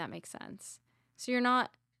 if that makes sense. So you're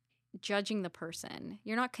not judging the person.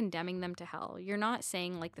 You're not condemning them to hell. You're not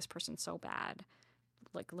saying like this person's so bad.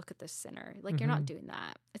 Like, look at this sinner. Like, you're not doing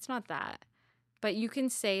that. It's not that. But you can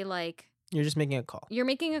say like, you're just making a call. You're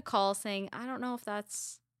making a call saying, I don't know if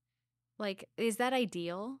that's like, is that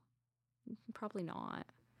ideal? Probably not.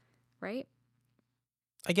 Right?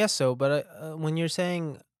 I guess so, but when you're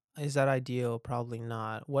saying is that ideal, probably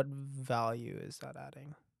not. What value is that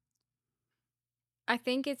adding? I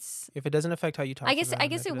think it's, if it doesn't affect how you talk. I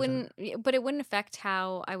guess it wouldn't, but it wouldn't affect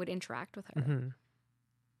how I would interact with her.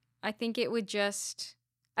 I think it would just.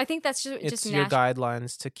 I think that's it's your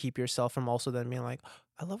guidelines to keep yourself from also then being like,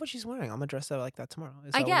 I love what she's wearing, I'm gonna dress that like that tomorrow.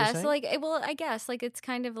 Is that I guess what you're saying? I guess like it's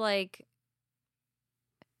kind of like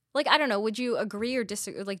I don't know, would you agree or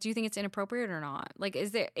disagree? Like, do you think it's inappropriate or not? Like,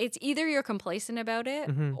 it's either you're complacent about it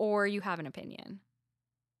or you have an opinion.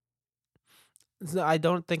 So I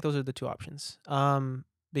don't think those are the two options.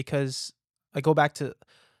 Because I go back to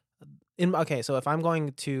so if I'm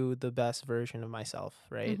going to the best version of myself,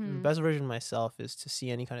 right? The best version of myself is to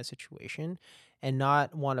see any kind of situation and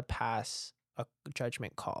not want to pass a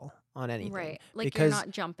judgment call on anything. Right. Like, you're not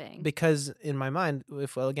jumping. Because in my mind,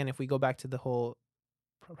 if we go back to the whole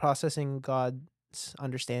processing God's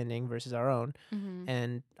understanding versus our own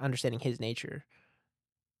and understanding his nature.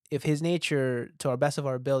 If his nature, to our best of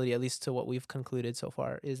our ability, at least to what we've concluded so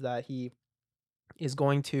far, is that he is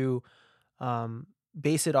going to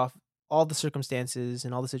base it off all the circumstances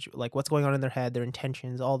and all the like what's going on in their head, their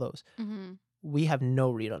intentions, all those. we have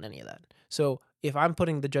no read on any of that. So if I'm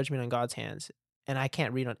putting the judgment on God's hands and I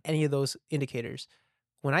can't read on any of those indicators,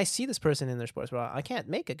 when I see this person in their sports bra, I can't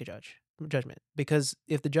make a judgment, because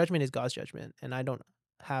if the judgment is God's judgment and I don't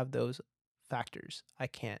have those factors, I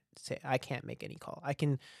can't make any call. I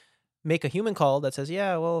can make a human call that says,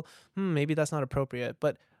 yeah, well, maybe that's not appropriate.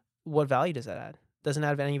 But what value does that add? Doesn't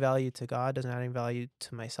add any value to God, doesn't add any value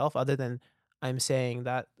to myself, other than I'm saying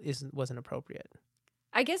that wasn't appropriate.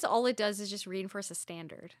 I guess all it does is just reinforce a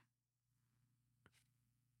standard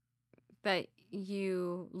that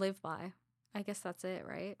you live by. I guess that's it,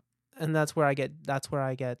 right? And that's where I get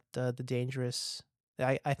the dangerous.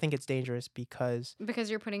 I think it's dangerous because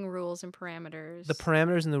you're putting rules and parameters. The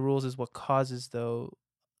parameters and the rules is what causes, though,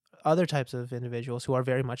 other types of individuals who are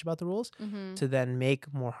very much about the rules to then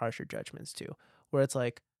make more harsher judgments too, where it's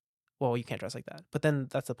like, well, you can't dress like that. But then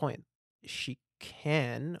that's the point. She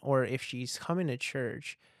can, or if she's coming to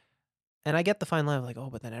church, and I get the fine line of like, oh,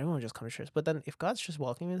 but then everyone just come to church. But then if God's just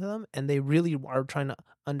welcoming to them and they really are trying to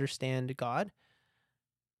understand God,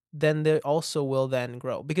 then they also will then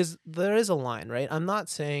grow, because there is a line, right? I'm not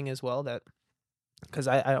saying as well that, because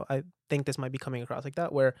I think this might be coming across like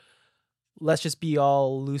that, where let's just be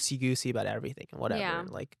all loosey-goosey about everything and whatever. Yeah.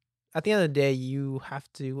 Like, at the end of the day, you have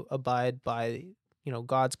to abide by,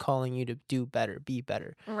 God's calling you to do better, be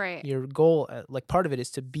better. Right. Your goal, like part of it,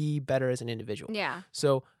 is to be better as an individual. Yeah.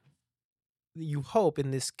 So you hope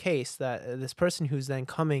in this case that this person who's then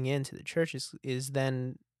coming into the church is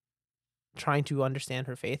then trying to understand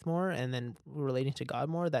her faith more and then relating to God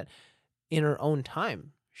more, that in her own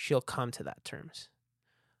time she'll come to that terms.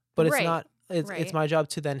 But it's not. It's my job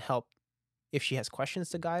to then help, if she has questions,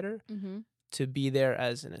 to guide her, to be there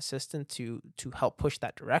as an assistant to help push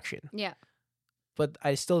that direction. Yeah. But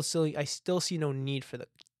I still see no need for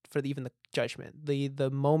even the judgment. The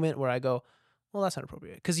moment where I go, well, that's not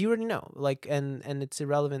appropriate, because you already know, like, and it's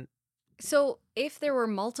irrelevant. So if there were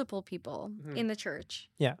multiple people in the church,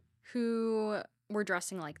 who were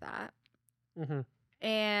dressing like that,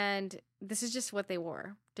 and this is just what they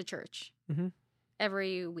wore to church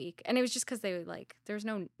every week, and it was just because they there's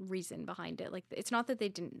no reason behind it. Like, it's not that they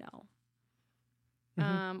didn't know,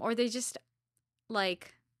 or they just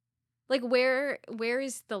like where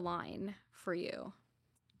is the line for you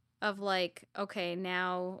of like, okay,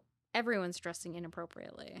 now everyone's dressing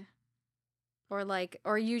inappropriately, or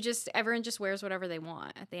everyone just wears whatever they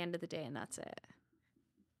want at the end of the day and that's it.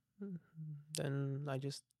 Then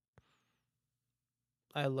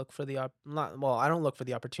I look for I don't look for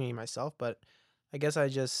the opportunity myself, but I guess I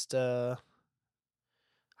just I'll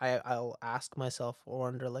ask myself, or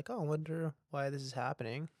wonder, like, oh, I wonder why this is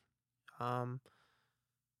happening.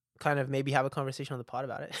 Kind of maybe have a conversation on the pod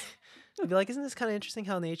about it. I'd be like, isn't this kind of interesting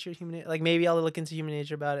how like, maybe I'll look into human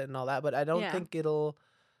nature about it and all that, but I don't think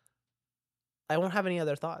I won't have any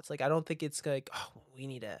other thoughts. Like, I don't think it's like, oh,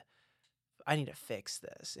 I need to fix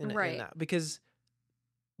this in that, because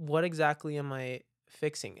what exactly am I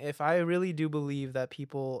fixing? If I really do believe that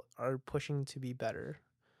people are pushing to be better,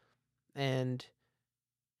 and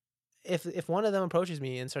if one of them approaches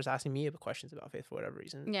me and starts asking me questions about faith for whatever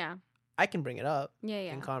reason, I can bring it up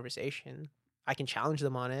in conversation. I can challenge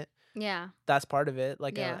them on it. Yeah, that's part of it.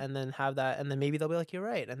 Like, and then have that, and then maybe they'll be like, "You're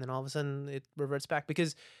right," and then all of a sudden it reverts back,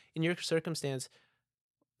 because in your circumstance,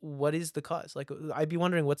 what is the cause? Like, I'd be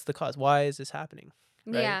wondering, what's the cause? Why is this happening?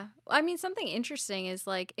 Right? Yeah. I mean, something interesting is,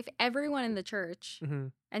 like, if everyone in the church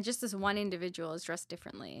and just this one individual is dressed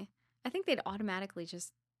differently, I think they'd automatically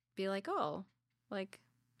just be like, oh, like,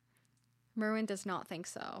 Merwin does not think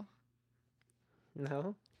so.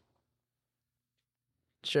 No?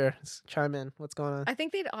 Sure. Chime in. What's going on? I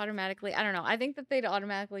think they'd automatically, I don't know. I think that they'd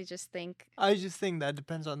automatically just think. I just think that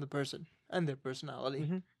depends on the person and their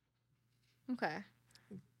personality. Okay.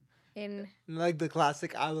 Like the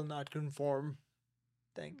classic "I will not conform"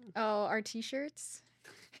 thing. Oh, our t-shirts?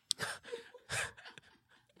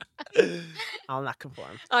 I'll not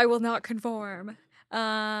conform. I will not conform.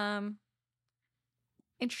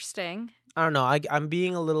 Interesting. I don't know. I'm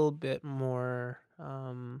being a little bit more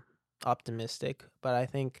optimistic, but I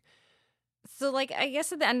think. So, like, I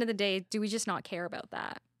guess at the end of the day, do we just not care about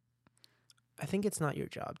that? I think it's not your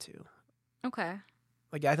job to. Okay.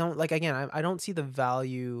 Like, I don't, like, again, I don't see the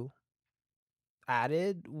value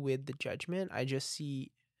added with the judgment. I just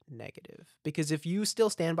see negative, because if you still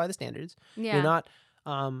stand by the standards, you're not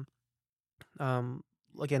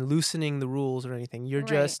again loosening the rules or anything. You're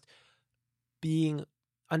just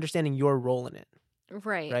understanding your role in it,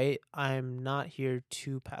 Right. right? I'm not here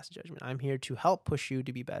to pass judgment. I'm here to help push you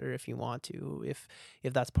to be better if you want to, if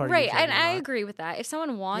that's part of your Right. journey And or I not. agree with that. If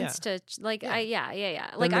someone wants to like Yeah.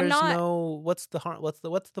 yeah. Then Like I'm there's not no what's the harm, what's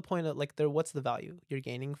the point of like what's the value you're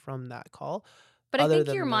gaining from that call? but I other think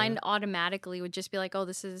than your the- mind automatically would just be like, "Oh,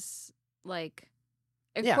 this is like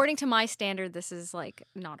Yeah. according to my standard, this is like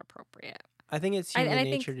not appropriate." I think it's And human I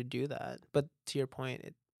think- nature to do that. But to your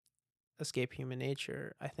point, escape human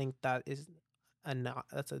nature. I think that is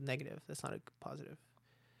that's a negative. That's not a positive.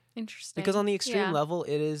 Interesting. Because on the extreme Yeah. level,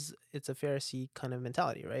 it's a Pharisee kind of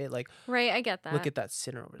mentality, right? Like, Right, I get that. look at that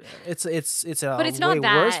sinner over there. It's a But it's way not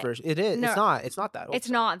worse that. version. It is. No. It's not that. It's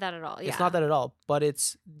not that at all. Yeah. It's not that at all. But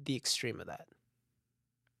it's the extreme of that.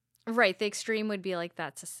 Right. The extreme would be like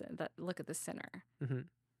that's a sin. That look at the sinner. Mm-hmm.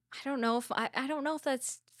 I don't know if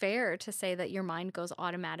that's fair to say that your mind goes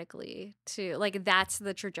automatically to like that's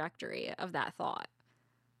the trajectory of that thought.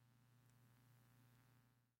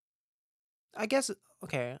 I guess.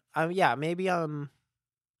 Okay. Yeah. Maybe. I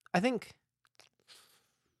think.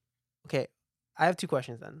 Okay. I have two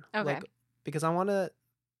questions then. Okay. Like, because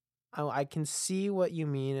I can see what you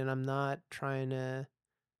mean, and I'm not trying to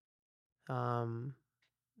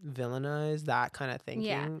villainize that kind of thinking.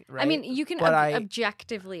 Yeah. Right. I mean, you can But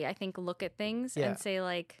objectively, I think, look at things Yeah. and say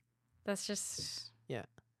like, that's just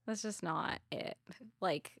not it.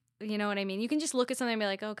 Like, you know what I mean? You can just look at something and be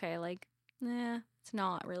like, okay, like, nah, it's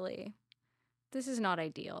not really. This is not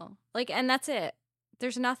ideal. Like, and that's it.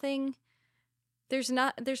 There's nothing. There's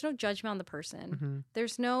no judgment on the person. Mm-hmm.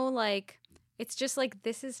 There's no like. It's just like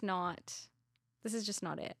this is just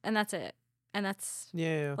not it, and that's it, and that's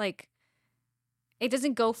Yeah. like. It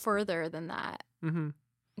doesn't go further than that. Mm-hmm.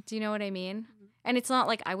 Do you know what I mean? And it's not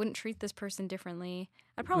like I wouldn't treat this person differently.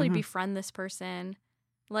 I'd probably Mhm. befriend this person.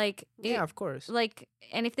 Like, Yeah, of course. like,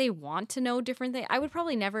 and if they want to know different things, I would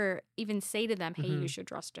probably never even say to them, hey, you Mhm. should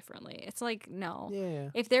dress differently. It's like, no.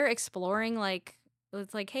 Yeah. If they're exploring, like,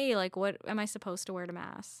 it's like, hey, like, what am I supposed to wear to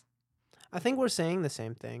mass? I think we're saying the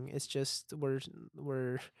same thing. It's just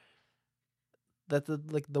we're that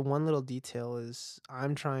the one little detail is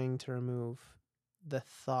I'm trying to remove the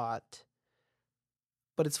thought.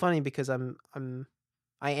 But it's funny because I am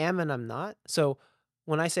and I'm not. So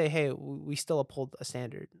when I say, hey, we still uphold a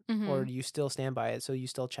standard, or you still stand by it, so you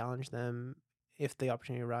still challenge them if the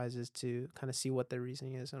opportunity arises to kind of see what their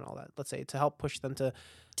reasoning is and all that. Let's say to help push them to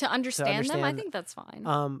understand them. I think that's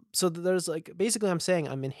fine. So there's like basically I'm saying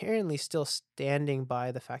I'm inherently still standing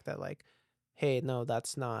by the fact that like, hey, no,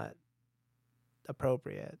 that's not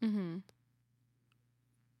appropriate. Mm-hmm.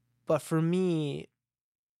 But for me,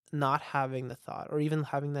 not having the thought, or even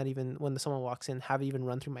having that, even when someone walks in, have it even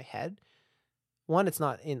run through my head. One, it's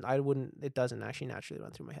not in. It doesn't actually naturally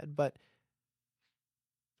run through my head, but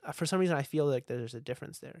for some reason I feel like there's a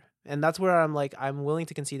difference there, and that's where I'm like I'm willing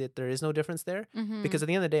to concede that there is no difference there, Mm-hmm. because at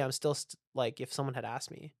the end of the day I'm still like, if someone had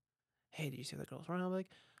asked me, hey, do you see the girls running?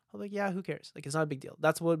 I'm like, yeah, who cares? Like, it's not a big deal.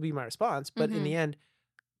 That's what would be my response. But in the end,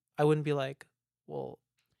 I wouldn't be like, well,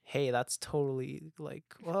 hey, that's totally like,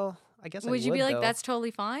 well, I guess would you be like, though. that's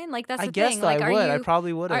totally fine? Like, that's I the guess thing. that Like, I would. I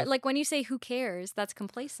probably would have. like when you say who cares, that's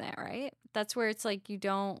complacent, right? That's where it's like you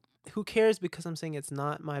don't. Who cares? Because I'm saying it's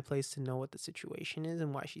not my place to know what the situation is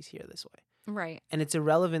and why she's here this way. Right. And it's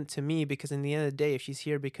irrelevant to me, because in the end of the day, if she's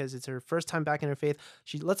here because it's her first time back in her faith,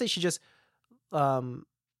 let's say she just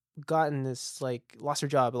gotten this, like, lost her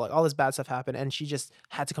job, like all this bad stuff happened, and she just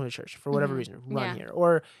had to come to church for whatever reason, run here.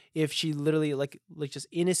 Or if she literally like just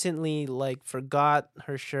innocently like forgot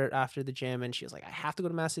her shirt after the gym, and she was like, I have to go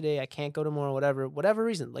to mass today, I can't go tomorrow, whatever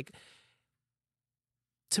reason. Like,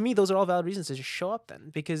 to me, those are all valid reasons to just show up then,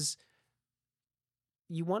 because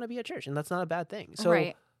you want to be at church, and that's not a bad thing.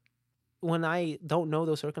 So when I don't know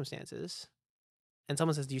those circumstances and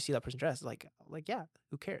someone says, do you see that person dressed? Like, yeah,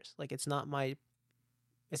 who cares? Like, it's not my,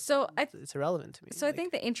 it's irrelevant to me. So I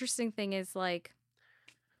think the interesting thing is like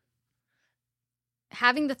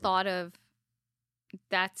having the thought of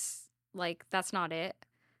that's not it,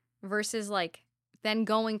 versus like then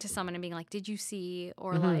going to someone and being like, did you see?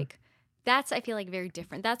 Or like, that's, I feel like, very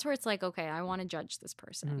different. That's where it's like, okay, I want to judge this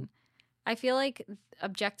person. I feel like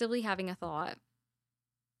objectively having a thought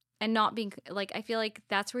and not being like, I feel like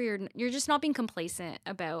that's where you're just not being complacent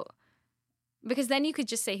about, because then you could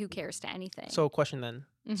just say who cares to anything. So question then,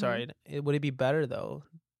 sorry, would it be better though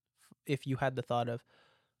if you had the thought of,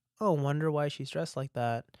 oh, wonder why she's dressed like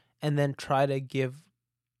that, and then try to give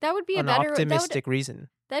that would be an optimistic reason?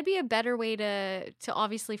 That'd be a better way to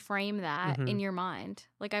obviously frame that in your mind.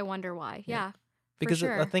 Like, I wonder why. Yeah. Because for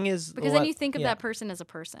sure. the thing is, because then you think of that person as a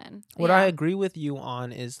person. What I agree with you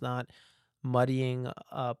on is not muddying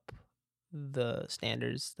up the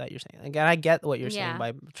standards that you're saying. Again, I get what you're saying Yeah.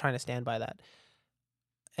 by trying to stand by that.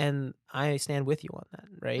 And I stand with you on that,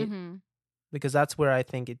 right? Mm-hmm. Because that's where I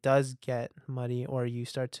think it does get muddy, or you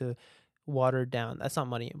start to water down. That's not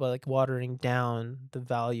muddy, but like watering down the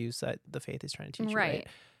values that the faith is trying to teach you, right?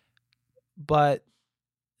 But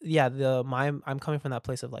yeah, I'm coming from that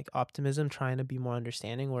place of like optimism, trying to be more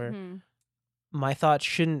understanding, where Mm-hmm. my thoughts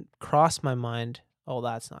shouldn't cross my mind. Oh,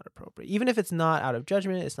 that's not appropriate. Even if it's not out of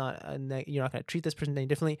judgment, it's not you're not going to treat this person any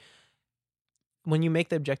differently. When you make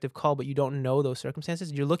the objective call, but you don't know those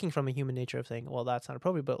circumstances, you're looking from a human nature of saying, well, that's not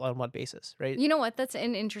appropriate, but on what basis, right? You know what? That's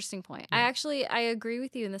an interesting point. Yeah. I agree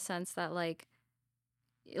with you in the sense that like,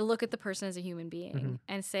 look at the person as a human being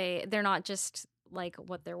and say they're not just like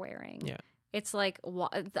what they're wearing. Yeah. It's like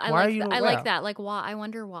Why are you? I like that. Like why? I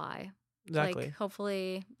wonder why. Exactly. Like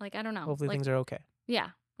hopefully, like I don't know. Hopefully like, things are okay. Yeah,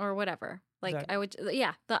 or whatever. Like Exactly. I would.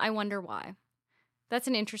 Yeah. I wonder why. That's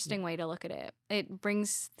an interesting way to look at it. It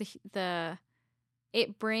brings the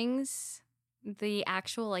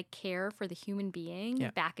actual like care for the human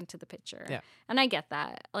being back into the picture. Yeah. And I get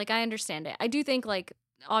that. Like I understand it. I do think like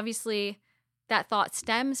obviously that thought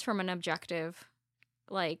stems from an objective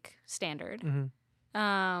like standard.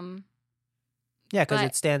 Yeah, because but-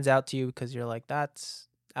 it stands out to you because you're like, that's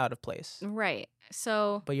out of place. Right.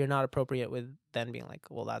 So But you're not appropriate with then being like,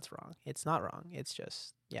 well, that's wrong. It's not wrong. It's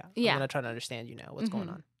just, I'm going to try to understand you now. What's going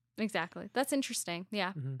on? exactly. That's interesting.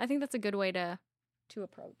 Yeah. I think that's a good way to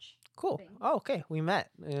approach. Cool. things. Oh, okay. We met.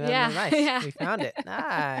 Yeah. Nice. Yeah. We found it.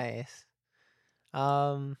 Nice.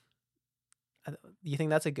 You think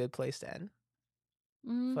that's a good place to end?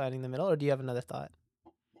 Finding the middle, or do you have another thought?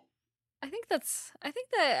 I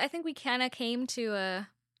think we kind of came to a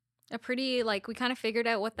pretty like we kind of figured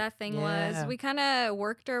out what that thing was. We kind of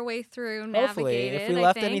worked our way through. Hopefully, navigated, if we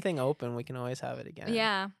left anything open, we can always have it again.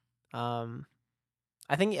 Yeah.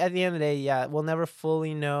 I think at the end of the day, we'll never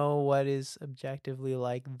fully know what is objectively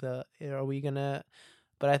like are we gonna,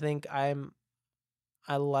 but I think I'm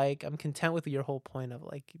content with your whole point of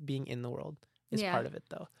like being in the world is part of it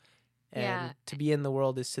though. And to be in the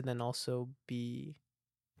world is to then also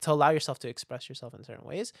to allow yourself to express yourself in certain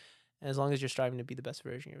ways. And as long as you're striving to be the best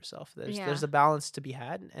version of yourself, there's a balance to be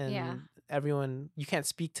had. And everyone, you can't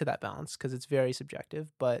speak to that balance because it's very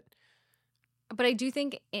subjective, but I do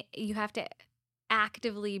think you have to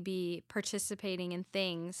actively be participating in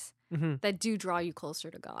things that do draw you closer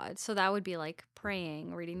to God. So that would be like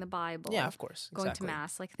praying, reading the Bible. Yeah, of course. Going to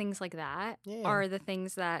mass, like things like that Yeah. are the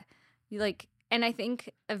things that you like. And I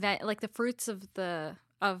think like the fruits of the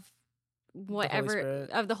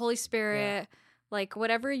Holy Spirit, like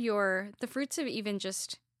whatever the fruits of even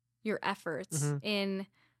just your efforts in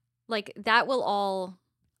like that will all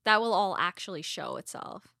actually show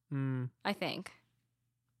itself. I think.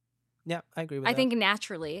 Yeah, I agree with that. I think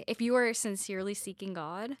naturally, if you are sincerely seeking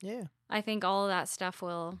God, I think all of that stuff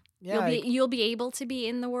will you'll be able to be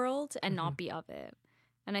in the world and not be of it.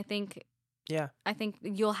 And I think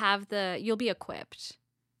you'll be equipped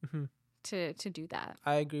to do that.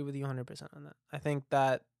 I agree with you 100% on that. I think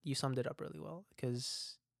that you summed it up really well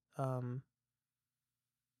because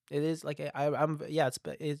it is like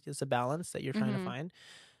it's a balance that you're trying to find.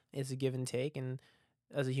 It's a give and take, and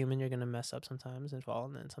as a human, you're going to mess up sometimes and fall,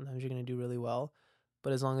 and then sometimes you're going to do really well.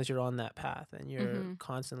 But as long as you're on that path and you're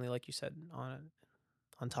constantly, like you said, on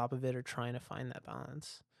top of it or trying to find that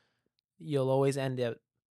balance, you'll always end up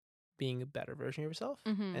being a better version of yourself.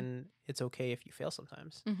 And it's okay if you fail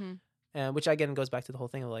sometimes. Which again goes back to the whole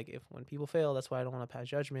thing of like, when people fail, that's why I don't want to pass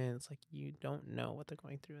judgment. It's like you don't know what they're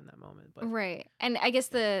going through in that moment. But right. And I guess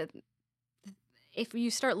if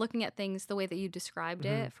you start looking at things the way that you described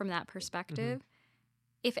it from that perspective,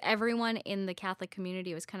 if everyone in the Catholic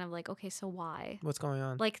community was kind of like, okay, so why? What's going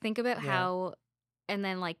on? Like, think about how, and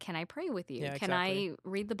then like, can I pray with you? Yeah, can I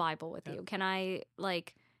read the Bible with you?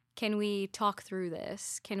 Can we talk through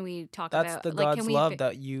this? Can we talk about... That's the like, God's love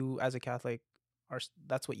that you, as a Catholic,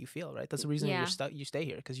 that's what you feel, right? That's the reason you stay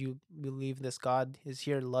here, because you believe this God is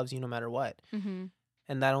here, loves you no matter what. And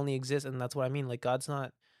that only exists, and that's what I mean. Like, it's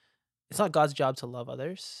not God's job to love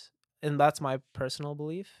others. And that's my personal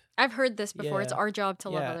belief. I've heard this before. It's our job to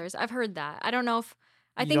love others. I've heard that. I don't know if...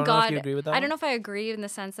 I think don't God... know if you agree with that I don't know if I agree in the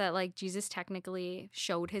sense that, like, Jesus technically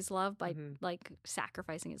showed his love by, like,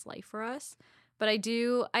 sacrificing his life for us. But I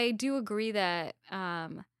do agree that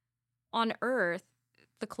on Earth,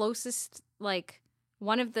 the closest, like,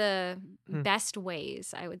 one of the best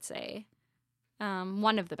ways, I would say,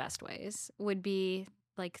 one of the best ways would be,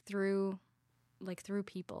 like, through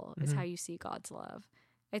people is how you see God's love.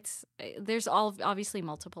 There's obviously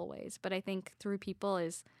multiple ways, but I think through people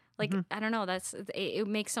is Like, Mhm. I don't know. It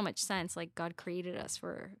makes so much sense. Like, God created us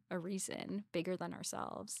for a reason bigger than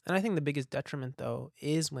ourselves. And I think the biggest detriment, though,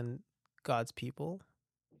 is when God's people,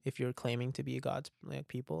 if you're claiming to be God's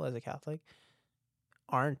people as a Catholic,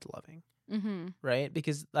 aren't loving, Mm-hmm. right?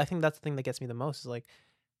 Because I think that's the thing that gets me the most is like,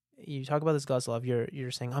 you talk about this God's love,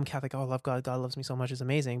 you're saying, I'm Catholic, oh, I love God, God loves me so much, it's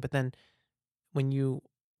amazing. But then when you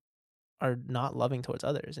are not loving towards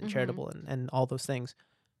others and Mm-hmm. charitable and all those things,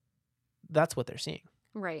 that's what they're seeing.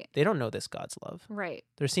 Right. They don't know this God's love. Right.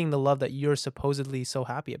 They're seeing the love that you're supposedly so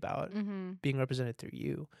happy about Mm-hmm. being represented through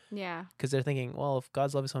you. Yeah. Because they're thinking, well, if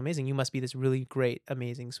God's love is so amazing, you must be this really great,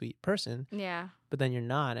 amazing, sweet person. Yeah. But then you're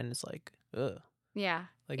not, and it's like, ugh. Yeah.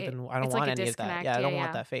 Like, then I don't it's want like a any of that. disconnect. Yeah, I don't Yeah, want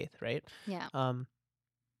yeah. that faith, right? Yeah.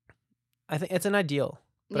 I think it's an ideal,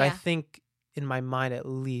 but I Yeah. think in my mind, at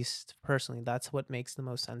least personally, that's what makes the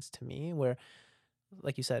most sense to me. Where,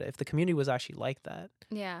 like you said, if the community was actually like that,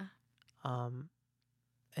 Yeah. and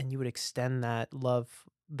you would extend that love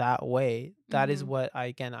that way, that is Mhm. what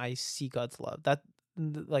I see God's love.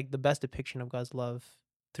 Like the best depiction of God's love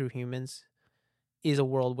through humans is a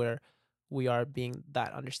world where we are being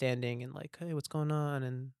that understanding and like, hey, what's going on?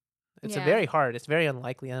 And it's Yeah. it's very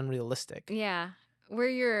unlikely and unrealistic. Yeah.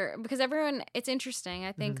 Because it's interesting.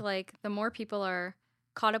 I think Mhm. like the more people are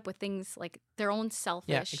caught up with things like their own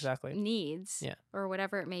selfish exactly. needs Yeah. or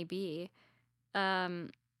whatever it may be,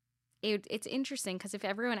 it's interesting because if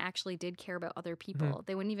everyone actually did care about other people,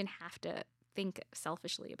 they wouldn't even have to think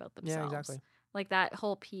selfishly about Yeah, themselves. exactly. Like that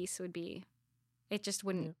whole piece would be, it just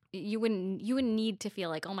wouldn't, you wouldn't need to feel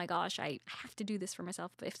like, oh my gosh, I have to do this for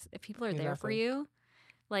myself. But if people are there for Exactly. you,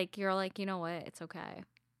 like you're like, you know what, it's okay.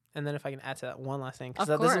 And then if I can add to that one last thing, because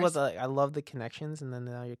Of this is what course. I love the connections, and then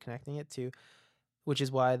now you're connecting it to, which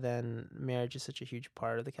is why then marriage is such a huge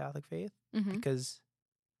part of the Catholic faith, Mm-hmm. because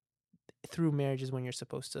through marriage is when you're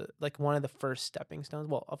supposed to, like, one of the first stepping stones.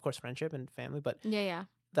 Well, of course, friendship and family, but Yeah.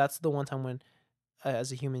 that's the one time when,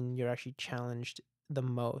 as a human, you're actually challenged the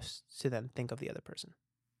most to then think of the other person.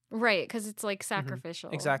 Right, because it's like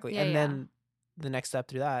sacrificial. Exactly, Yeah, and yeah. then the next step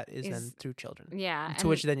through that is then Is- through children. Yeah. To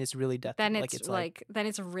which then it's really death. Then like it's like then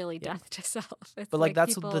it's really Yeah. death to self. It's But like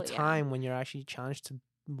that's people, the time when you're actually challenged to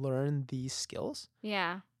learn these skills.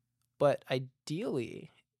 Yeah. But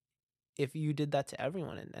ideally, if you did that to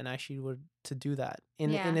everyone and actually were to do that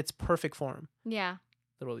in its perfect form, Yeah.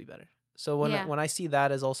 the world would be better. So when I see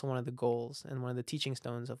that as also one of the goals and one of the teaching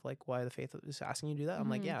stones of like why the faith is asking you to do that, I'm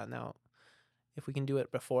like, yeah, now if we can do it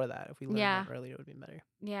before that, if we learn that earlier, it would be better.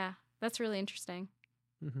 Yeah. That's really interesting.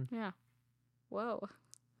 Mm-hmm. Yeah. Whoa.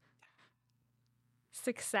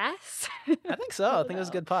 Success? I think so. I think it was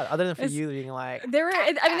a good pod. Other than for you being like,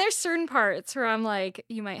 there's certain parts where I'm like,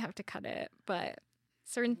 you might have to cut it, but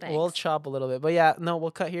certain things. we'll chop a little bit. But yeah, no,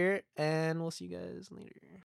 we'll cut here and we'll see you guys later.